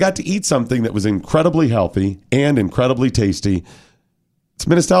 So I got to eat something that was incredibly healthy and incredibly tasty. It's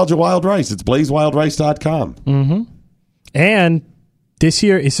nostalgia wild rice. It's blazewildrice.com. Mm-hmm. And this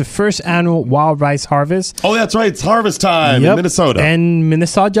year is the first annual wild rice harvest. Oh, that's right. It's harvest time in Minnesota. And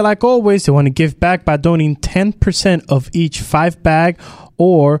Minnesota, like always, they want to give back by donating 10% of each 5-bag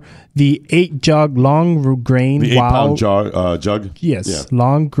or the 8-jug long grain. The 8-pound jug? Yes. Yeah.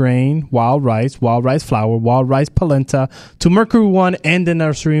 Long grain, wild rice flour, wild rice polenta to Mercury One and the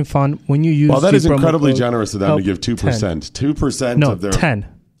Nursery Fund when you use Well, that is incredibly generous of them to give 2%. 2% of their...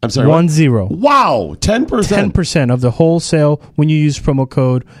 10. I'm sorry. 1 0. Wow. 10%. 10% of the wholesale when you use promo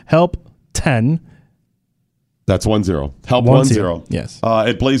code HELP10. That's 10. Help 10. Yes.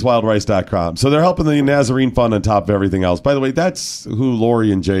 At blazewildrice.com. So they're helping the Nazarene Fund on top of everything else. By the way, that's who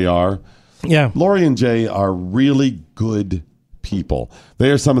Lori and Jay are. Yeah. Lori and Jay are really good people. They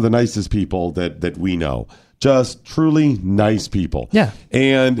are some of the nicest people that we know. Just truly nice people. Yeah.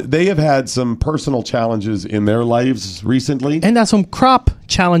 And they have had some personal challenges in their lives recently. And that's some crop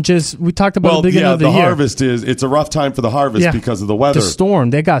challenges we talked about at the beginning of the year. The harvest it's a rough time for the harvest because of the weather. The storm.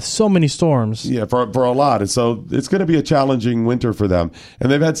 They got so many storms. Yeah, for a lot. And so it's going to be a challenging winter for them.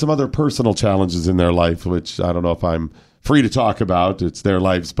 And they've had some other personal challenges in their life, which I don't know if I'm free to talk about. It's their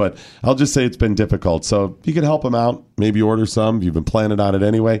lives, but I'll just say it's been difficult. So if you can help them out, maybe order some. If you've been planning on it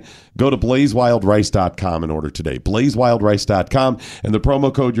anyway, go to blazewildrice.com and order today. blazewildrice.com, and the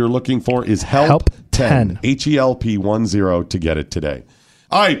promo code you're looking for is HELP10. HELP10 to get it today.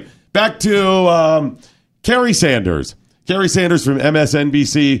 All right, back to Kerry Sanders. Kerry Sanders from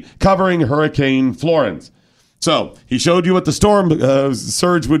MSNBC covering Hurricane Florence. So he showed you what the storm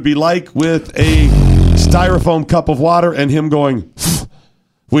surge would be like with a styrofoam cup of water and him going,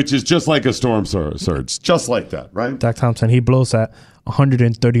 which is just like a storm surge, just like that, right? Doc Thompson, he blows at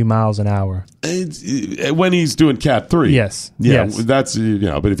 130 miles an hour. When he's doing Cat 3. Yes. Yeah, yes. That's,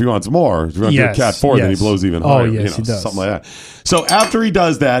 but if he wants more, if you want to do Cat 4, then he blows even higher. Oh, yes, he does. Something like that. So after he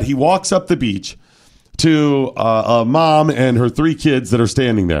does that, he walks up the beach to a mom and her 3 kids that are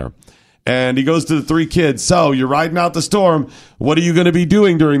standing there. And he goes to the 3 kids. So you're riding out the storm. What are you going to be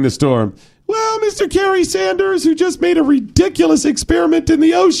doing during the storm? Well, Mr. Kerry Sanders, who just made a ridiculous experiment in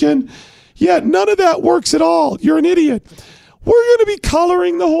the ocean, yet none of that works at all. You're an idiot. We're going to be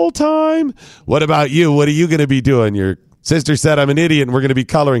coloring the whole time. What about you? What are you going to be doing? Your sister said I'm an idiot and we're going to be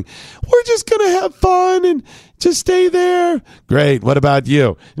coloring. We're just going to have fun and just stay there. Great. What about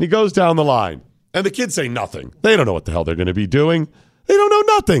you? And he goes down the line. And the kids say nothing. They don't know what the hell they're going to be doing. They don't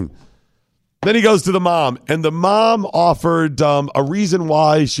know nothing. Then he goes to the mom, and the mom offered a reason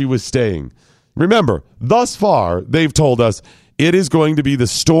why she was staying. Remember, thus far, they've told us it is going to be the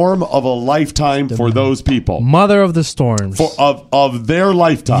storm of a lifetime for those people. Mother of the storms. Of their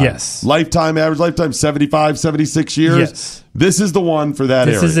lifetime. Yes. Average lifetime, 75, 76 years. Yes. This is the one for that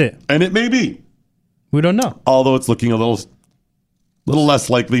area. This is it. And it may be. We don't know. Although it's looking a little less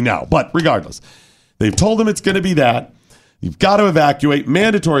likely now. But regardless, they've told him it's going to be that. You've got to evacuate,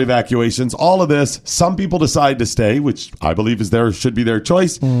 mandatory evacuations, all of this. Some people decide to stay, which I believe should be their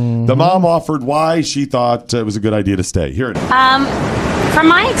choice. Mm-hmm. The mom offered why she thought it was a good idea to stay. Here it is. From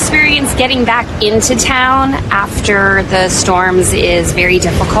my experience, getting back into town after the storms is very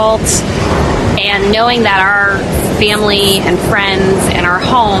difficult. And knowing that our family and friends and our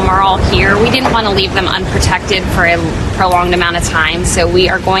home are all here, we didn't want to leave them unprotected for a prolonged amount of time. So we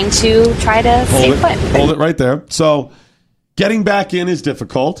are going to try to stay put. Hold it right there. So getting back in is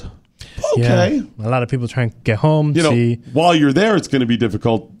difficult. Okay. Yeah. A lot of people trying to get home. While you're there, it's going to be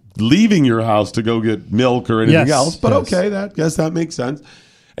difficult leaving your house to go get milk or anything else. But okay, I guess that makes sense.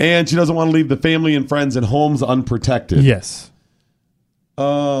 And she doesn't want to leave the family and friends and homes unprotected. Yes.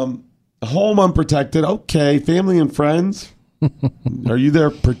 Home unprotected. Okay. Family and friends. Are you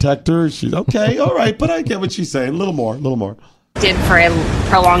their protector? She's okay. All right. But I get what she's saying. A little more. Did for a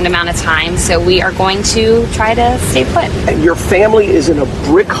prolonged amount of time, so we are going to try to stay put. And your family is in a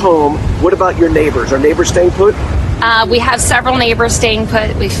brick home. What about your neighbors? Are neighbors staying put? We have several neighbors staying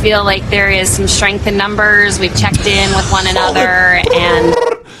put. We feel like there is some strength in numbers. We've checked in with one another and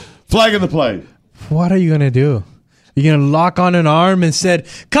flag in the play. What are you gonna do? You're going to lock on an arm and said,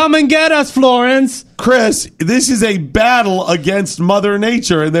 come and get us, Florence. Chris, this is a battle against Mother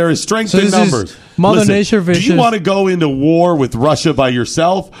Nature, and there is strength in numbers. Mother Nature vision. Do you want to go into war with Russia by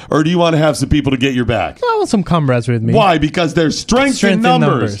yourself, or do you want to have some people to get your back? I want some comrades with me. Why? Because there's strength in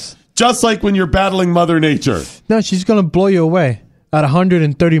numbers. Just like when you're battling Mother Nature. No, she's going to blow you away at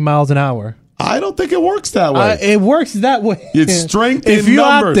 130 miles an hour. I don't think it works that way. It works that way. It's strength in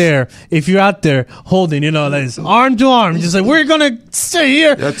numbers. If you're out there holding, like arm to arm, just like, we're going to stay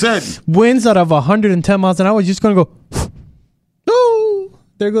here. That's it. Winds out of 110 miles an hour, you're just going to go, oh,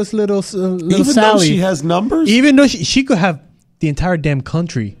 there goes little Even Sally. Though she has numbers? Even though she could have the entire damn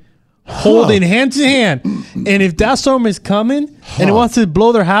country holding hand to hand. And if that storm is coming and it wants to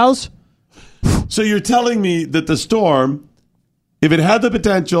blow their house. So you're telling me that the storm, if it had the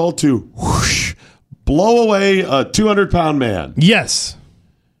potential to whoosh, blow away a 200-pound man. Yes.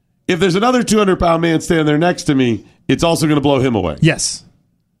 If there's another 200-pound man standing there next to me, it's also going to blow him away. Yes.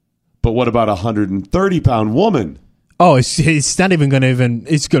 But what about a 130-pound woman? Oh, it's not even going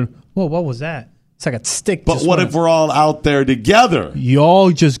to it's going to, whoa, what was that? It's like a stick. But what if we're all out there together? You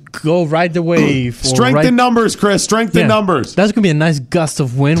all just go ride the wave. Strength in numbers, Chris. Strength in numbers. That's going to be a nice gust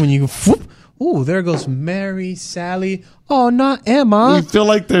of wind when you whoop. Oh, there goes Mary, Sally. Oh, not Emma. We feel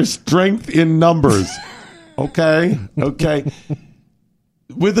like there's strength in numbers. Okay.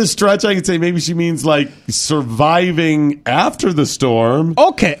 With a stretch, I could say maybe she means like surviving after the storm.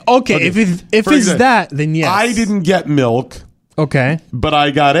 Okay. If it's that, then yes. I didn't get milk. Okay. But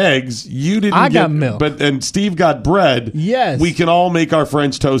I got eggs. You didn't I got milk. And Steve got bread. Yes. We can all make our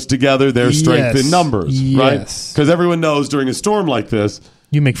French toast together. There's strength in numbers, right? Yes. Because everyone knows during a storm like this,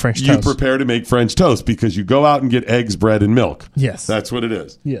 you make French toast. You prepare to make French toast because you go out and get eggs, bread, and milk. Yes. That's what it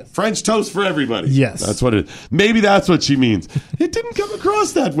is. Yes. French toast for everybody. Yes. That's what it is. Maybe that's what she means. It didn't come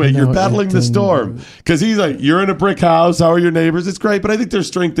across that way. You're battling the storm. Because he's like, you're in a brick house. How are your neighbors? It's great, but I think there's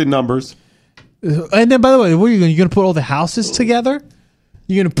strength in numbers. And then, by the way, what are you going to do? You're going to put all the houses together?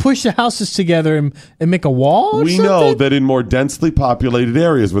 You're going to push the houses together and make a wall? We know that in more densely populated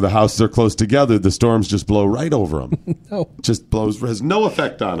areas where the houses are close together, the storms just blow right over them. No. Just blows, has no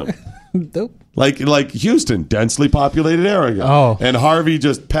effect on them. Nope. Like Houston, densely populated area. Oh. And Harvey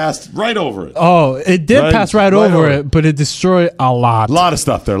just passed right over it. Oh, it did pass right over it, but it destroyed a lot. A lot of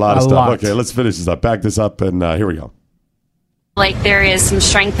stuff there, a lot of stuff. lot. Okay, let's finish this up. Back this up, and here we go. Like there is some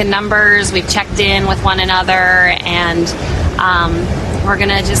strength in numbers. We've checked in with one another, and we're going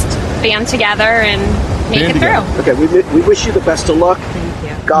to just band together and make it through. Okay, we wish you the best of luck.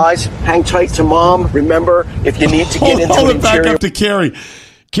 Thank you. Guys, hang tight to Mom. Remember, if you need to get into Hold an it back interior... up to Carrie.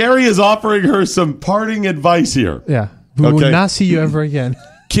 Carrie is offering her some parting advice here. Yeah. We will not see you ever again.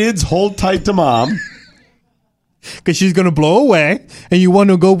 Kids, hold tight to Mom. Because she's going to blow away, and you want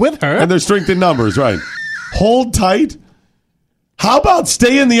to go with her. And there's strength in numbers, right. Hold tight. How about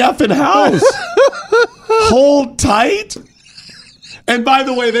stay in the effing house? Hold tight? And by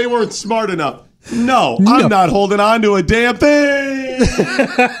the way, they weren't smart enough. No, I'm not holding on to a damn thing.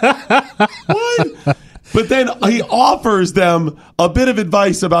 What? But then he offers them a bit of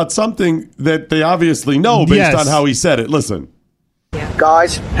advice about something that they obviously know based on how he said it. Listen.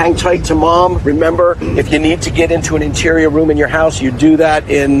 Guys, hang tight to Mom. Remember, if you need to get into an interior room in your house, you do that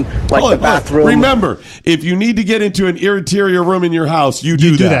in the bathroom. Remember, if you need to get into an interior room in your house, you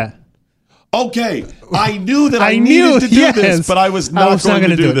do that. Okay, I knew that I needed to do this, but I was not going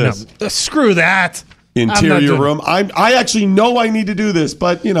to do this. No. Screw that. Interior room. I actually know I need to do this,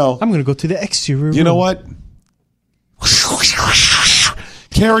 but I'm going to go to the exterior room. You know what?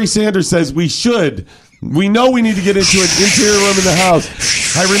 Carrie Sanders says we should. We know we need to get into an interior room in the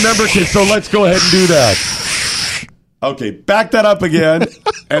house. I remember, kids, so let's go ahead and do that. Okay, back that up again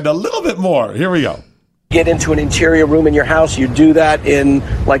and a little bit more. Here we go. Get into an interior room in your house, you do that in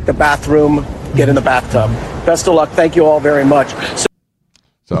the bathroom, get in the bathtub. Best of luck. Thank you all very much.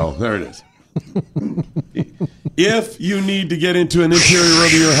 So there it is. If you need to get into an interior room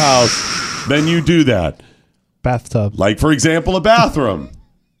in your house, then you do that. Bathtub. Like, for example, a bathroom.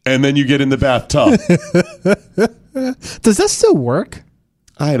 And then you get in the bathtub. Does that still work?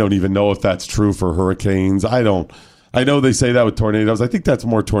 I don't even know if that's true for hurricanes. I know they say that with tornadoes. I think that's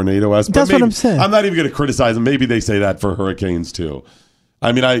more tornado-esque. That's what I'm saying. I'm not even going to criticize them. Maybe they say that for hurricanes, too.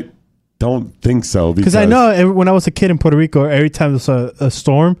 I mean, I don't think so. Because I know when I was a kid in Puerto Rico, every time there was a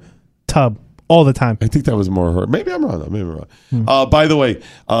storm, tub. All the time. I think that was more her. Maybe I'm wrong, though. Maybe I'm wrong. By the way,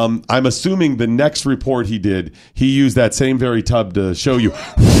 I'm assuming the next report he did, he used that same very tub to show you.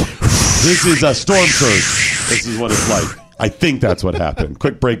 This is a storm surge. This is what it's like. I think that's what happened.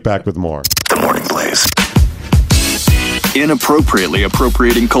 Quick break, back with more. The Morning Blaze. Inappropriately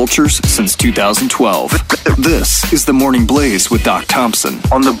appropriating cultures since 2012. This is The Morning Blaze with Doc Thompson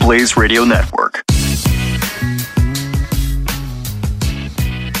on the Blaze Radio Network.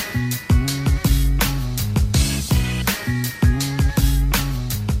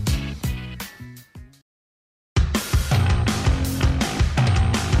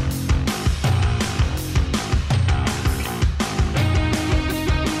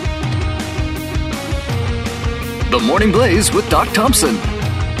 The Morning Blaze with Doc Thompson.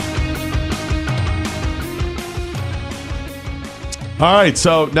 All right,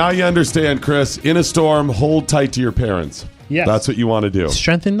 so now you understand, Chris. In a storm, hold tight to your parents. Yes. That's what you want to do.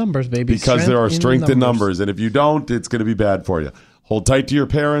 Strength in numbers, baby. Because there are strength in numbers. And if you don't, it's going to be bad for you. hold tight to your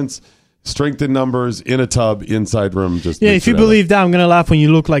parents, strength in numbers, in a tub, inside room. Just if you believe that, I'm going to laugh when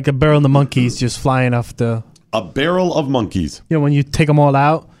you look like a barrel of monkeys just flying off the... A barrel of monkeys. When you take them all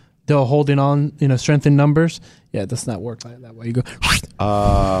out, they're holding on, strength in numbers. Yeah, it does not work like that way. You go...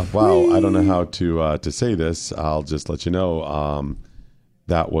 Wow, I don't know how to say this. I'll just let you know.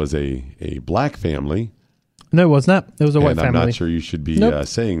 That was a black family. No, it was not. It was a white family. I'm not sure you should be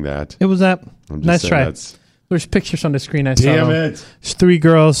saying that. It was that. Nice try. There's pictures on the screen. I saw. Damn it! There's 3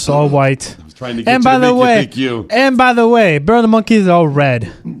 girls, all white. I was trying to get you to make you think you. And by the way, Bear of the Monkeys are all red.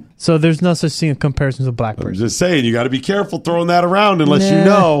 So there's no such thing in comparison to black person. I'm just saying, you got to be careful throwing that around unless you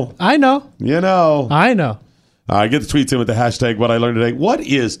know. I know. You know. I know. Get the tweets in with the hashtag What I Learned Today. What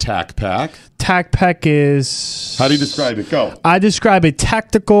is TAC Pack? TAC Pack is... How do you describe it? Go. I describe a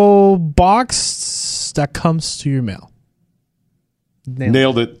tactical box that comes to your mail.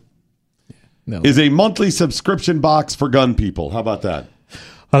 Nailed it. Is a monthly subscription box for gun people. How about that?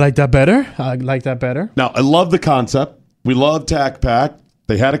 I like that better. Now, I love the concept. We love TAC Pack.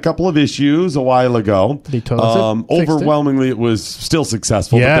 They had a couple of issues a while ago. They told us overwhelmingly, it was still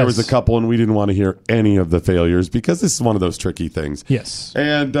successful. Yes. But there was a couple, and we didn't want to hear any of the failures because this is one of those tricky things. Yes.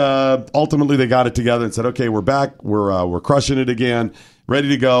 And ultimately, they got it together and said, okay, we're back. We're crushing it again. Ready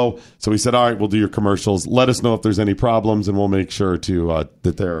to go. So we said, all right, we'll do your commercials. Let us know if there's any problems, and we'll make sure to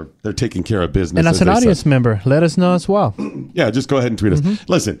that they're taking care of business. And as an audience member, let us know as well. Yeah, just go ahead and tweet us.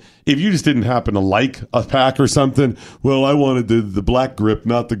 Listen, if you just didn't happen to like a pack or something, well, I wanted the black grip,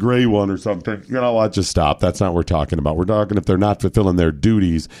 not the gray one or something. You know what? Just stop. That's not what we're talking about. We're talking if they're not fulfilling their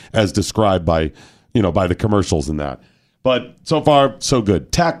duties as described by the commercials and that. But so far, so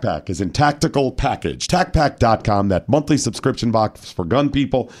good. TAC Pack is in tactical package. TACPack.com, that monthly subscription box for gun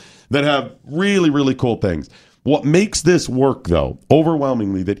people that have really, really cool things. What makes this work, though,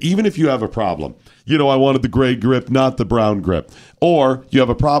 overwhelmingly, that even if you have a problem, I wanted the gray grip, not the brown grip, or you have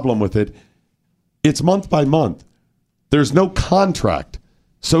a problem with it, it's month by month. There's no contract.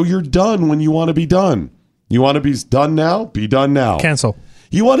 So you're done when you want to be done. You want to be done now? Be done now. Cancel.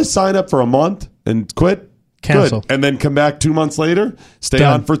 You want to sign up for a month and quit? Cancel. Good. And then come back 2 months later, stay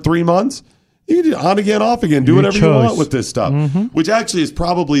on for 3 months. You can do on again, off again. Do whatever you want with this stuff, which actually is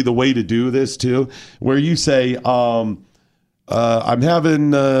probably the way to do this too, where you say, I'm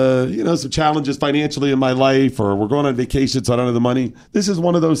having some challenges financially in my life, or we're going on vacation, so I don't have the money. This is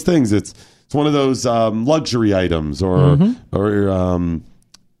one of those things. It's one of those luxury items or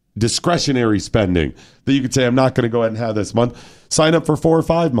discretionary spending that you could say, I'm not going to go ahead and have this month. Sign up for 4 or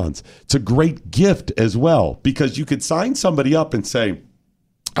 5 months. It's a great gift as well, because you could sign somebody up and say,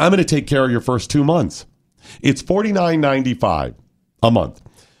 I'm going to take care of your first 2 months. It's $49.95 a month,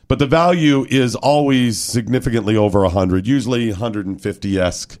 but the value is always significantly over $100, usually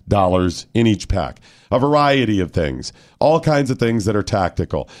 $150-esque dollars in each pack. A variety of things, all kinds of things that are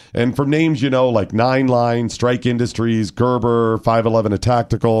tactical. And from names like Nine Line, Strike Industries, Gerber, 511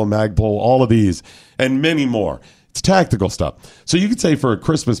 Tactical, Magpul, all of these, and many more. It's tactical stuff. So you could say for a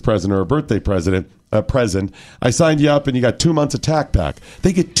Christmas present or a birthday present, I signed you up and you got 2 months of TAC Pack.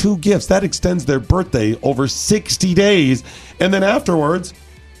 They get 2 gifts. That extends their birthday over 60 days. And then afterwards,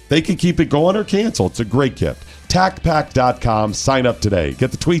 they can keep it going or cancel. It's a great gift. TACPack.com. Sign up today.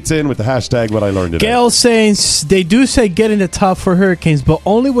 Get the tweets in with the hashtag What I Learned Today. Gail saying they do say get in the tub for hurricanes, but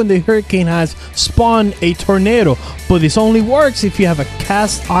only when the hurricane has spawned a tornado. But this only works if you have a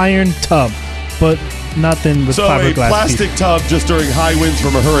cast iron tub. But nothing with fiberglass. So a plastic tub just during high winds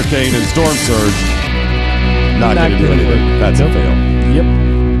from a hurricane and storm surge. Not going to do anything. That's a fail. Yep.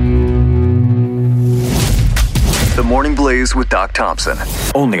 The Morning Blaze with Doc Thompson.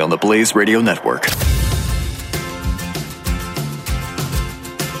 Only on the Blaze Radio Network.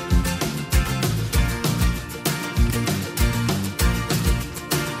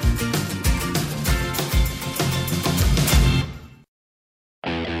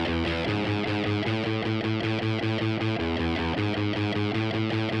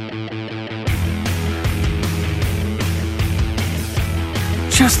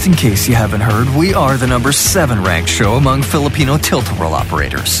 Just in case you haven't heard, we are the number 7 ranked show among Filipino tilt-a-whirl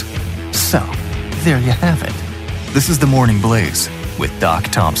operators. So, there you have it. This is the Morning Blaze with Doc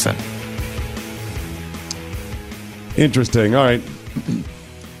Thompson. Interesting. All right.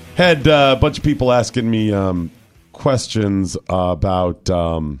 Had a bunch of people asking me questions about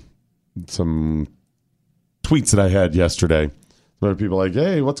some tweets that I had yesterday. There were people like,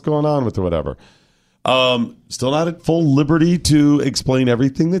 hey, what's going on with the whatever? Still not at full liberty to explain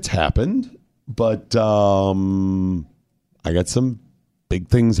everything that's happened, but I got some big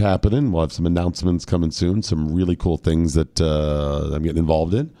things happening. We'll have some announcements coming soon, some really cool things that I'm getting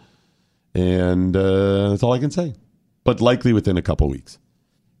involved in, and that's all I can say. but likely within a couple weeks.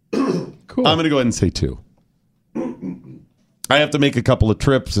 Cool. I'm going to go ahead and say 2. I have to make a couple of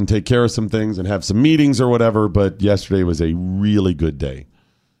trips and take care of some things and have some meetings or whatever, but yesterday was a really good day.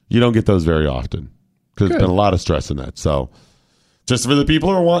 You don't get those very often because there's been a lot of stress in that. So just for the people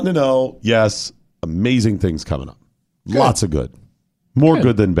who are wanting to know, yes, amazing things coming up. Good. Lots of good. More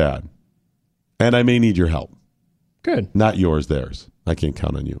good than bad. And I may need your help. Good. Not yours, theirs. I can't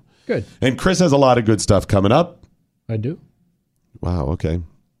count on you. Good. And Chris has a lot of good stuff coming up. I do. Wow, okay.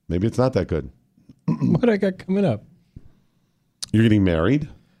 Maybe it's not that good. What I got coming up? You're getting married?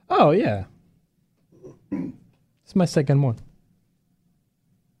 Oh, yeah. It's my second one.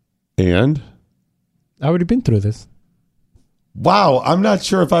 And? I already been through this. Wow, I'm not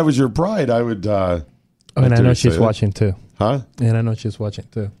sure if I was your bride, I would... and I know she's watching too. Huh? And I know she's watching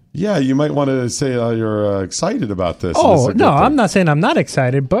too. Yeah, you might want to say you're excited about this. Oh, no, I'm not saying I'm not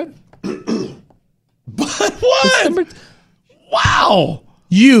excited, but... But what? Wow!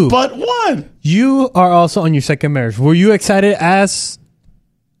 But what? You are also on your second marriage. Were you excited as...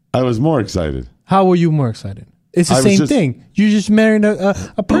 I was more excited. How were you more excited? It's the same thing. You just married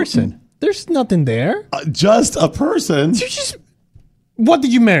a person. There's nothing there. Just a person? What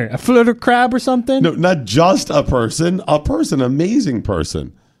did you marry? A flitter crab or something? No, not just a person. A person, amazing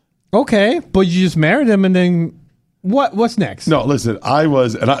person. Okay, but you just married him and then what's next? No, listen, I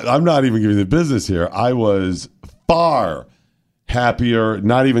was, and I'm not even giving the business here. I was far happier,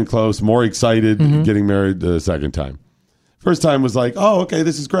 not even close, more excited getting married the second time. First time was like, oh, okay,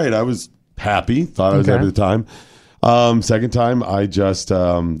 this is great. I was happy, thought I was happy at the time. Second time, I just,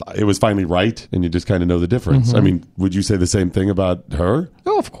 it was finally right, and you just kind of know the difference. I mean, would you say the same thing about her?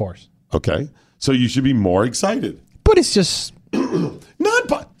 Oh, of course. Okay. So you should be more excited. But it's just...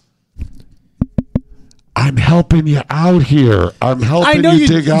 I'm helping you out here. I'm helping you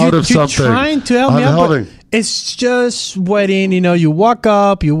dig out of something. You're trying to help me out, but it's just wedding. You walk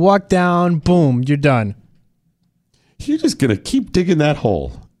up, you walk down, boom, you're done. You're just going to keep digging that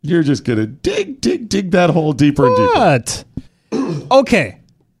hole. You're just going to dig that hole deeper and deeper. What? Okay.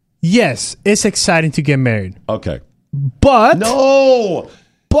 Yes, it's exciting to get married. Okay. But... No!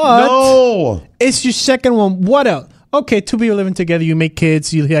 It's your second one. What else? Okay, two people living together, you make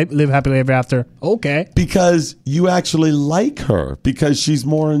kids, you live happily ever after. Okay. Because you actually like her. Because she's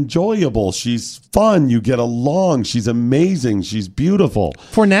more enjoyable. She's fun. You get along. She's amazing. She's beautiful.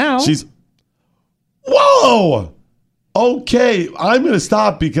 For now. Whoa! Okay, I'm going to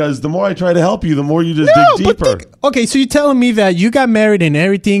stop because the more I try to help you, the more you just dig deeper. Okay, so you're telling me that you got married and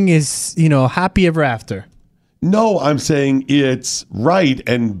everything is, happy ever after. No, I'm saying it's right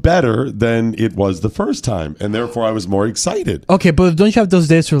and better than it was the first time, and therefore I was more excited. Okay, but don't you have those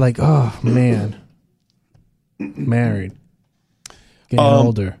days where like, oh, man, married, getting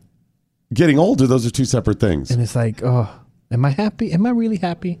older? Getting older, those are two separate things. And it's like, oh, am I happy? Am I really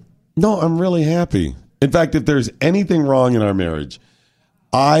happy? No, I'm really happy. In fact, if there's anything wrong in our marriage,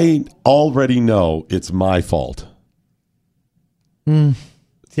 I already know it's my fault.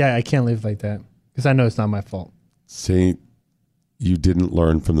 Yeah, I can't live like that. Because I know it's not my fault. See, you didn't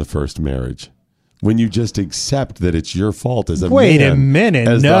learn from the first marriage. When you just accept that it's your fault as a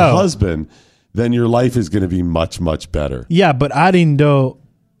as the husband, then your life is going to be much, much better. Yeah, but I didn't know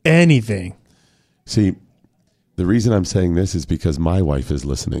anything. See, the reason I'm saying this is because my wife is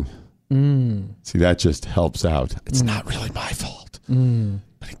listening. See, that just helps out. It's not really my fault.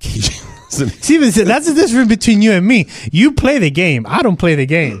 But occasionally... See, that's the difference between you and me. You play the game. I don't play the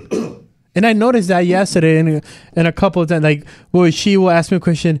game. And I noticed that yesterday and a couple of times, like, she will ask me a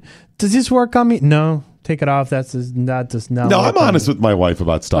question, does this work on me? No, take it off. That does not No, work I'm honest with my wife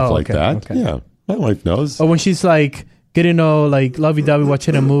about stuff like that. Okay. Yeah, my wife knows. Or when she's like, getting all like lovey-dovey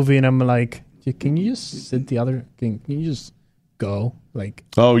watching a movie, and I'm like, can you just sit the other thing? Can you just go? Like,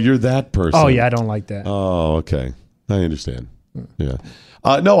 oh, you're that person. Oh, yeah, I don't like that. Oh, okay. I understand. Yeah.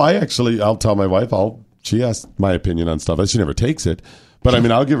 No, I'll tell my wife, she asks my opinion on stuff. She never takes it. But, I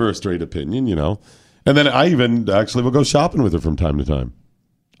mean, I'll give her a straight opinion, And then I even actually will go shopping with her from time to time.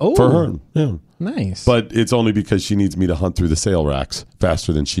 Oh. For her. Yeah. Nice. But it's only because she needs me to hunt through the sale racks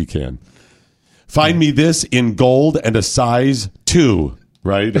faster than she can. Find me this in gold and a size 2,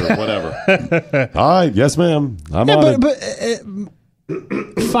 right? Or whatever. All right. Yes, ma'am. I'm on it.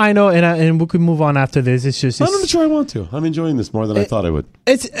 Final, and we could move on after this. I'm not sure I want to. I'm enjoying this more than I thought I would.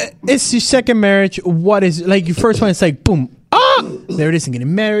 It's your second marriage. What is, like, your first one, it's like, boom. There it is, and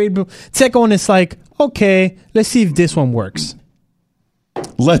getting married. Second one is like, okay, let's see if this one works.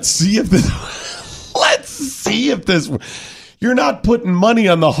 Let's see if this. You're not putting money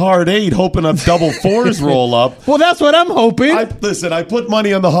on the hard 8, hoping a double 4s roll up. Well, that's what I'm hoping. I put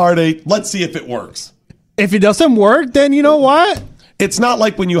money on the hard 8. Let's see if it works. If it doesn't work, then you know what? It's not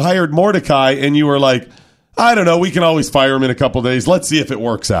like when you hired Mordecai and you were like, I don't know, we can always fire him in a couple of days. Let's see if it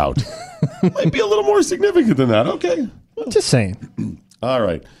works out. Might be a little more significant than that. Okay. Just saying. All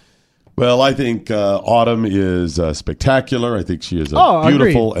right. Well, I think Autumn is spectacular. I think she is a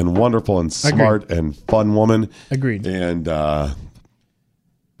beautiful and wonderful and smart and fun woman. Agreed. And,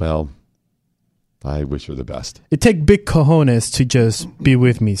 well, I wish her the best. It takes big cojones to just be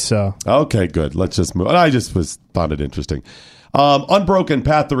with me, so. Okay, good. Let's just move. I just found it interesting. Unbroken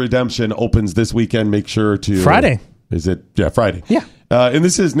Path to Redemption opens this weekend. Make sure to... Friday. Is it? Yeah, Friday. Yeah. And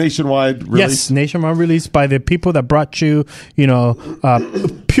this is nationwide release? Yes, nationwide release by the people that brought you,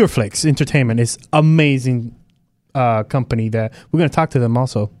 Pureflix Entertainment. It's amazing company that we're going to talk to them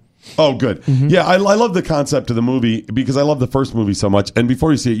also. Oh, good. Mm-hmm. Yeah, I love the concept of the movie because I love the first movie so much. And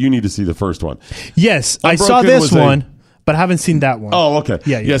before you see it, you need to see the first one. Yes, I saw this one. But I haven't seen that one. Oh, okay.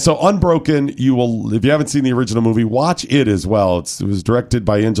 Yeah. So Unbroken, if you haven't seen the original movie, watch it as well. It was directed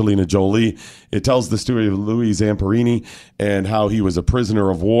by Angelina Jolie. It tells the story of Louis Zamperini and how he was a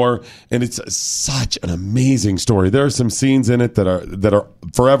prisoner of war. And it's such an amazing story. There are some scenes in it that are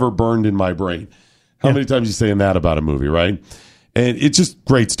forever burned in my brain. How many times are you saying that about a movie, right? And it's just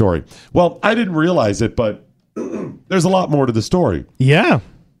great story. Well, I didn't realize it, but there's a lot more to the story. Yeah.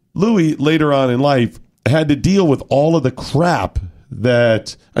 Louis, later on in life, had to deal with all of the crap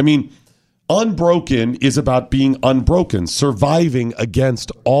that, Unbroken is about being unbroken, surviving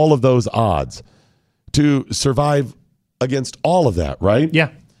against all of those odds, to survive against all of that, right? Yeah.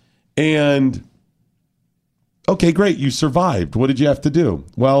 And, okay, great, you survived. What did you have to do?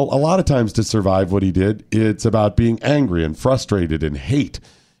 Well, a lot of times to survive what he did, it's about being angry and frustrated and hate.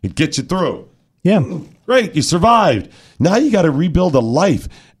 It gets you through. Yeah. Great, you survived. Now you got to rebuild a life,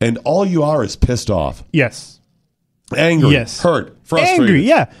 and all you are is pissed off. Yes. Angry, hurt, frustrated. Angry,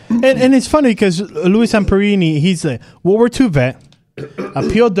 yeah. And it's funny because Louis Zamperini, he's a World War II vet, a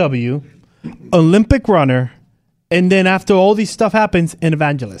POW, Olympic runner, and then after all this stuff happens, an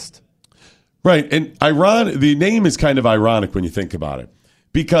evangelist. Right, and the name is kind of ironic when you think about it.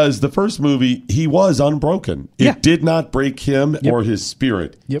 Because the first movie, he was unbroken. It did not break him or his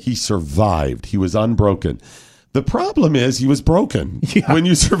spirit. Yep. He survived. He was unbroken. The problem is he was broken. Yeah. When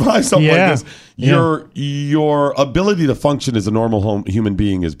you survive something like this, your ability to function as a normal human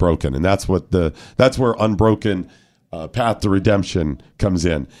being is broken. And that's where Unbroken Path to Redemption comes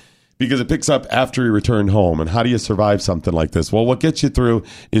in. Because it picks up after he returned home. And how do you survive something like this? Well, what gets you through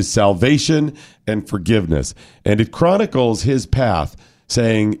is salvation and forgiveness. And it chronicles his path,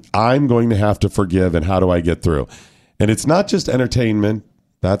 saying, I'm going to have to forgive, and how do I get through? And it's not just entertainment.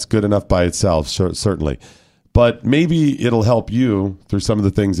 That's good enough by itself, certainly. But maybe it'll help you through some of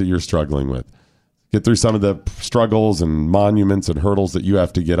the things that you're struggling with. Get through some of the struggles and monuments and hurdles that you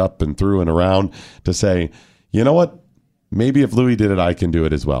have to get up and through and around to say, you know what? Maybe if Louis did it, I can do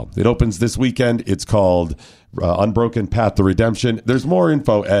it as well. It opens this weekend. It's called Unbroken Path to Redemption. There's more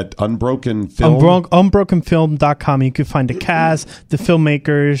info at Unbrokenfilm.com. You can find the cast, the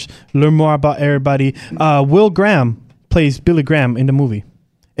filmmakers, learn more about everybody. Will Graham plays Billy Graham in the movie.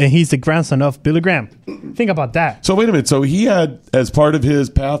 And he's the grandson of Billy Graham. Think about that. So wait a minute. So he had, as part of his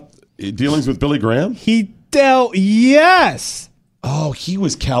path, dealings with Billy Graham? Yes. Oh, he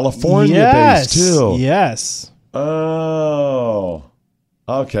was California-based too. Yes. Oh,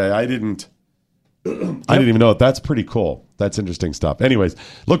 okay. I didn't even know it. That's pretty cool. That's interesting stuff. Anyways,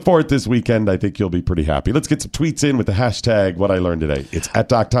 look for it this weekend. I think you'll be pretty happy. Let's get some tweets in with the hashtag What I Learned Today. It's at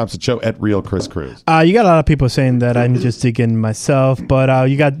Doc Thompson Show, at Real Chris Cruz. You got a lot of people saying that I'm just digging myself, but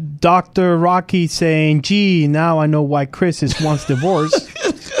you got Dr. Rocky saying, gee, now I know why Chris wants divorce.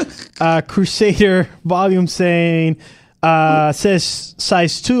 Crusader Volume saying, says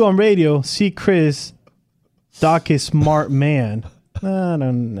size 2 on radio, see Chris. Doc is smart man. No. I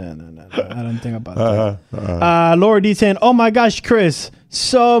don't think about that. Laura D saying, oh my gosh, Chris,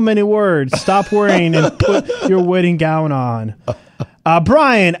 so many words. Stop worrying and put your wedding gown on.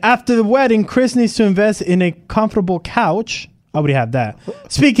 Brian, after the wedding, Chris needs to invest in a comfortable couch. I would have that.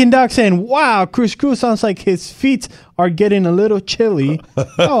 Speaking Doc saying, wow, Chris Cruz sounds like his feet are getting a little chilly.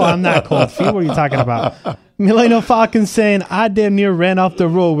 Oh, I'm not cold feet. What are you talking about? Millennial Falcon saying, I damn near ran off the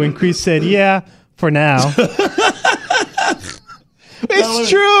road when Chris said, yeah, for now. It's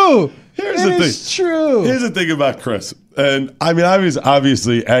true. Here's the thing. It's true. Here's the thing about Chris. And I was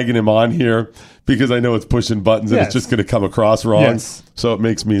obviously egging him on here because I know it's pushing buttons and it's just going to come across wrong. Yes. So it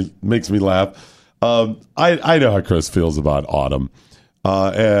makes me laugh. I know how Chris feels about Autumn.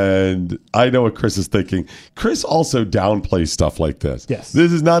 And I know what Chris is thinking. Chris also downplays stuff like this. Yes.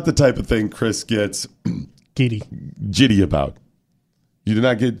 This is not the type of thing Chris gets giddy about. You do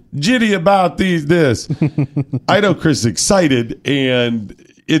not get jitty about this. I know Chris is excited, and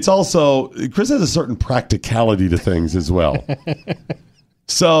it's also, Chris has a certain practicality to things as well.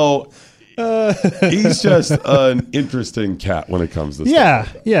 So he's just an interesting cat when it comes to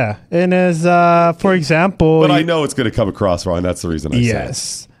stuff. Yeah. And as, for example... But I know it's going to come across wrong. That's the reason I say it.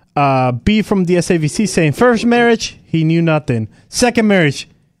 Yes. B from the SAVC saying, first marriage, he knew nothing. Second marriage,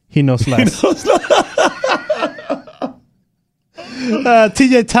 he knows less.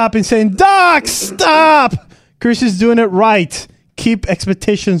 TJ Toppin saying, Doc, stop! Chris is doing it right. Keep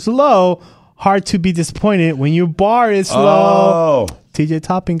expectations low. Hard to be disappointed when your bar is low. TJ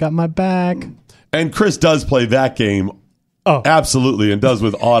Toppin got my back. And Chris does play that game. Absolutely, and does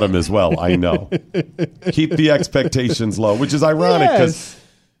with Autumn as well, I know. Keep the expectations low, which is ironic because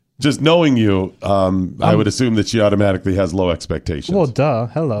just knowing you, I would assume that she automatically has low expectations. Well, duh.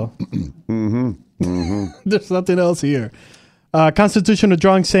 Hello. There's nothing else here. Constitutional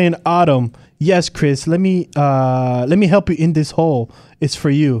Drawing saying, Autumn, yes, Chris, let me help you in this hole. It's for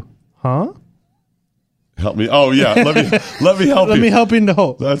you. Huh? Help me. Oh, yeah. Let me help you. Let me help you in the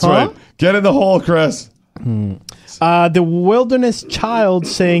hole. That's right. Get in the hole, Chris. The Wilderness Child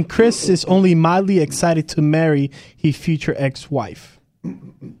saying, Chris is only mildly excited to marry his future ex-wife.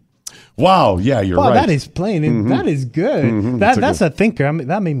 Wow. Yeah, you're right. That is plain. That is good. That's a thinker. I mean,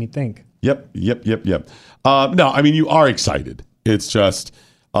 that made me think. Yep. No, I mean, you are excited. It's just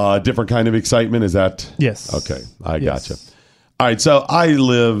a different kind of excitement. Is that? Yes. Okay. I gotcha. All right. So I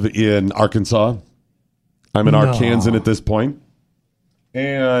live in Arkansas. I'm an Arkansan at this point.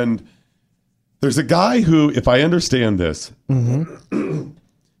 And there's a guy who, if I understand this,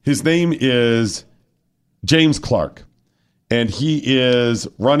 his name is James Clark. And he is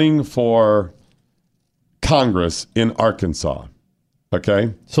running for Congress in Arkansas.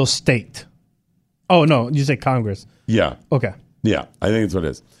 Okay? So state. Oh, no. You say Congress. Yeah. Okay. Yeah. I think that's what it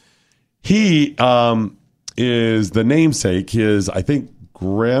is. He is the namesake. His, I think,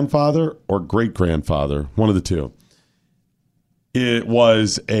 grandfather or great-grandfather, one of the two, it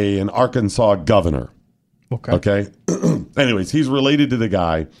was an Arkansas governor. Okay? Anyways, he's related to the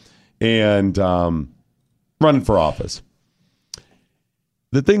guy and running for office.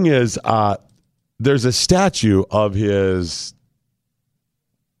 The thing is, there's a statue of his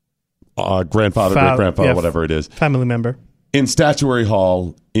grandfather, great-grandfather, whatever it is. Family member. In Statuary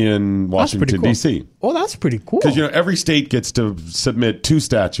Hall in Washington, cool. D.C. Oh, that's pretty cool. Because, every state gets to submit 2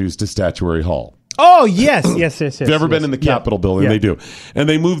 statues to Statuary Hall. Oh, yes. If you've ever been in the Capitol building, they do. And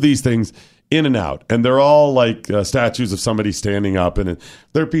they move these things in and out. And they're all like statues of somebody standing up. And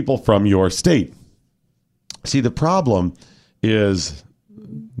they're people from your state. See, the problem is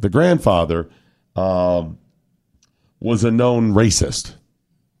the grandfather was a known racist.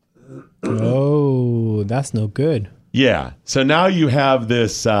 Oh, that's no good. Yeah. So now you have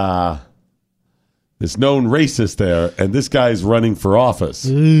this this known racist there, and this guy's running for office.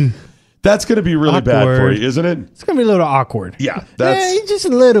 That's going to be really bad for you, isn't it? It's going to be a little awkward. Yeah. Just a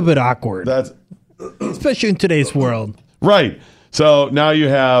little bit awkward. That's especially in today's world. Right. So now you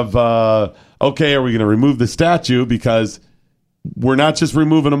have, okay, are we going to remove the statue? Because we're not just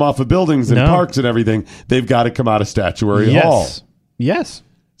removing them off of buildings and parks and everything. They've got to come out of Statuary Hall. Yes.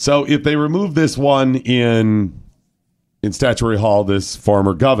 So if they remove this one in Statuary Hall, this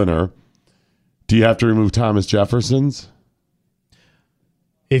former governor, do you have to remove Thomas Jefferson's?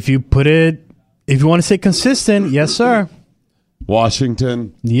 If you want to say consistent, yes, sir.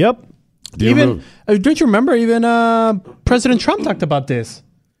 Washington. Yep. Don't you remember even President Trump talked about this?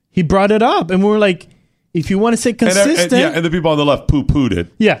 He brought it up, and we were like, if you want to say consistent. And the people on the left poo-pooed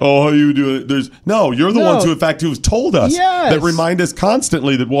it. Yeah. Oh, how you do it? You're the ones who, in fact, who've told us that remind us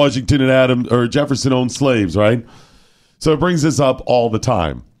constantly that Washington and Jefferson owned slaves, right? So it brings this up all the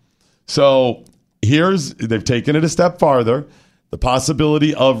time. So they've taken it a step farther. The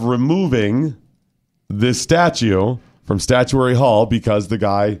possibility of removing this statue from Statuary Hall because the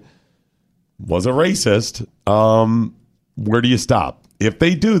guy was a racist. Where do you stop? If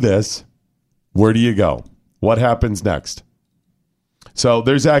they do this, where do you go? What happens next? So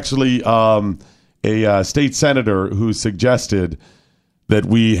there's actually a state senator who suggested that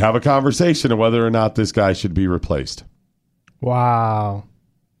we have a conversation of whether or not this guy should be replaced. Wow.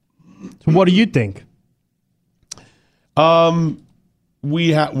 So what do you think? We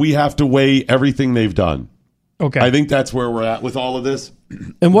have to weigh everything they've done. Okay. I think that's where we're at with all of this.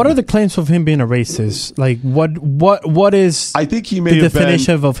 And what are the claims of him being a racist? Like, what is I think he may the have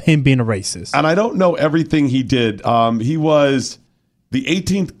definition of him being a racist? And I don't know everything he did. He was the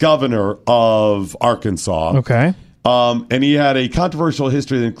 18th governor of Arkansas. Okay. And he had a controversial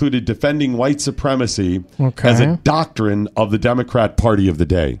history that included defending white supremacy as a doctrine of the Democrat Party of the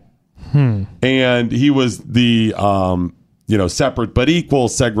day. And he was the separate but equal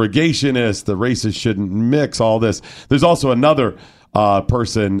segregationist. The races shouldn't mix. All this. There's also another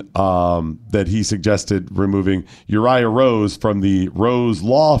person that he suggested removing, Uriah Rose from the Rose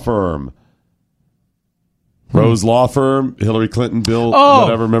Law Firm. Rose Law Firm, Hillary Clinton, Bill,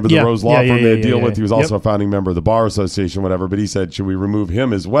 whatever. Remember the Rose Law Firm they had deal with? He was also a founding member of the Bar Association, whatever. But he said, should we remove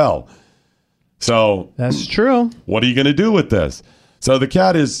him as well? So that's true. What are you going to do with this? So the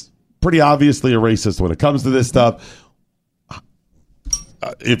cat is pretty obviously a racist when it comes to this stuff.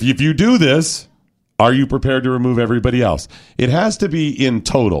 If you do this, are you prepared to remove everybody else? It has to be in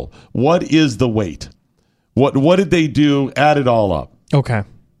total. What is the weight? What did they do? Add it all up. Okay.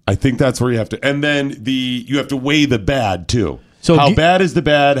 I think that's where you have to, and then you have to weigh the bad too. So how bad is the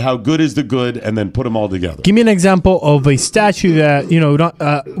bad? How good is the good? And then put them all together. Give me an example of a statue that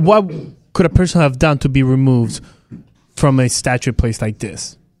what could a person have done to be removed from a statue placed like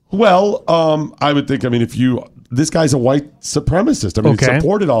this? Well, I would think. I mean, this guy's a white supremacist. I mean, he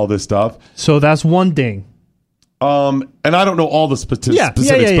supported all this stuff. So that's one thing. And I don't know all the specifics,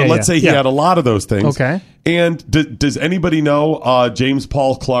 but let's say he had a lot of those things. Okay. And does anybody know James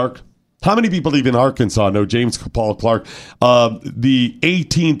Paul Clark? How many people even in Arkansas know James Paul Clark, the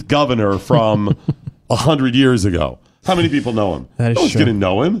 18th governor from 100 years ago? How many people know him? That is no one's true. going to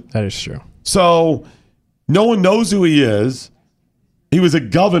know him. That is true. So no one knows who he is. He was a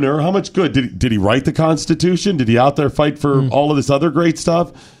governor. How much good? Did he write the Constitution? Did he out there fight for all of this other great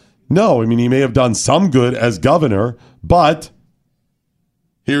stuff? No. I mean, he may have done some good as governor, but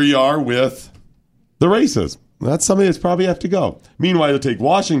here you are with the races. That's something that's probably have to go. Meanwhile, you'll take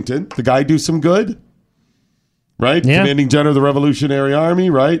Washington. The guy do some good, right? Yeah. Commanding General of the Revolutionary Army,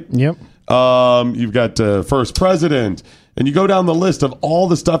 right? Yep. You've got first president. And you go down the list of all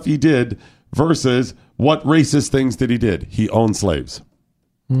the stuff he did versus what racist things did he did. He owned slaves.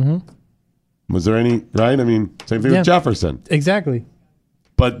 Mm-hmm. Was there any, right? I mean, same thing with Jefferson. Exactly.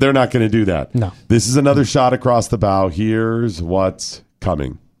 But they're not going to do that. No. This is another shot across the bow. Here's what's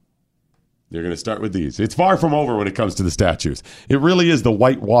coming. You're going to start with these. It's far from over when it comes to the statues. It really is the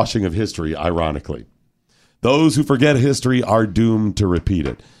whitewashing of history, ironically. Those who forget history are doomed to repeat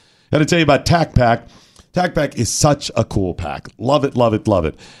it. I got to tell you about Tac Pack. Tac Pack is such a cool pack. Love it, love it, love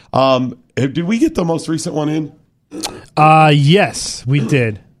it. Did we get the most recent one in? Yes, we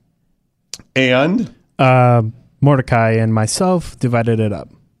did. And? Mordecai and myself divided it up.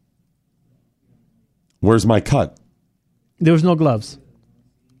 Where's my cut? There was no gloves.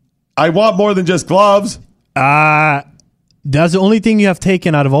 I want more than just gloves. That's the only thing you have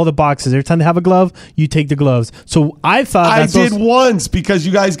taken out of all the boxes. Every time they have a glove, you take the gloves. So I thought I did once because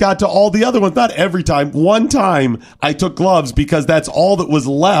you guys got to all the other ones. Not every time. One time I took gloves because that's all that was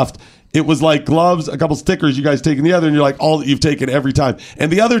left. It was like gloves, a couple stickers, you guys taking the other, and you're like, all that you've taken every time. And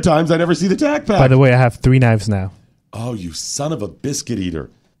the other times, I never see the Tac Pack. By the way, I have 3 knives now. Oh, you son of a biscuit eater.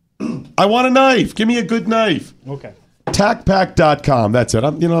 I want a knife. Give me a good knife. Okay. TacPack.com. That's it.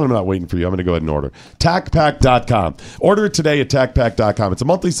 I'm not waiting for you. I'm going to go ahead and order. TacPack.com. Order it today at TacPack.com. It's a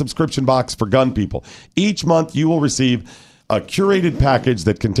monthly subscription box for gun people. Each month, you will receive a curated package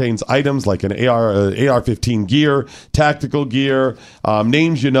that contains items like an AR-15 gear, tactical gear,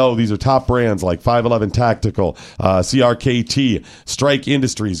 names you know. These are top brands like 511 Tactical, CRKT, Strike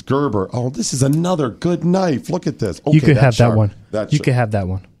Industries, Gerber. Oh, this is another good knife. Look at this. Okay, you could have sharp. that one. That's you could have that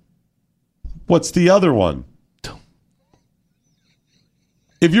one. What's the other one?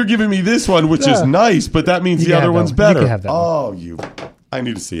 If you're giving me this one, which is nice, but that means the other one's better. You can have that one. I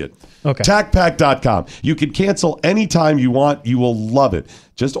need to see it. Okay. TacPack.com. You can cancel anytime you want. You will love it.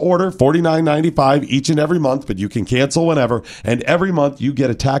 Just order $49.95 each and every month, but you can cancel whenever. And every month you get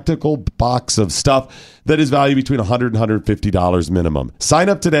a tactical box of stuff that is valued between $100 and $150 minimum. Sign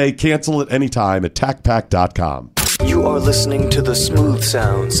up today. Cancel at any time at TacPack.com. You are listening to the smooth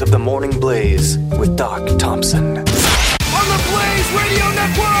sounds of the Morning Blaze with Doc Thompson. On the Blaze Radio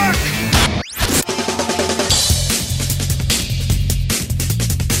Network!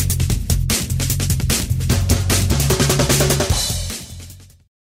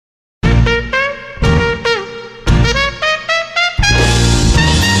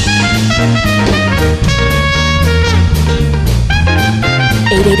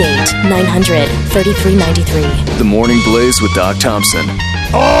 $888-900-3393. The Morning Blaze with Doc Thompson.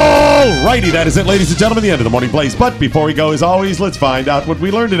 All righty, that is it, ladies and gentlemen, the end of the Morning Blaze. But before we go, as always, let's find out what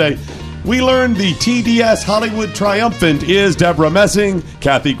we learned today. We learned the TDS Hollywood triumphant is Deborah Messing,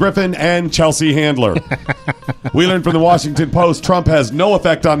 Kathy Griffin, and Chelsea Handler. We learned from the Washington Post Trump has no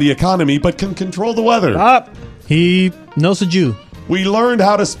effect on the economy but can control the weather. He knows a Jew. We learned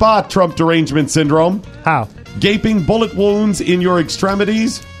how to spot Trump derangement syndrome. How? Gaping bullet wounds in your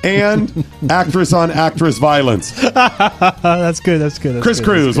extremities and actress on actress violence. That's good. That's good. Chris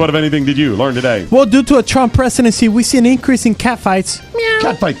Cruz, what, if anything, did you learn today? Well, due to a Trump presidency, we see an increase in catfights.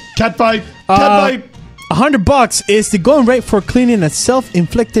 Catfight. $100 is the going rate for cleaning a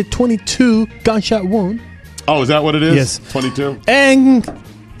self-inflicted 22 gunshot wound. Oh, is that what it is? Yes. 22.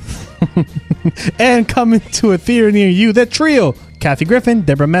 And coming to a theater near you, the trio: Kathy Griffin,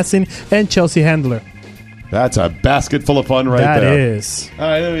 Deborah Messing, and Chelsea Handler. That's a basket full of fun right there. That is. All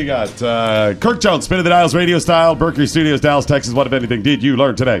right, then we got Kirk Jones, Spin of the Dials radio style, Berkeley Studios, Dallas, Texas. What, if anything, did you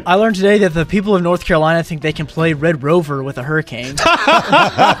learn today? I learned today that the people of North Carolina think they can play Red Rover with a hurricane.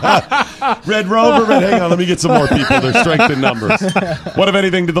 Red Rover, but hang on, let me get some more people. There's strength in numbers. What, if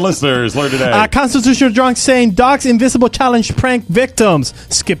anything, did the listeners learn today? Constitutional Drunk saying Doc's Invisible Challenge prank victims: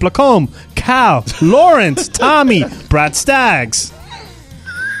 Skip Lacombe, Cal, Lawrence, Tommy, Brad Staggs.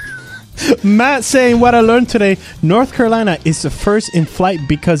 Matt saying, what I learned today, North Carolina is the first in flight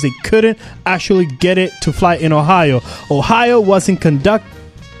because they couldn't actually get it to fly in Ohio. Ohio wasn't conducive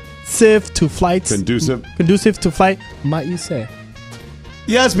to flights. Conducive to flight, might you say?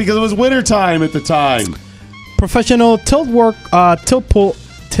 Yes, because it was wintertime at the time. Professional tilt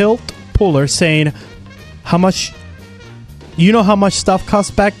puller saying, how much, you know how much stuff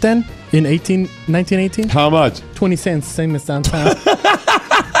cost back then in 1918? How much? 20 cents, same as downtown.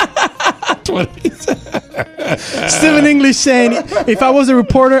 Stephen English saying, if I was a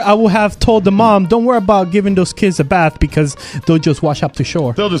reporter, I would have told the mom, don't worry about giving those kids a bath because they'll just wash up to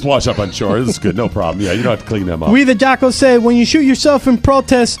shore. They'll just wash up on shore. This is good. No problem. Yeah, you don't have to clean them up. We the Jackal said, when you shoot yourself in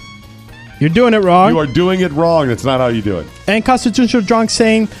protest, you're doing it wrong. You are doing it wrong. That's not how you do it. And Constitutional Drunk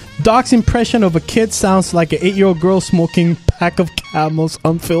saying, Doc's impression of a kid sounds like an 8-year-old girl smoking pack of Camels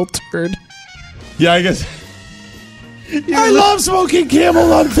unfiltered. Yeah, I guess. I love smoking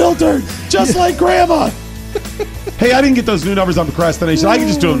Camel unfiltered, just like Grandma. Hey, I didn't get those new numbers on procrastination. I can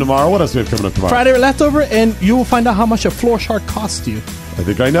just do them tomorrow. What else do we have coming up tomorrow? Friday leftover, and you will find out how much a floor shark cost you. I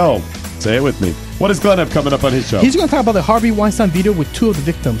think I know. Say it with me. What does Glenn have coming up on his show? He's going to talk about the Harvey Weinstein video with 2 of the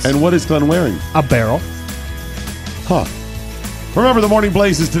victims. And what is Glenn wearing? A barrel. Huh. Remember, the Morning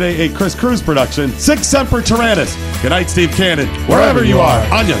Blaze is today a Chris Cruz production. Sic Semper Tyrannis. Good night, Steve Cannon. Wherever you are.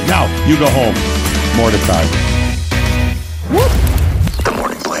 Anya, now you go home. More to time. The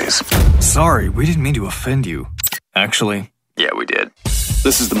Morning Blaze. Sorry, we didn't mean to offend you. Actually, Yeah, we did.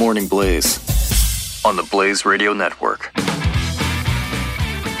 This is the Morning Blaze on the Blaze Radio Network.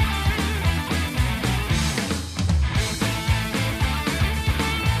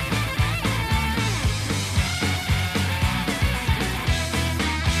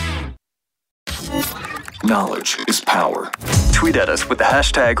 Knowledge is power. Tweet at us with the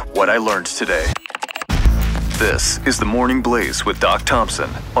hashtag #WhatILearnedToday. This is the Morning Blaze with Doc Thompson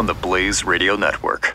on the Blaze Radio Network.